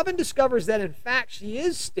 If Robin discovers that in fact she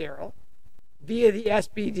is sterile via the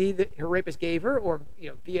SBD that her rapist gave her, or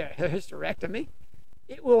via a hysterectomy,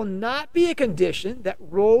 it will not be a condition that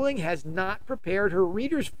Rowling has not prepared her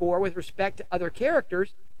readers for with respect to other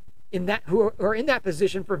characters who are in that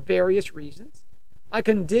position for various reasons. A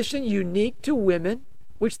condition unique to women,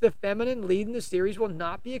 which the feminine lead in the series will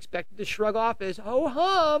not be expected to shrug off as, ho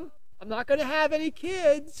hum, I'm not going to have any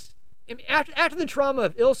kids. I mean, after the trauma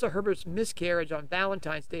of Ilsa Herbert's miscarriage on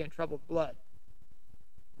Valentine's Day in Troubled Blood,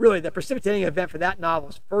 really the precipitating event for that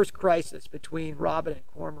novel's first crisis between Robin and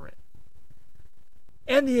Cormoran,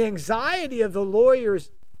 and the anxiety of the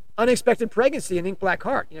lawyer's unexpected pregnancy in Ink Black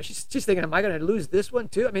Heart, she's thinking, am I going to lose this one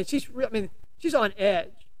too? She's on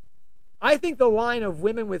edge. I think the line of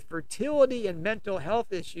women with fertility and mental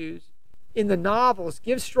health issues in the novels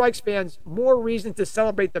gives Strikes fans more reason to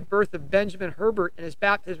celebrate the birth of Benjamin Herbert and his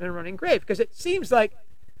baptism in Running Grave, because it seems like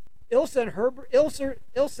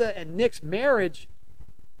Ilsa and Nick's marriage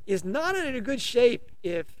is not in a good shape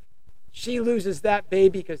if she loses that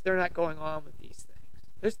baby because they're not going on with these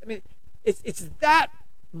things. It's that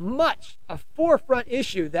much a forefront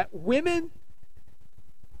issue that women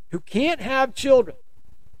who can't have children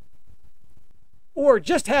or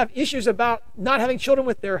just have issues about not having children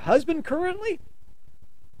with their husband currently,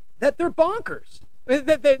 that they're bonkers.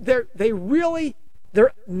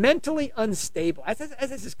 They're mentally unstable. That's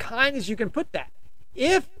as kind as you can put that.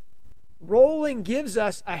 If Rowling gives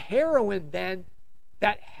us a heroine then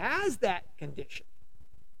that has that condition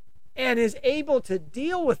and is able to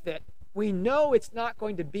deal with it, we know it's not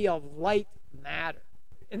going to be a light matter.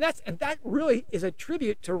 And that really is a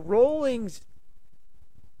tribute to Rowling's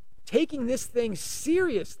taking this thing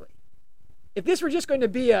seriously. If this were just going to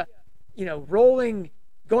be a, Rowling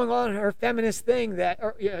going on her feminist thing that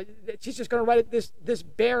she's just going to write this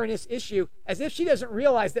Baroness issue, as if she doesn't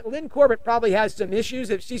realize that Lynn Corbett probably has some issues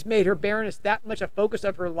if she's made her Baroness that much a focus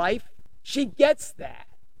of her life. She gets that.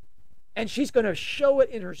 And she's going to show it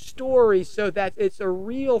in her story so that it's a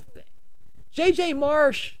real thing. J.J.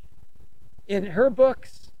 Marsh, in her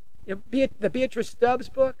books, the Beatrice Stubbs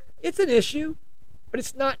book, it's an issue. But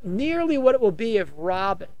it's not nearly what it will be if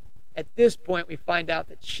Robin, at this point, we find out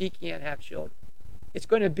that she can't have children. It's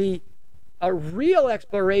going to be a real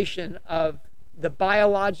exploration of the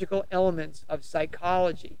biological elements of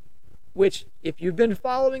psychology, which, if you've been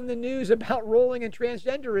following the news about Rowling and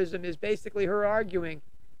transgenderism, is basically her arguing,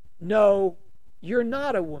 no, you're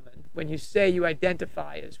not a woman when you say you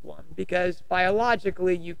identify as one, because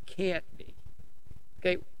biologically you can't be.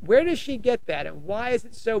 Okay, where does she get that, and why is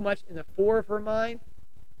it so much in the fore of her mind?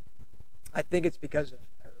 I think it's because of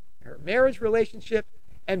her marriage relationship,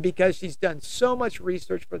 and because she's done so much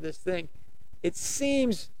research for this thing. It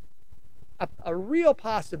seems a real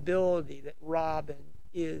possibility that Robin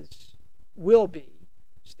will be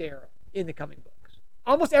sterile in the coming books.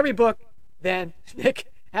 Almost every book, then,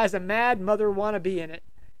 Nick, has a mad mother wannabe in it.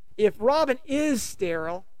 If Robin is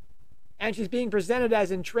sterile, and she's being presented as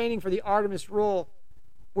in training for the Artemis role,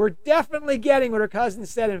 we're definitely getting what her cousin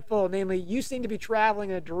said in full, namely, you seem to be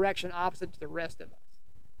traveling in a direction opposite to the rest of us.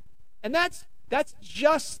 And that's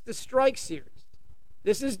just the Strike series.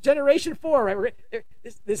 This is generation 4, right?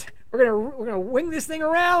 We're gonna wing this thing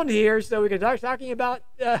around here, so we can start talking about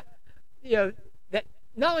that.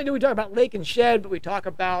 Not only do we talk about Lake and Shed, but we talk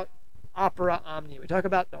about Opera Omnia. We talk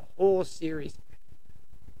about the whole series.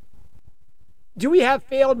 Do we have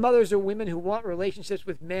failed mothers or women who want relationships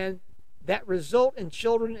with men that result in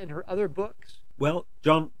children in her other books? Well,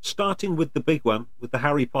 John, starting with the big one, with the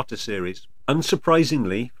Harry Potter series,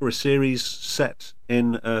 unsurprisingly, for a series set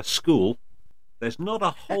in a school, there's not a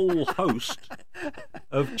whole host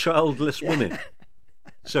of childless women.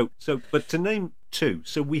 But to name two,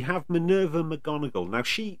 so we have Minerva McGonagall. Now,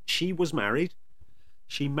 she was married.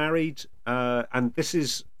 She married, and this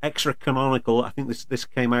is extra canonical. I think this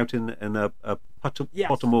came out in a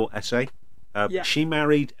Pottermore essay. She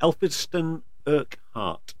married Elphiston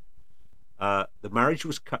Urquhart. The marriage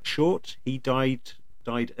was cut short. He died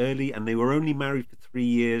early, and they were only married for 3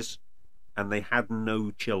 years, and they had no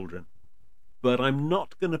children. But I'm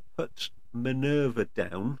not going to put Minerva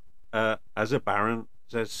down as a barren,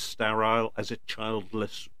 as sterile, as a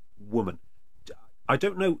childless woman. I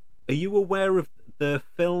don't know. Are you aware of the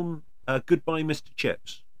film Goodbye, Mr.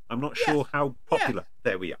 Chips? I'm not sure how popular. Yeah.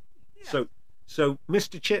 There we are. Yeah. So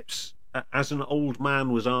Mr. Chips, as an old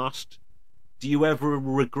man, was asked, do you ever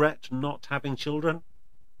regret not having children?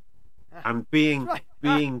 And being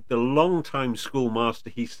the long-time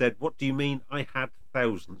schoolmaster, he said, what do you mean? I had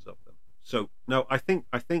thousands of them. So, no, I think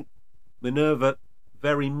Minerva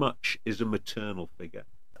very much is a maternal figure.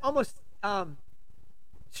 Almost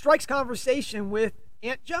strikes conversation with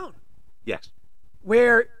Aunt Joan. Yes.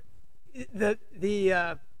 Where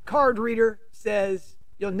the card reader says,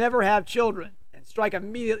 you'll never have children. And Strike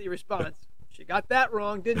immediately responds, she got that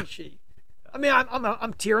wrong, didn't she? I mean,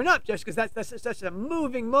 I'm tearing up just because that's such a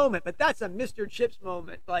moving moment, but that's a Mr. Chips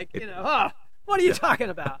moment. Like, what are you talking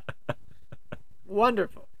about?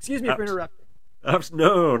 Wonderful. Excuse me for interrupting.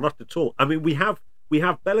 No, not at all. I mean, we have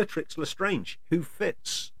Bellatrix Lestrange, who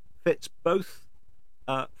fits both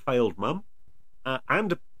failed mum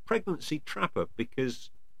and a pregnancy trapper, because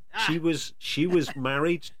she was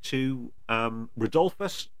married to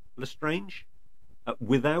Rodolphus Lestrange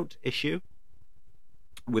without issue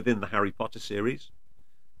within the Harry Potter series,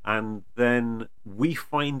 and then we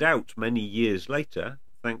find out many years later,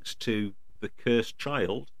 thanks to the cursed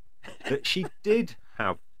child, that she did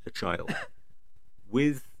have a child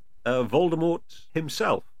with Voldemort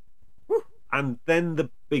himself. Woo. And then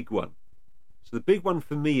the big one. So the big one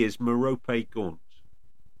for me is Merope Gaunt.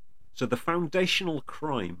 So the foundational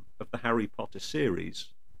crime of the Harry Potter series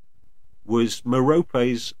was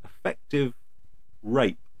Merope's effective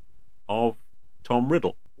rape of Tom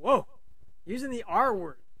Riddle. Whoa, using the R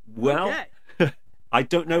word. Well, okay. I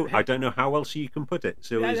don't know how else you can put it.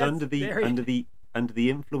 So it was under the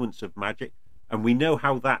influence of magic, and we know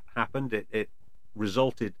how that happened. It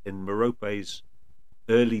resulted in Merope's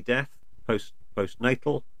early death,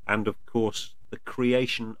 postnatal, and of course the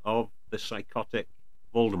creation of the psychotic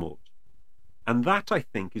Voldemort. And that, I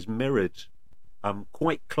think, is mirrored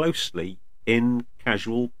quite closely in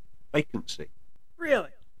Casual Vacancy. Really?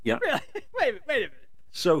 Yeah. Really? Wait a minute.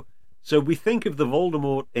 So we think of the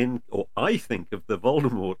Voldemort I think of the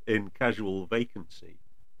Voldemort in Casual Vacancy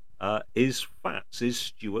is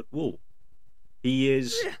Stuart Wool. He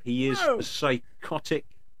is the psychotic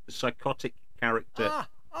character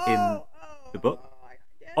in the book.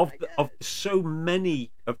 Of the so many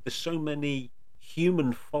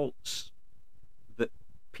human faults that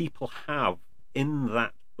people have in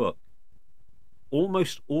that book,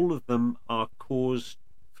 almost all of them are caused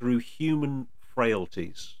through human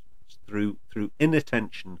frailties, through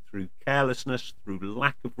inattention, through carelessness, through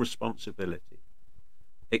lack of responsibility.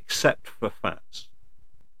 except for Fats.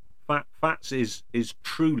 Fats is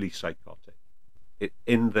truly psychotic,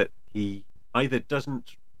 in that he either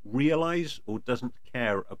doesn't realize or doesn't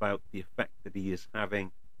care about the effect that he is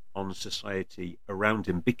having on society around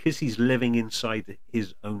him, because he's living inside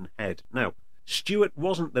his own head. Now, Stuart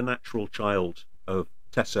wasn't the natural child of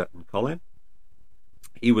Tessa and Colin.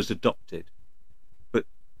 He was adopted. But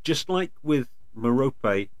just like with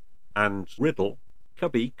Merope and Riddle,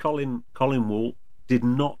 Cubby, Colin Wall, did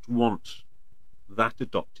not want that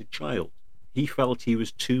adopted child. He felt he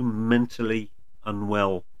was too mentally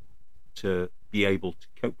unwell to be able to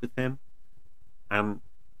cope with him. And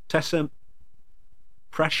Tessa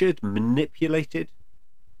pressured, manipulated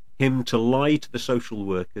him to lie to the social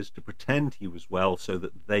workers, to pretend he was well so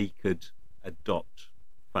that they could adopt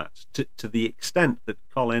Fats, to the extent that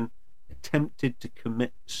Colin attempted to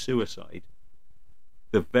commit suicide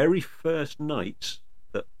the very first night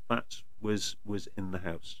that Fats was in the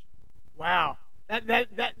house. Wow. That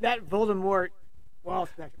Voldemort wall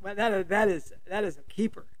connection. That is a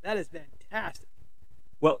keeper. That is fantastic.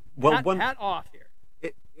 Well, hat off here.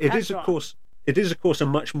 It is of course a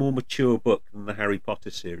much more mature book than the Harry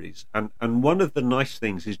Potter series, and one of the nice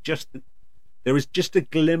things is just that there is just a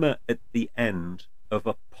glimmer at the end of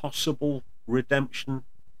a possible redemption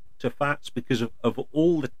to Fats, because of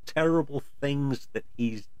all the terrible things that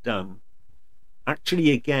he's done.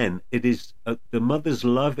 Actually, again, it is the mother's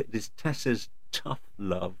love, it is Tessa's tough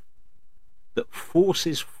love that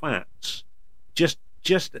forces Fats just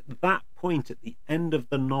at that point at the end of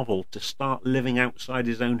the novel to start living outside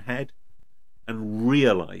his own head and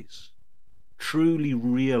truly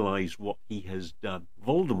realize what he has done.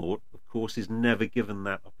 Voldemort, of course, is never given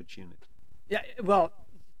that opportunity. Yeah, well,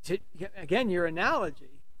 again, your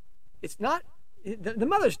analogy, it's not, the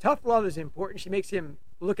mother's tough love is important. She makes him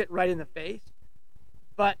look it right in the face.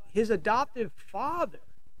 But his adoptive father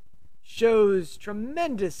shows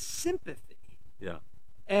tremendous sympathy, yeah,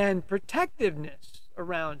 and protectiveness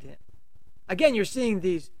around him. Again, you're seeing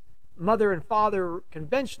these mother and father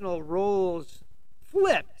conventional roles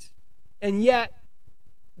flipped, and yet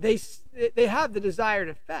they have the desired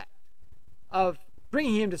effect of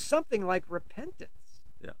bringing him to something like repentance.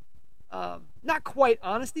 Yeah. Not quite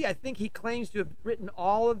honesty. I think he claims to have written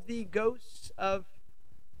all of the ghosts of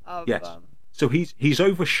yes. So he's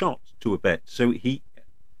overshot to a bit. So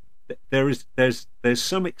there's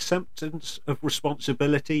some acceptance of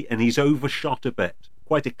responsibility, and he's overshot a bit.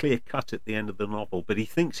 Quite a clear cut at the end of the novel, but he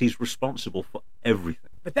thinks he's responsible for everything.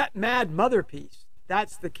 But that mad mother piece,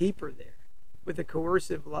 that's the keeper there, with the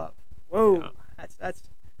coercive love. Whoa, yeah.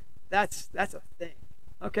 That's a thing.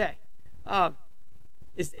 Okay.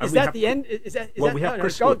 Is that the end? Is that we have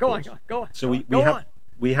Crystal. Go on. So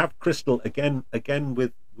we have Crystal again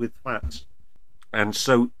with Fats, and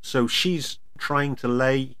so she's trying to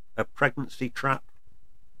lay a pregnancy trap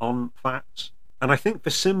on Fats, and I think for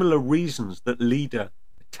similar reasons that Leda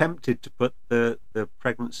attempted to put the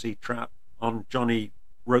pregnancy trap on Johnny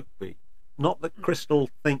Rokeby. Not that Crystal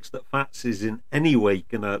thinks that Fats is in any way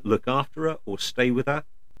going to look after her or stay with her,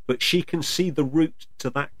 but she can see the route to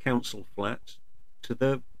that council flat, to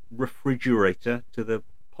the refrigerator, to the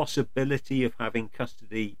possibility of having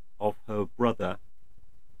custody of her brother,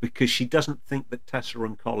 because she doesn't think that Tessa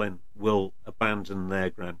and Colin will abandon their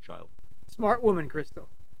grandchild. Smart woman, Crystal.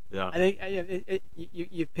 Yeah. I think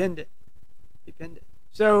you pinned it. You pinned it.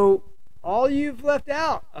 So all you've left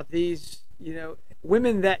out of these,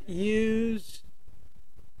 women that use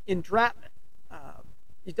entrapment.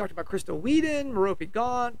 You talked about Crystal Whedon, Merope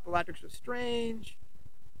Gaunt, Bellatrix Lestrange.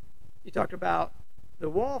 You talked about the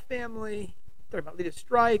Wall family. You talked about Leda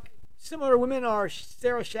Strike. Similar women are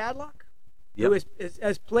Sarah Shadlock, who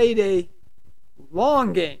has played a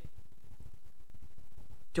long game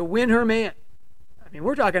to win her man. I mean,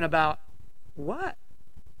 we're talking about what?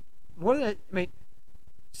 More than,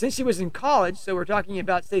 since she was in college, so we're talking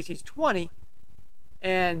about Stacey's 20,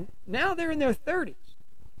 and now they're in their 30s.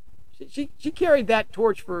 She carried that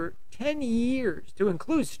torch for 10 years, to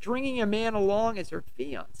include stringing a man along as her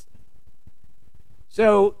fiancé.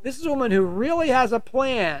 So this is a woman who really has a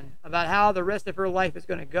plan about how the rest of her life is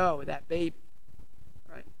going to go with that baby.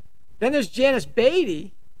 Right? Then there's Janice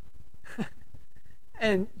Beatty.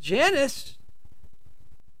 And Janice,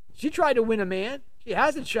 she tried to win a man. She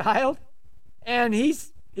has a child. And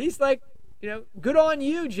he's like, good on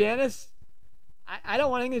you, Janice. I don't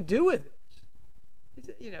want anything to do with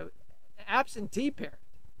it. He's, absentee parent.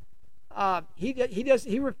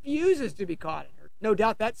 He refuses to be caught in her. No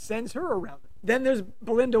doubt that sends her around. Then there's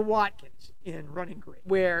Belinda Watkins in Running Great,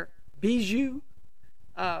 where Bijou.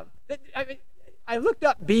 I looked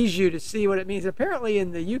up Bijou to see what it means. Apparently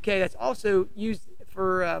in the UK, that's also used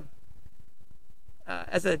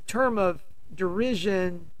as a term of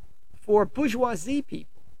derision for bourgeoisie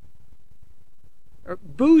people. Or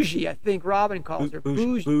bougie, I think Robin calls her.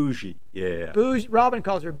 Bougie, yeah. Robin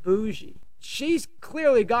calls her bougie. She's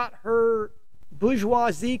clearly got her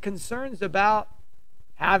bourgeoisie concerns about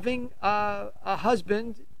having a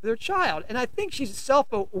husband, their child. And I think she's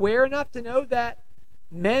self-aware enough to know that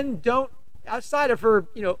men don't, outside of her,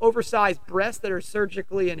 oversized breasts that are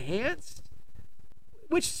surgically enhanced,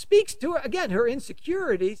 which speaks to her, again, her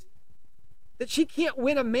insecurities, that she can't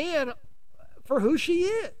win a man for who she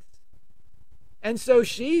is. And so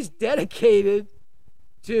she's dedicated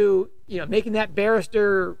to, making that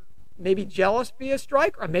barrister maybe jealous via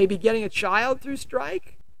strike, or maybe getting a child through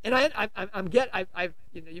strike. And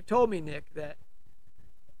you've told me, Nick, that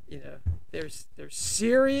there's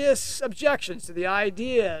serious objections to the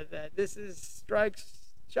idea that this is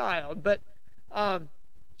Strike's child, but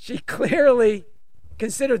she clearly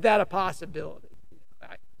considered that a possibility.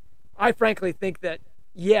 I frankly think that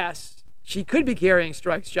yes, she could be carrying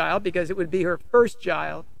Strike's child because it would be her first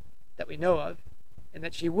child that we know of, and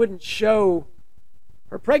that she wouldn't show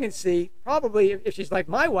her pregnancy, probably if she's like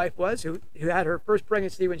my wife was, who had her first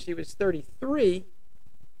pregnancy when she was 33,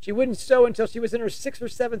 she wouldn't show until she was in her 6th or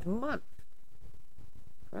 7th month,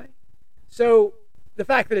 right? So the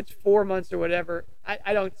fact that it's 4 months or whatever,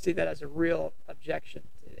 I don't see that as a real objection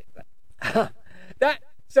to it. But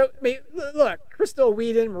look, Crystal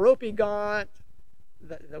Whedon, Merope Gaunt,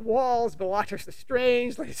 the Walls, Beatrice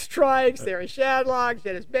Lestrange, Lee Strike, Sarah Shadlock,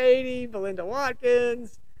 Janice Beatty, Belinda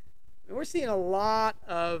Watkins. We're seeing a lot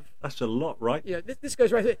of... That's a lot, right? This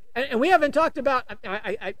goes right through. And we haven't talked about...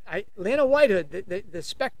 Lana Whitehood, the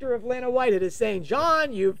specter of Lana Whitehood is saying,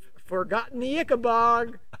 John, you've forgotten the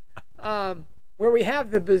Ichabod, where we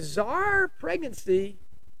have the bizarre pregnancy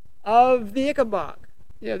of the Ichabod.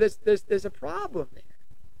 There's a problem there,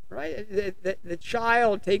 right? The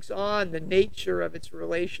child takes on the nature of its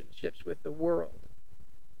relationships with the world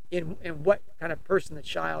in what kind of person the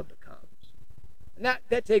child becomes. And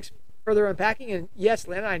that takes further unpacking, and yes,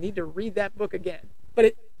 Lana, I need to read that book again.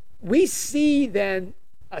 But we see then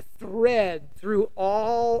a thread through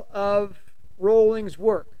all of Rowling's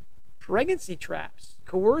work: pregnancy traps,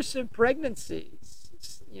 coercive pregnancies,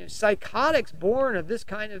 psychotics born of this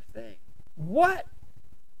kind of thing. What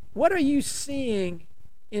are you seeing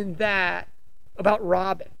in that about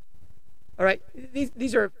Robin? All right,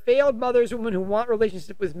 these are failed mothers, women who want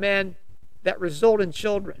relationships with men that result in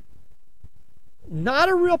children. Not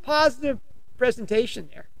a real positive presentation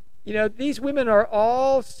there. These women are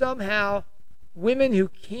all somehow women who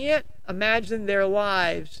can't imagine their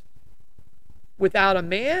lives without a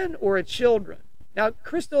man or a children. Now,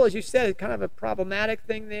 Crystal, as you said, is kind of a problematic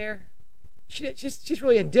thing there. She's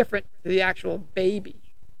really indifferent to the actual baby,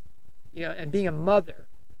 and being a mother.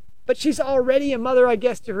 But she's already a mother, I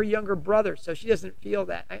guess, to her younger brother, so she doesn't feel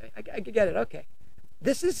that. I get it. Okay,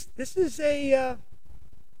 this is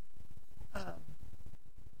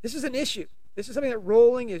an issue. This is something that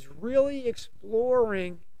Rowling is really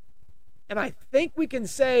exploring, and I think we can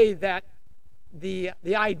say that the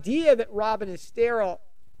idea that Robin is sterile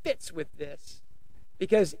fits with this,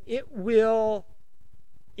 because it will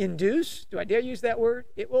induce, do I dare use that word?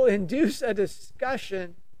 It will induce a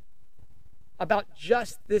discussion about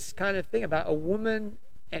just this kind of thing, about a woman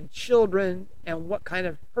and children and what kind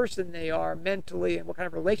of person they are mentally and what kind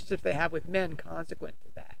of relationships they have with men consequent to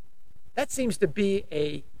that. That seems to be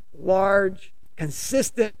a large,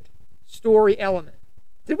 consistent story element.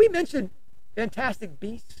 Did we mention Fantastic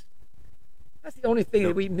Beasts? That's the only thing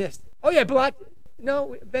that we missed. Oh yeah,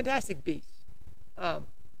 Fantastic Beasts. I'll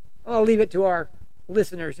leave it to our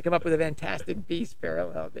listeners to come up with a Fantastic Beasts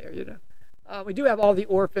parallel there. We do have all the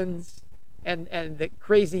orphans and the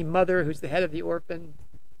crazy mother who's the head of the orphan,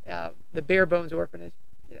 the Bare Bones Orphanage.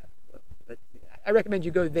 But I recommend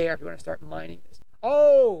you go there if you want to start mining this.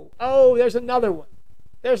 Oh, there's another one.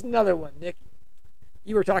 Nick.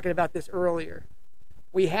 You were talking about this earlier.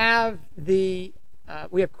 We have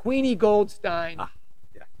Queenie Goldstein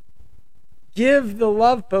give the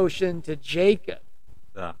love potion to Jacob.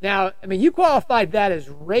 Now, you qualified that as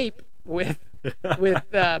rape with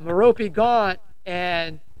Merope Gaunt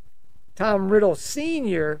and Tom Riddle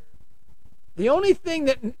Sr. The only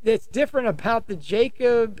thing that's different about the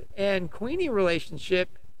Jacob and Queenie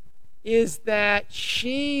relationship is that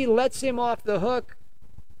she lets him off the hook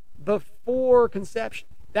before conception.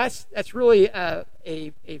 That's really a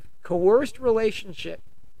coerced relationship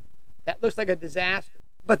that looks like a disaster.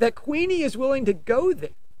 But that Queenie is willing to go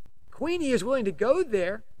there. Queenie is willing to go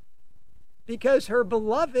there because her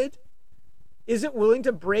beloved isn't willing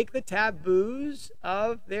to break the taboos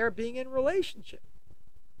of their being in relationship.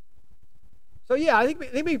 So yeah, I think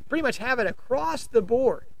we pretty much have it across the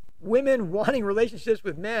board. Women wanting relationships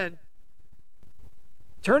with men,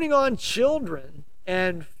 turning on children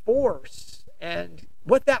and force and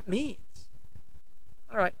what that means.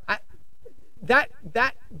 All right,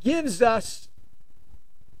 that gives us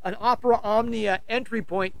an opera omnia entry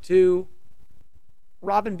point to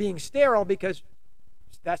Robin being sterile, because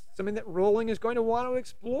that's something that Rowling is going to want to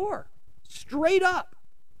explore straight up.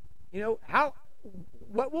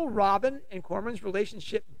 What will Robin and Cormoran's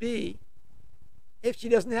relationship be if she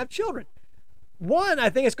doesn't have children? One, I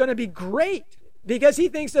think it's going to be great because he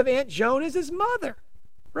thinks of Aunt Joan as his mother,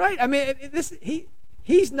 right? I mean,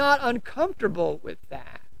 he's not uncomfortable with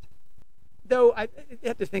that. Though I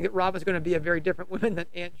have to think that Robin's going to be a very different woman than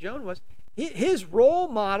Aunt Joan was. His role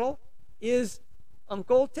model is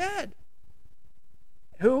Uncle Ted,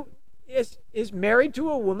 who is married to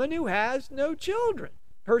a woman who has no children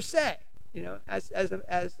per se, as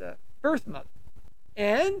a birth mother,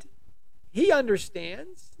 and he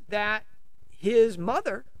understands that his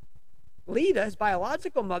mother, Leda, his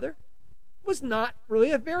biological mother, was not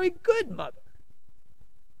really a very good mother.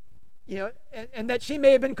 And that she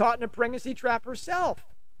may have been caught in a pregnancy trap herself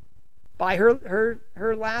by her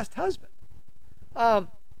last husband.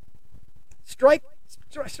 Strike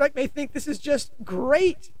may think this is just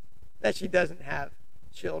great that she doesn't have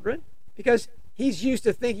children, because he's used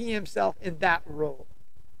to thinking himself in that role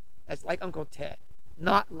as like Uncle Ted,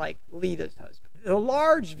 not like Leda's husband. The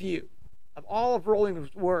large view of all of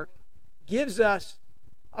Rowling's work gives us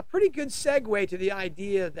a pretty good segue to the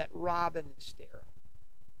idea that Robin is sterile.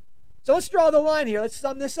 So let's draw the line here. Let's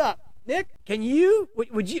sum this up. Nick,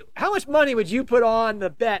 how much money would you put on the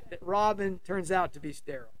bet that Robin turns out to be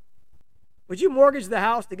sterile? Would you mortgage the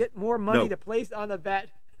house to get more money to place on the bet?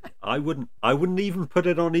 I wouldn't even put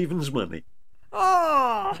it on evens money.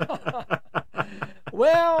 Oh!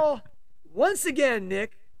 Well, once again,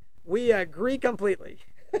 Nick, we agree completely.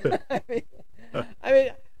 I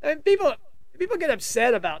mean, people get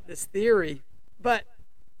upset about this theory, but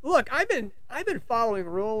look, I've been following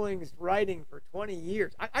Rowling's writing for 20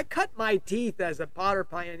 years. I cut my teeth as a Potter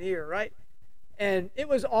pioneer, right? And it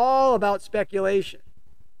was all about speculation.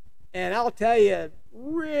 And I'll tell you,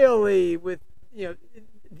 really,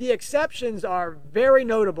 the exceptions are very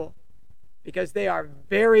notable, because they are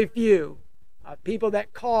very few people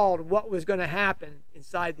that called what was going to happen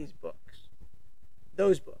inside those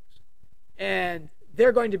books. And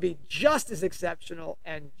they're going to be just as exceptional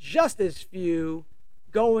and just as few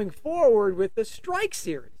going forward with the Strike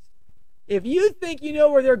series. If you think you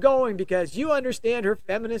know where they're going because you understand her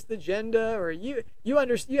feminist agenda, or you have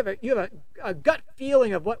a gut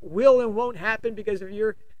feeling of what will and won't happen because of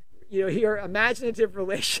your imaginative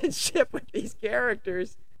relationship with these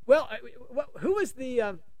characters. Well, who was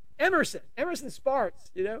the Emerson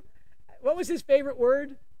Sparks? What was his favorite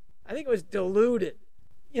word? I think it was deluded.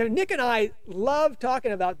 Nick and I love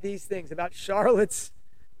talking about these things, about Charlotte's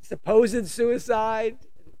supposed suicide,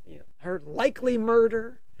 her likely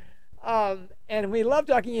murder, and we love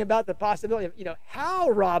talking about the possibility of how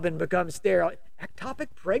Robin becomes sterile. Ectopic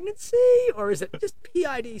pregnancy, or is it just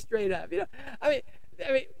PID straight up? I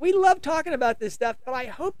mean, we love talking about this stuff, but I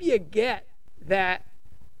hope you get that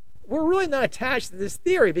we're really not attached to this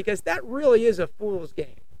theory, because that really is a fool's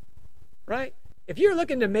game, right? If you're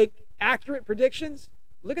looking to make accurate predictions,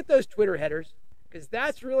 look at those Twitter headers, because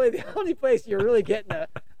that's really the only place you're really getting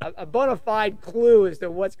a bona fide clue as to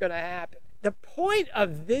what's going to happen. The point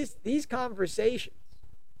of these conversations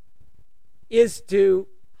is to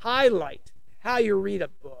highlight how you read a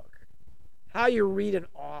book, how you read an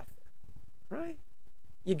author, right?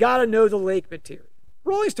 You got to know the Lake material.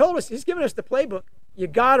 Rowling's told us, he's given us the playbook. You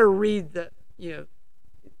got to read you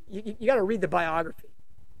got to read the biography.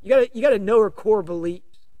 You got to know her core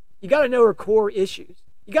beliefs. You got to know her core issues.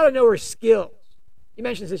 You got to know her skills. He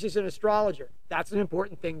mentions that she's an astrologer. That's an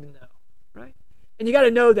important thing to know, right? And you got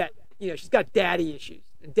to know that she's got daddy issues,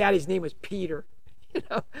 and daddy's name was Peter.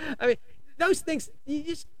 I mean, those things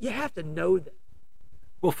you have to know them.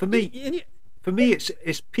 Well, for me,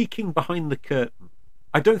 it's peeking behind the curtain.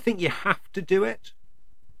 I don't think you have to do it.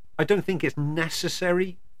 I don't think it's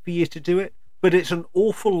necessary for you to do it, but it's an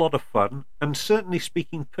awful lot of fun. And certainly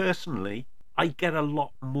speaking personally, I get a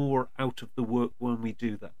lot more out of the work when we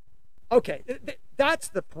do that. Okay, that's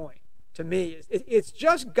the point to me. It's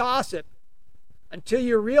just gossip until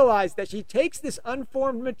you realize that she takes this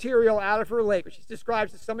unformed material out of her lake, which she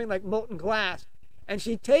describes as something like molten glass, and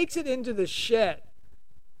she takes it into the shed.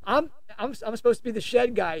 I'm supposed to be the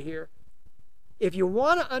shed guy here. If you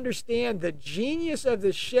want to understand the genius of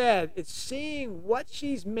the shed, it's seeing what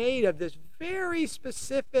she's made of, this very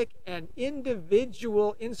specific and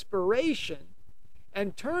individual inspiration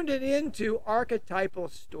and turned it into archetypal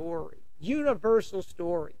story, universal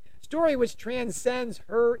story which transcends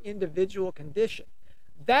her individual condition.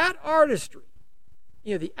 That artistry,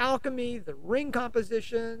 the alchemy, the ring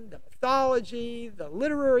composition, the mythology, the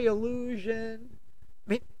literary illusion,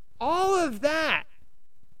 all of that,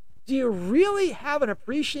 do you really have an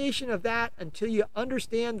appreciation of that until you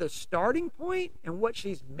understand the starting point and what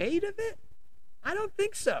she's made of it? I don't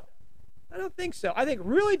think so. I think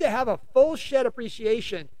really to have a full shed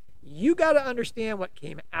appreciation, you got to understand what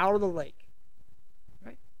came out of the lake,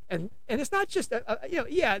 right? And it's not just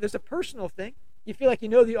there's a personal thing. You feel like you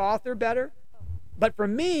know the author better, but for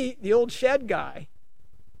me, the old shed guy,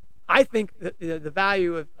 I think the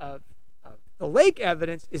value of the lake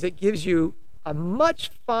evidence is it gives you a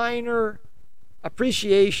much finer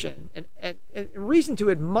appreciation and reason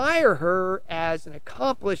to admire her as an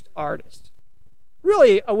accomplished artist.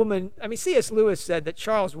 Really, a woman. C.S. Lewis said that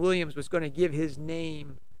Charles Williams was going to give his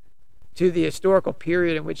name to the historical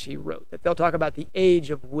period in which he wrote, that they'll talk about the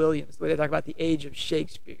age of Williams, the way they talk about the age of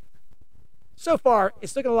Shakespeare. So far,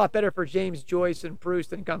 it's looking a lot better for James Joyce and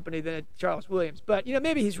Proust and company than Charles Williams, but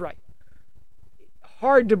maybe he's right.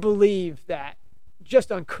 Hard to believe that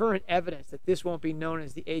just on current evidence that this won't be known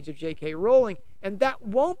as the age of J.K. Rowling, and that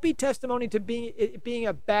won't be testimony to it being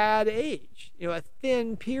a bad age, a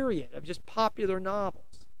thin period of just popular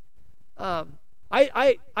novels.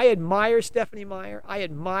 I admire Stephanie Meyer. I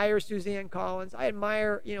admire Suzanne Collins. I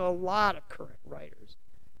admire, a lot of current writers.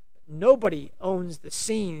 Nobody owns the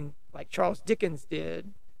scene like Charles Dickens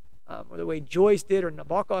did, or the way Joyce did, or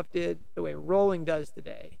Nabokov did, the way Rowling does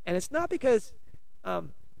today. And it's not because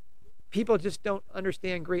people just don't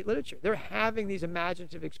understand great literature. They're having these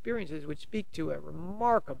imaginative experiences which speak to a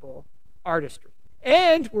remarkable artistry.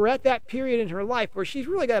 And we're at that period in her life where she's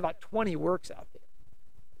really got about 20 works out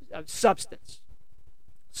there of substance.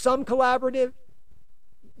 Some collaborative,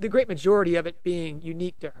 the great majority of it being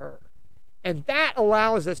unique to her. And that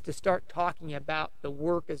allows us to start talking about the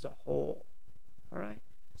work as a whole. All right?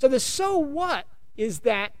 So the so what is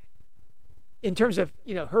that in terms of,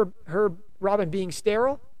 her Robin being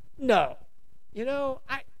sterile? No.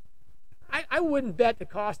 I wouldn't bet the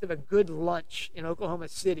cost of a good lunch in Oklahoma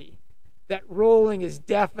City that Rowling is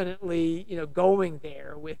definitely, going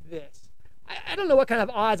there with this. I don't know what kind of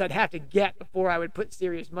odds I'd have to get before I would put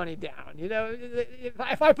serious money down.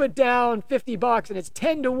 If I put down $50 and it's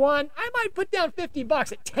 10 to 1, I might put down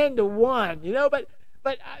 $50 at 10 to 1,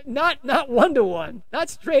 but not 1 to 1, not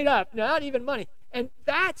straight up, not even money. And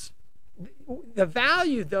that's the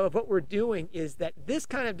value, though, of what we're doing is that this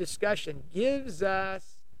kind of discussion gives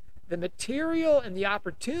us the material and the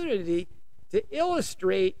opportunity to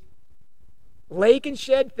illustrate lake and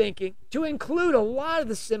shed thinking, to include a lot of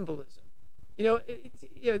the symbolism,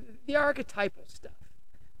 the archetypal stuff,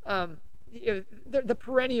 the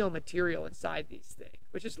perennial material inside these things,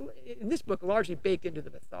 which is in this book largely baked into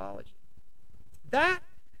the mythology. That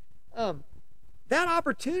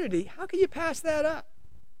opportunity, how can you pass that up?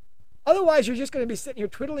 Otherwise, you're just going to be sitting here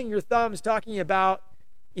twiddling your thumbs, talking about,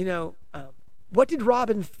 what did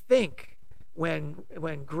Robin think when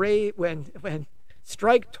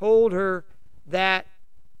Strike told her that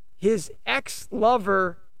his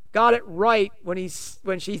ex-lover got it right when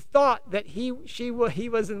she thought that he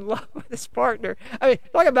was in love with his partner.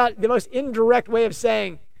 Talk about the most indirect way of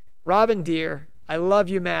saying, Robin, dear, I love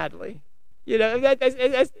you madly.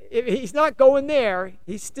 He's not going there.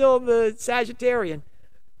 He's still the Sagittarian.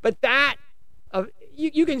 But that,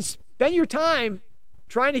 you can spend your time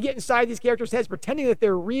trying to get inside these characters' heads, pretending that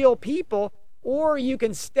they're real people, or you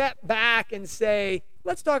can step back and say,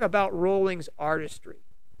 let's talk about Rowling's artistry.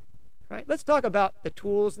 Right? Let's talk about the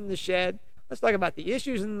tools in the shed. Let's talk about the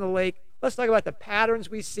issues in the lake. Let's talk about the patterns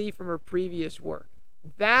we see from her previous work.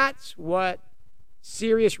 That's what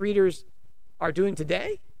serious readers are doing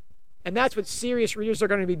today, and that's what serious readers are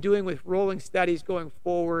going to be doing with Rowling studies going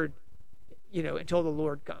forward, until the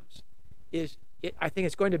Lord comes. I think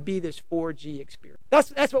it's going to be this 4G experience.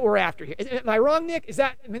 That's what we're after here. Am I wrong, Nick?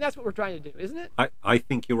 That's what we're trying to do, isn't it? I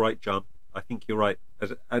think you're right, John. I think you're right.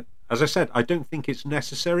 As I said, I don't think it's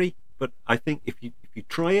necessary, but I think if you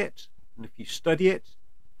try it and if you study it,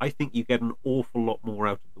 I think you get an awful lot more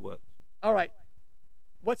out of the work. All right.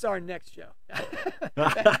 What's our next show?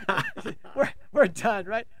 we're done,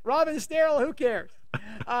 right? Robin Sterile, who cares?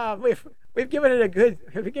 We've given it a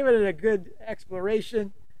good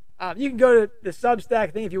exploration. You can go to the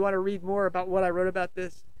Substack thing if you want to read more about what I wrote about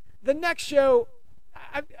this. The next show,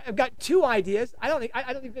 I've got two ideas. I don't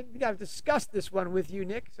think I've discussed this one with you,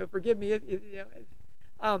 Nick. So forgive me.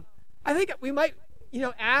 I think we might,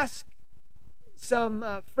 ask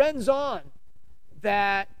some friends on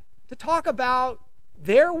that to talk about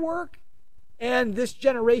their work and this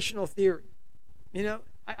generational theory. You know,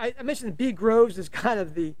 I mentioned B. Groves is kind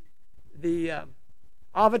of the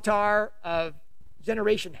avatar of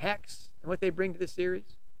Generation Hex and what they bring to the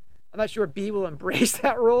series. I'm not sure B will embrace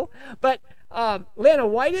that role, but Lana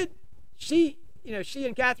Whited, she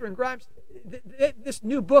and Catherine Grimes, this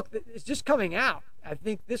new book that is just coming out, I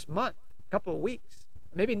think this month, a couple of weeks,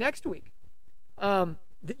 maybe next week.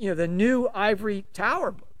 The new Ivory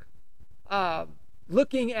Tower book,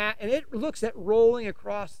 looking at, and it looks at Rowling's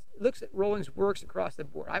works across the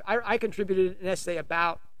board. I contributed an essay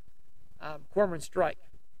about Cormoran Strike.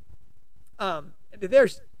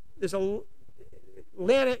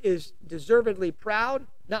 Lana is deservedly proud,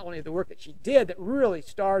 not only of the work that she did that really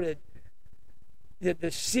started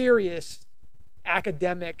the serious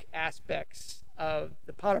academic aspects of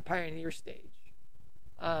the Potter Pioneer stage.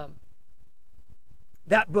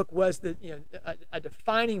 That book was a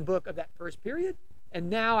defining book of that first period, and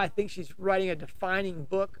now I think she's writing a defining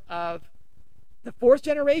book of the fourth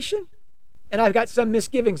generation. And I've got some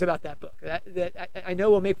misgivings about that book that I know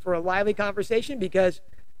will make for a lively conversation, because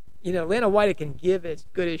Lana White can give as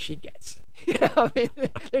good as she gets.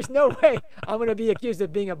 There's no way I'm going to be accused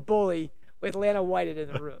of being a bully with Lana White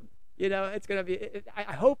in the room. It's going to be.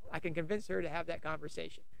 I hope I can convince her to have that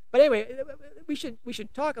conversation. But anyway, we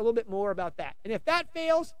should talk a little bit more about that. And if that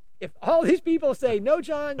fails, if all these people say, "No,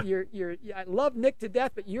 John, I love Nick to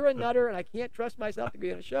death, but you're a nutter, and I can't trust myself to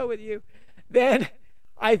be on a show with you," then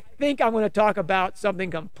I think I'm going to talk about something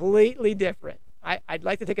completely different. I'd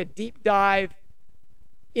like to take a deep dive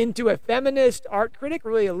into a feminist art critic,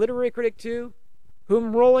 really a literary critic too,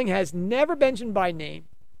 whom Rowling has never mentioned by name,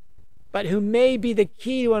 but who may be the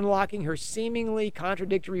key to unlocking her seemingly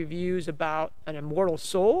contradictory views about an immortal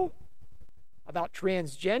soul, about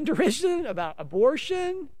transgenderism, about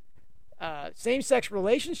abortion, same-sex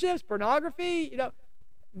relationships, pornography,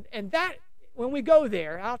 and that, when we go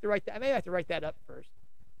there, I may have to write that up first.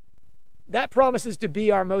 That promises to be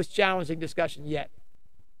our most challenging discussion yet,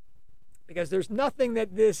 because there's nothing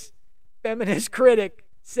that this feminist critic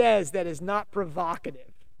says that is not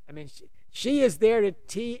provocative. I mean, she is there to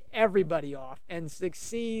tee everybody off and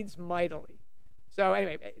succeeds mightily. So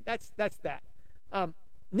anyway, that's that.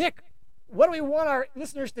 Nick, what do we want our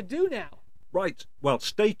listeners to do now? Right. Well,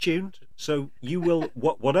 stay tuned. So you will,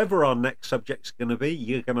 whatever our next subject's going to be,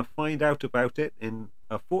 you're going to find out about it in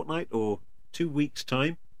a fortnight or 2 weeks'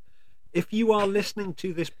 time. If you are listening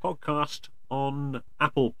to this podcast on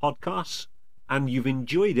Apple Podcasts and you've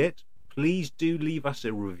enjoyed it, please do leave us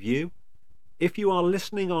a review. If you are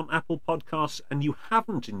listening on Apple Podcasts and you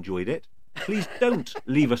haven't enjoyed it, please don't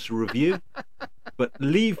leave us a review, but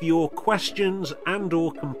leave your questions and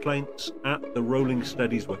or complaints at the Rowling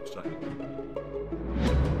Studies website.